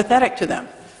rather sympathetic to them,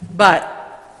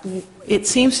 but it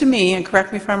seems to me, and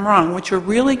correct me if I'm wrong, what you're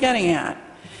really getting at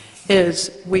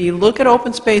is we look at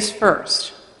open space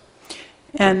first,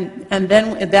 and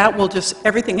then that will just,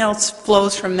 everything else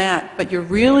flows from that, but you're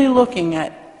really looking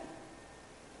at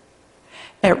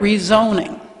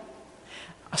rezoning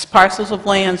parcels of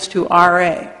lands to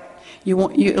RA.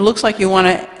 It looks like you want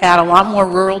to add a lot more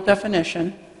rural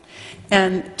definition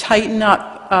and tighten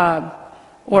up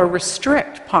or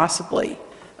restrict, possibly,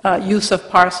 use of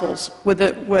parcels with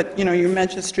what you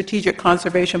mentioned, strategic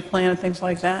conservation plan and things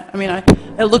like that. I mean,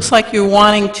 it looks like you're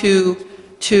wanting to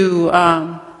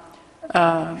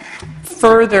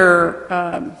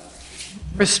further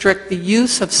restrict the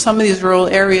use of some of these rural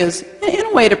areas in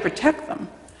a way to protect them.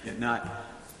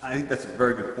 I think that's a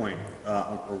very good point,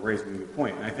 or raising a good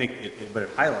point. And I think but it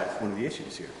highlights one of the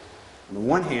issues here. On the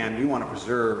one hand, we want to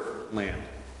preserve land.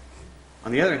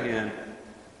 On the other hand,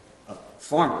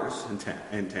 farmers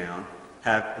in town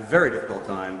have a very difficult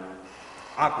time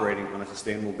operating on a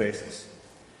sustainable basis.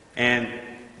 And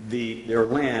their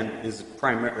land is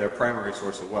their primary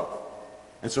source of wealth.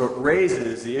 And so it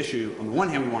raises the issue, on the one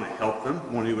hand, we want to help them,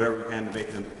 we want to do whatever we can to make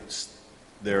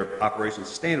their operations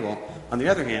sustainable. On the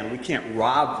other hand, we can't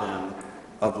rob them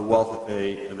of the wealth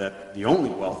that the only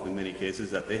wealth in many cases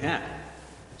that they have.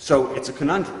 So it's a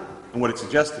conundrum. And what it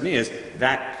suggests to me is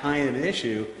that kind of an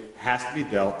issue has to be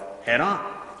dealt head on.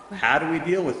 How do we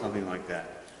deal with something like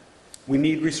that? We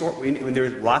need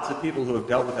there's lots of people who have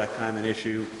dealt with that kind of an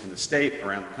issue in the state,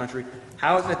 around the country.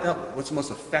 How is that dealt with? What's the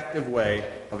most effective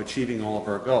way of achieving all of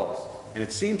our goals? And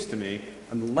it seems to me,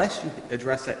 unless you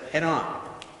address that head-on,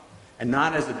 and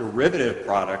not as a derivative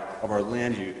product of our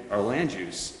land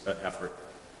use effort,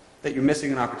 that you're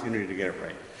missing an opportunity to get it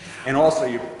right. And also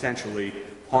you're potentially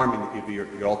harming the people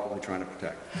you're ultimately trying to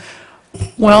protect.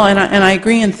 Well, and I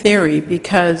agree in theory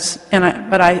because,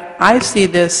 but I see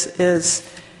this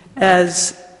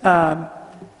as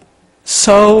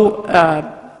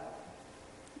so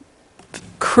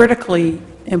critically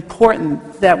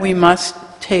important that we must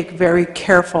take very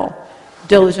careful,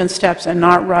 diligent steps and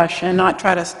not rush and not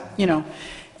try to,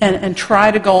 and try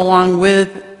to go along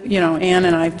with, Ann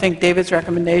and I think David's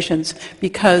recommendations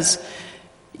because,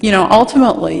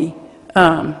 ultimately,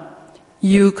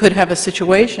 you could have a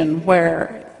situation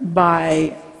where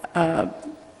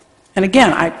and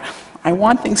again, I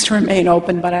want things to remain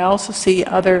open, but I also see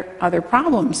other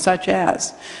problems, such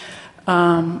as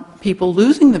people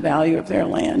losing the value of their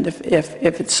land if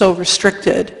it's so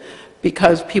restricted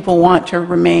because people want to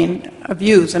remain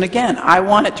abused. And again, I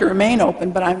want it to remain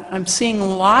open, but I'm seeing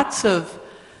lots of,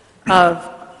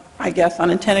 I guess,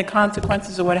 unintended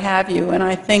consequences or what have you, and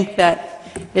I think that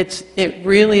it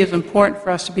really is important for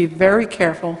us to be very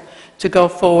careful to go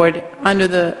forward under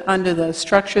the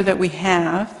structure that we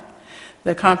have.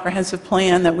 The comprehensive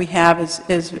plan that we have is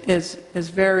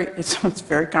very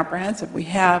comprehensive. We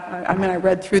have, I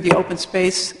read through the open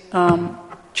space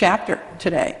chapter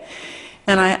today,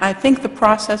 and I think the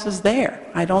process is there.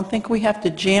 I don't think we have to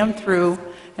jam through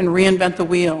and reinvent the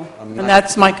wheel, and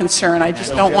that's my concern. I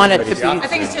just don't want it to be. I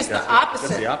think it's just the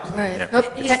opposite. Right.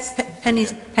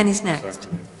 Penny's next.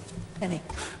 Penny.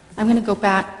 I'm going to go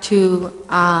back to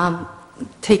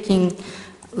taking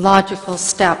logical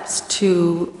steps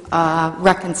to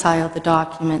reconcile the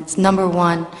documents. Number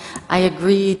one, I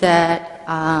agree that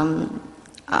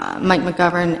Mike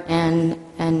McGovern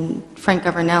and Frank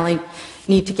Governelli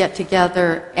need to get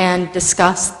together and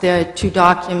discuss the two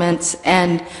documents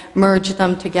and merge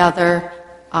them together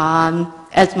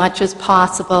as much as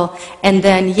possible. And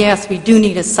then, yes, we do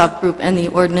need a subgroup and the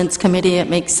ordinance committee. It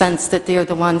makes sense that they're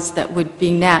the ones that would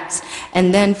be next.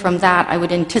 And then from that, I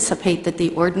would anticipate that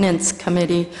the ordinance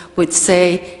committee would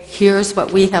say, here's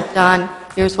what we have done,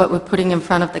 here's what we're putting in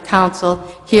front of the council,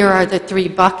 here are the three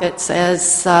buckets as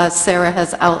Sarah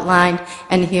has outlined,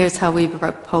 and here's how we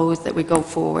propose that we go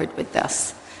forward with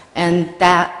this. And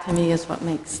that, to me, is what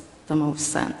makes the most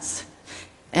sense.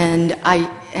 And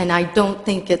I don't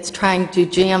think it's trying to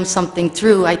jam something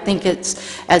through. I think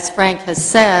it's, as Frank has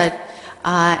said,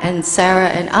 and Sarah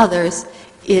and others,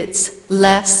 it's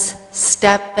less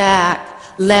step back,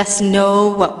 less know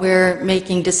what we're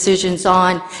making decisions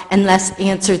on, and less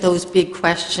answer those big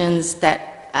questions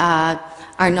that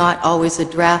are not always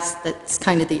addressed. That's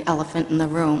kind of the elephant in the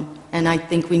room. And I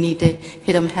think we need to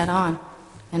hit them head on.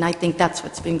 And I think that's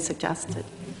what's being suggested.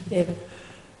 David.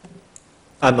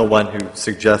 I'm the one who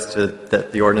suggested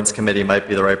that the ordinance committee might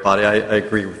be the right body. I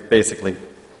agree with basically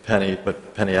Penny,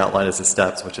 but Penny outlined as the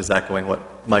steps, which is echoing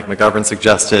what Mike McGovern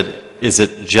suggested. Is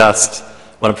it just,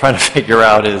 what I'm trying to figure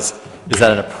out is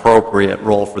that an appropriate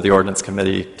role for the ordinance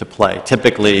committee to play?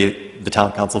 Typically, the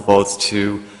town council votes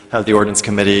to have the ordinance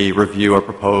committee review a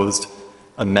proposed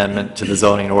amendment to the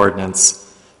zoning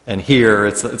ordinance. And here,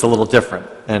 it's a little different.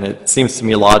 And it seems to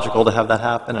me logical to have that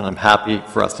happen, and I'm happy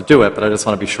for us to do it, but I just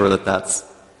want to be sure that that's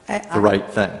the right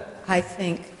thing. I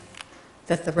think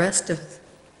that the rest of,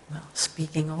 well,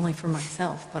 speaking only for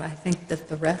myself, but I think that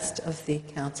the rest of the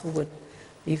council would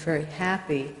be very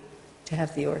happy to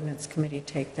have the ordinance committee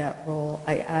take that role.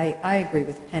 I agree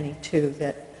with Penny, too,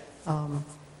 that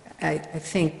I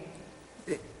think,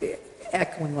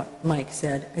 echoing what Mike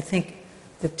said, I think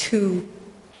the two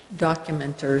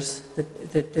documenters,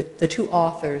 the two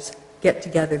authors get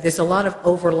together. There's a lot of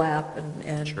overlap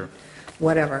and Sure.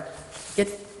 whatever.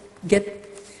 Get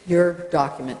your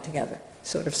document together,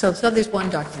 sort of. So there's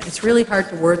one document. It's really hard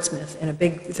to wordsmith, and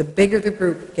the bigger the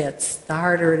group gets, the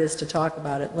harder it is to talk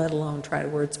about it, let alone try to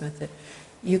wordsmith it.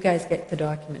 You guys get the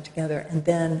document together and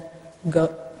then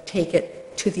go take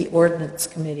it to the ordinance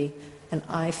committee, and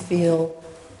I feel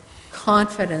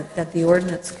confident that the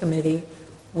ordinance committee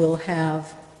will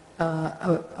have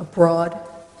a broad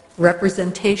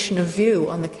representation of view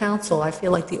on the council. I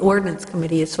feel like the ordinance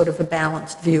committee is sort of a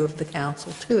balanced view of the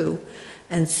council too,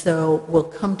 and so we'll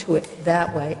come to it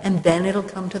that way, and then it'll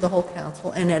come to the whole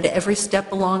council, and at every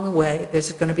step along the way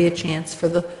there's going to be a chance for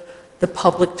the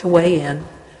public to weigh in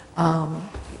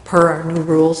per our new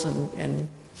rules, and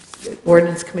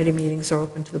ordinance committee meetings are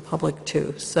open to the public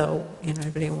too, so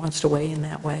everybody who wants to weigh in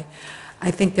that way. I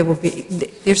think there will be,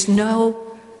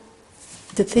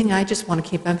 the thing I just want to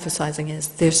keep emphasizing is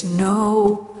there's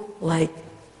no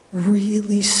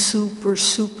really super,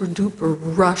 super duper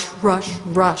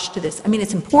rush to this. I mean,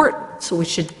 it's important, so we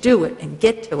should do it and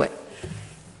get to it.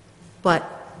 But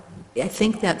I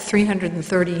think that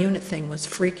 330 unit thing was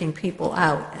freaking people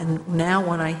out. And now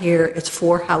when I hear it's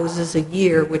 4 houses a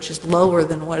year, which is lower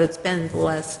than what it's been the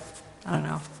last, I don't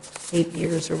know, 8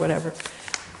 years or whatever,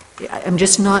 I'm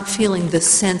just not feeling this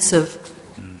sense of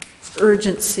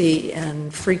urgency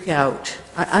and freak out.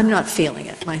 I'm not feeling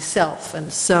it myself.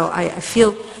 And so I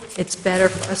feel it's better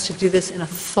for us to do this in a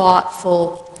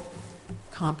thoughtful,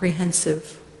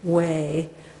 comprehensive way.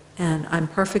 And I'm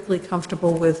perfectly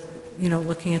comfortable with,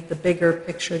 looking at the bigger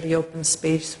picture, the open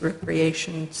space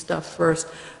recreation stuff first.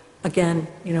 Again,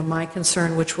 my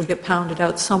concern, which will get pounded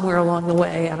out somewhere along the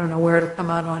way, I don't know where it'll come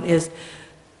out on, is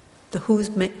the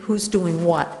who's doing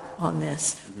what on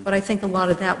this. But I think a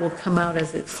lot of that will come out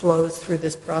as it flows through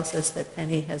this process that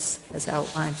Penny has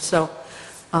outlined. So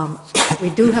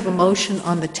we do have a motion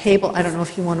on the table. I don't know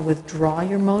if you want to withdraw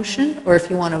your motion or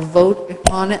if you want to vote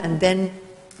on it and then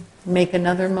make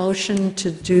another motion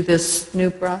to do this new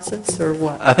process, or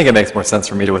what? I think it makes more sense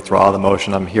for me to withdraw the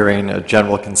motion. I'm hearing a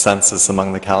general consensus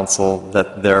among the council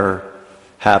that they're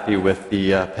happy with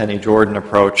the Penny Jordan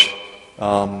approach.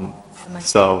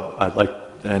 So I'd like,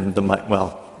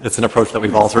 it's an approach that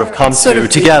we've all sort of come to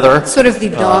together. Sort of the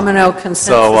domino consensus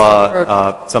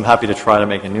approach. So I'm happy to try to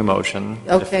make a new motion.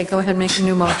 Okay, go ahead and make a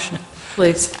new motion,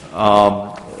 please.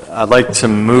 I'd like to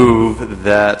move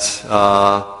that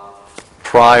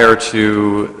prior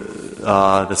to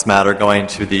this matter going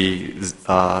to the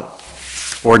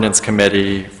ordinance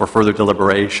committee for further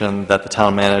deliberation, that the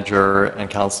town manager and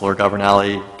Councilor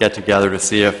Governale get together to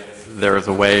see if there is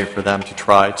a way for them to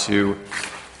try to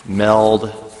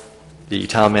meld the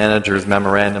town manager's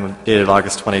memorandum dated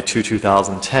August 22,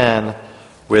 2010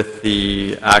 with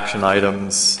the action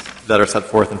items that are set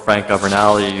forth in Frank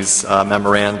Governale's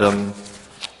memorandum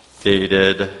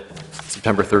dated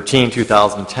September 13,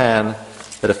 2010,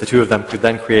 that if the two of them could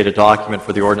then create a document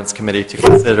for the ordinance committee to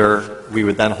consider, we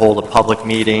would then hold a public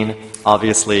meeting.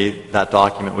 Obviously, that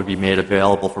document would be made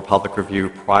available for public review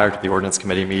prior to the ordinance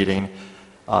committee meeting.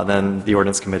 Then the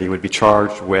ordinance committee would be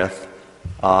charged with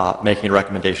making a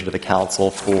recommendation to the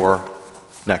council for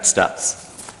next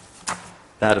steps.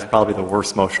 That is probably the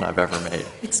worst motion I've ever made.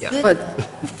 It's good.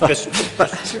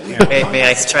 May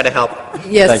I try to help?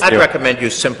 Yes. I'd recommend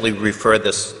you simply refer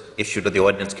this issue to the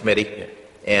ordinance committee,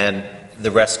 and the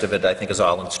rest of it, I think, is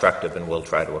all instructive, and we'll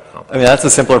try to accomplish. I mean, that's a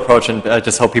simpler approach, and I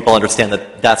just hope people understand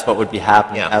that that's what would be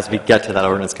happening as we get to that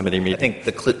ordinance committee meeting. I think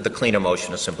the cleaner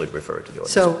motion is simply to refer it to the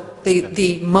ordinance. So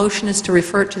the motion is to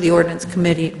refer it to the ordinance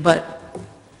committee, but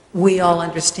we all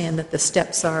understand that the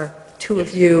steps are two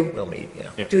of you We'll meet,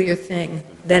 yeah. do your thing,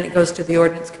 then it goes to the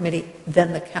ordinance committee,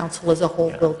 then the council as a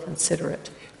whole will consider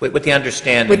it. With the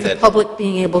understanding With the that, public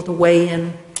being able to weigh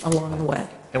in along the way.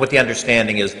 and with the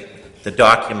understanding is the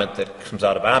document that comes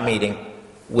out of our meeting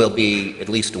will be at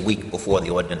least a week before the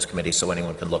ordinance committee, so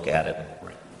anyone can look at it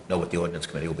and know what the ordinance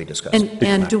committee will be discussing.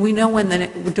 And do we know when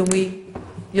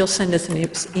you'll send us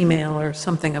an email or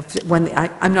something of when,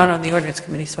 I'm not on the ordinance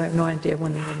committee, so I have no idea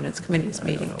when the ordinance committee is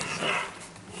meeting.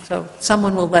 So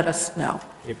someone will let us know,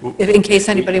 in case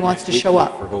anybody wants to show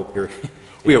up.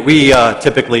 We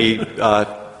typically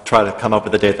try to come up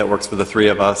with a date that works for the three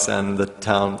of us and the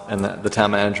town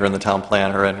manager and the town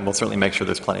planner, and we'll certainly make sure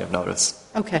there's plenty of notice.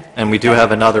 Okay. And we do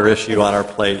have another issue on our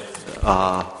plate.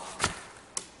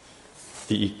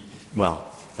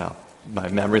 My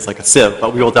memory's like a sieve,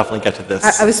 but we will definitely get to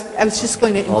this. I was just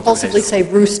going to impulsively say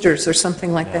roosters or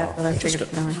something like that, but I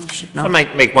figured, no, I should know. I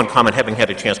might make one comment, having had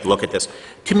a chance to look at this.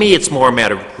 To me, it's more a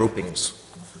matter of groupings,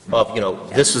 of,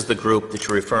 this is the group that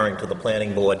you're referring to, the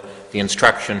planning board, the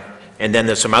instruction, and then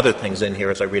there's some other things in here,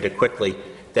 as I read it quickly,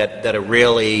 that are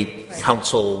really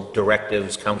council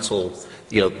directives, council,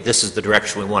 this is the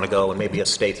direction we want to go, and maybe a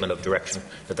statement of direction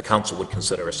that the council would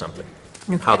consider or something.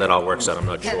 How that all works out, I'm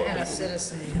not sure. And a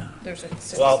citizen, there's a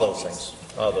citizen. Well, all those things,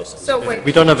 all those things. So wait.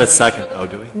 We don't have a second, though,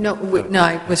 do we? No,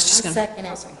 I was just going to... Second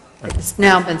it. It's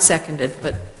now been seconded,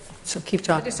 but, so keep I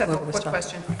talking. just have a whoever was quick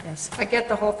talking. question. Yes. I get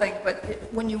the whole thing, but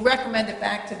when you recommend it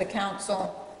back to the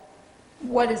council,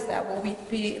 what is that? Will we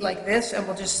be like this, and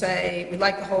we'll just say, we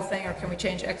like the whole thing, or can we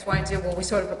change X, Y, and Z? Will we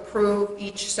sort of approve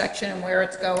each section and where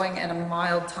it's going and a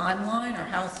mild timeline, or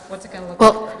what's it going to look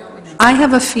Well, like? I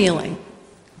have a feeling,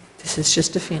 this is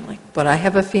just a feeling, but I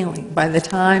have a feeling by the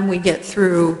time we get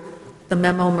through the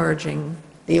memo merging,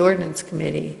 the ordinance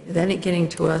committee, then it getting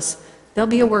to us, there'll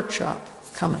be a workshop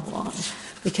coming along.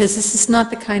 Because this is not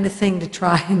the kind of thing to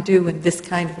try and do in this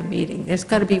kind of a meeting. There's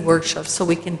got to be workshops so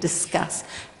we can discuss.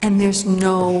 And there's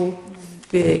no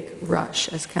big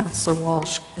rush, as Councilor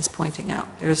Walsh is pointing out.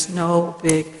 There's no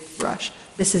big rush.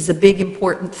 This is a big,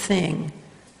 important thing,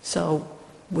 so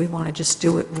we want to just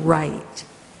do it right.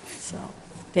 So,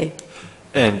 Dave?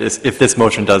 And if this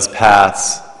motion does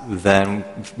pass, then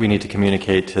we need to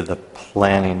communicate to the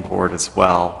planning board as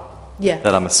well. Yeah.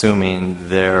 That I'm assuming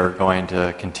they're going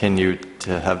to continue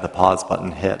to have the pause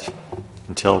button hit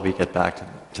until we get back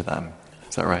to them.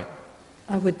 Is that right?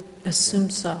 I would assume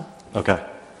so. Okay.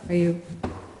 Are you,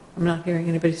 I'm not hearing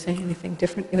anybody say anything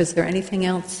different. Was there anything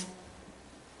else?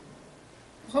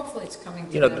 Hopefully it's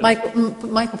coming You know, together.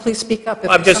 Michael, please speak up if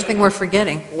I'm there's just- something we're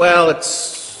forgetting. Well,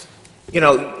 it's,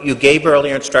 you gave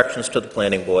earlier instructions to the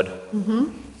planning board. Mm-hmm.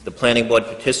 The planning board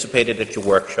participated at your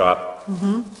workshop.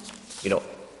 Mm-hmm.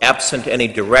 Absent any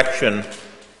direction,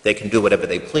 they can do whatever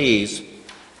they please.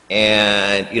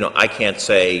 And, I can't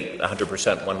say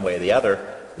 100% one way or the other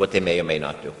what they may or may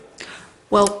not do.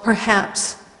 Well,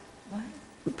 perhaps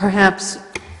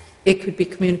it could be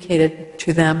communicated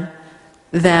to them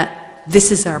that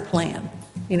this is our plan.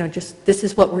 Just this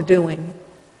is what we're doing.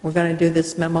 We're going to do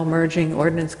this memo merging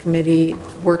ordinance committee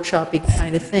workshop-y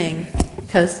kind of thing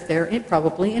because they're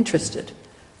probably interested.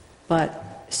 But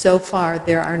so far,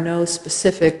 there are no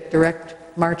specific direct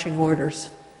marching orders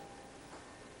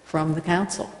from the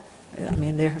council. I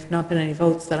mean, there have not been any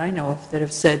votes that I know of that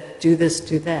have said, do this,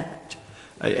 do that.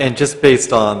 And just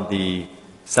based on the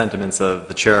sentiments of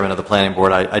the chairman of the planning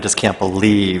board, I just can't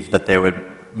believe that they would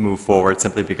move forward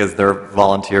simply because they're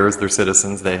volunteers, they're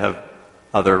citizens, they have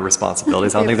other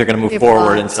responsibilities. I don't think they're going to move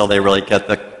forward until they really get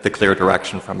the clear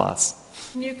direction from us.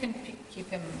 You can keep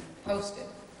him posted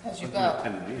as you go.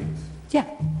 Yeah.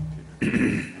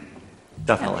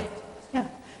 Definitely. Yeah.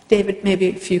 David, maybe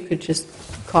if you could just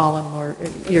call him, or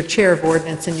you're chair of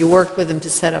ordinance, and you worked with him to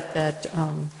set up that,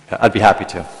 I'd be happy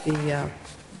to.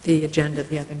 the agenda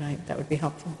the other night, that would be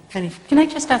helpful. Penny? Can I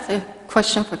just ask a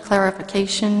question for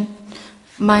clarification?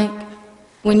 Mike,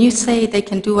 when you say they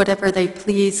can do whatever they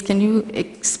please, can you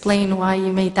explain why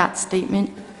you made that statement?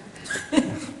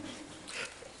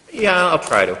 Yeah, I'll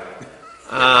try to.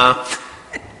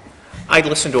 I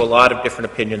listened to a lot of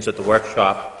different opinions at the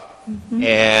workshop,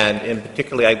 and in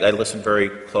particularly, I listened very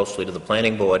closely to the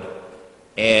planning board,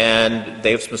 and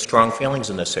they have some strong feelings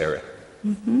in this area.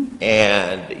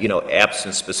 And,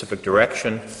 absent specific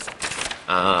direction,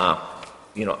 I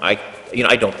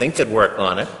don't think they'd work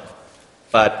on it,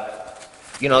 but,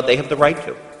 they have the right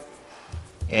to.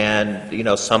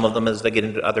 And, some of them, as they get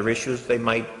into other issues, they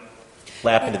might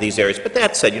lap into these areas. But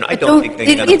that said, I don't think they're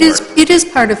going to work. It is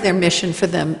part of their mission for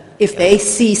them. If they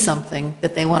see something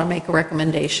that they want to make a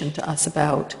recommendation to us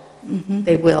about,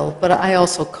 they will. But I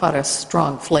also caught a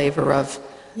strong flavor of,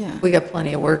 we got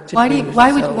plenty of work to do.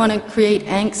 Why would you want to create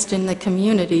angst in the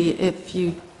community if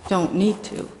you don't need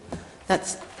to?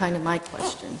 That's kind of my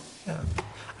question.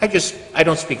 I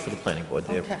don't speak for the planning board.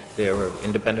 They're an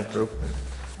independent group.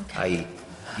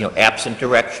 Absent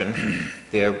direction,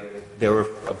 they're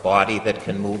a body that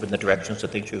can move in the directions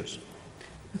that they choose.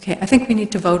 Okay, I think we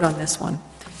need to vote on this one.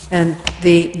 And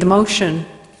the motion,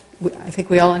 I think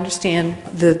we all understand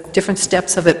the different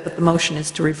steps of it, but the motion is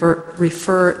to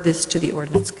refer this to the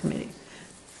ordinance committee.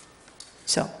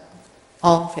 So,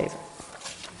 all in favor?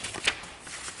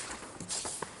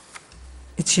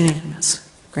 It's unanimous.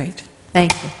 Great.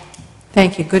 Thank you.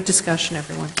 Thank you. Good discussion,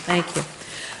 everyone. Thank you.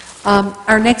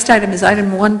 Our next item is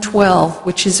item 112,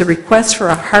 which is a request for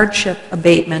a hardship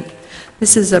abatement.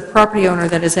 This is a property owner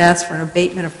that has asked for an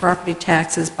abatement of property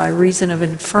taxes by reason of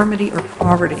infirmity or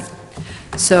poverty.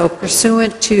 So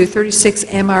pursuant to 36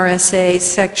 MRSA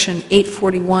Section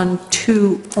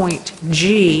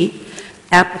 841(2.g),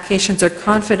 applications are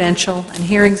confidential and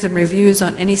hearings and reviews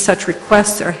on any such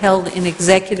requests are held in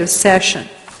executive session.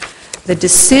 The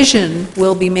decision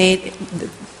will be made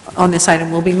on this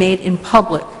item will be made in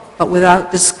public, but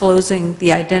without disclosing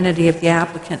the identity of the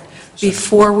applicant.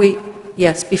 Before we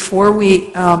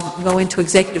go into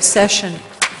executive session,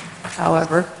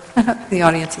 however, the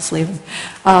audience is leaving,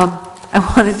 I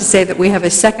wanted to say that we have a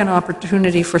second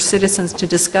opportunity for citizens to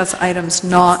discuss items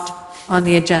not on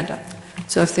the agenda.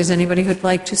 So if there's anybody who'd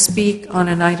like to speak on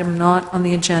an item not on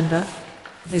the agenda,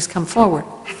 please come forward.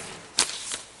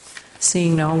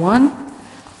 Seeing no one.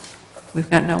 We've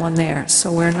got no one there,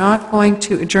 so we're not going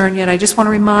to adjourn yet. I just want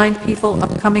to remind people,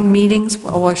 upcoming meetings,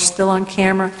 while we're still on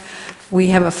camera, we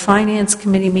have a Finance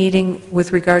Committee meeting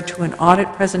with regard to an audit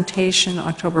presentation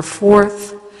October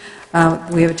 4th.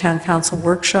 We have a Town Council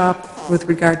workshop with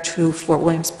regard to Fort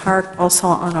Williams Park, also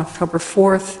on October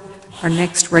 4th. Our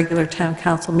next regular Town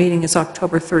Council meeting is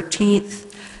October 13th.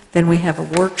 Then we have a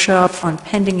workshop on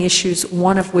pending issues,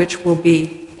 one of which will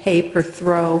be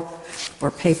pay-per-throw.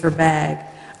 or paper bag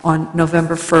on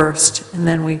November 1st, and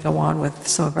then we go on with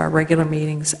some of our regular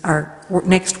meetings. Our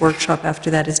next workshop after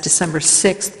that is December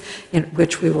 6th, in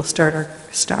which we will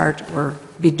or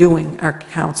be doing our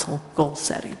council goal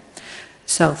setting.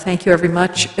 So thank you very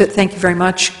much. Thank you very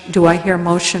much. Do I hear a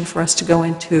motion for us to go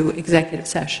into executive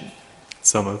session?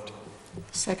 So moved.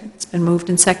 Second. It's been moved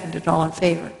and seconded. All in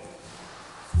favor?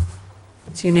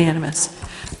 It's unanimous.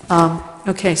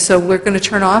 Okay, so we're going to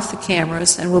turn off the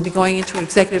cameras, and we'll be going into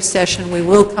executive session. We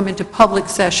will come into public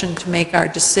session to make our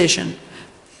decision,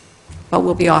 but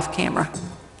we'll be off camera.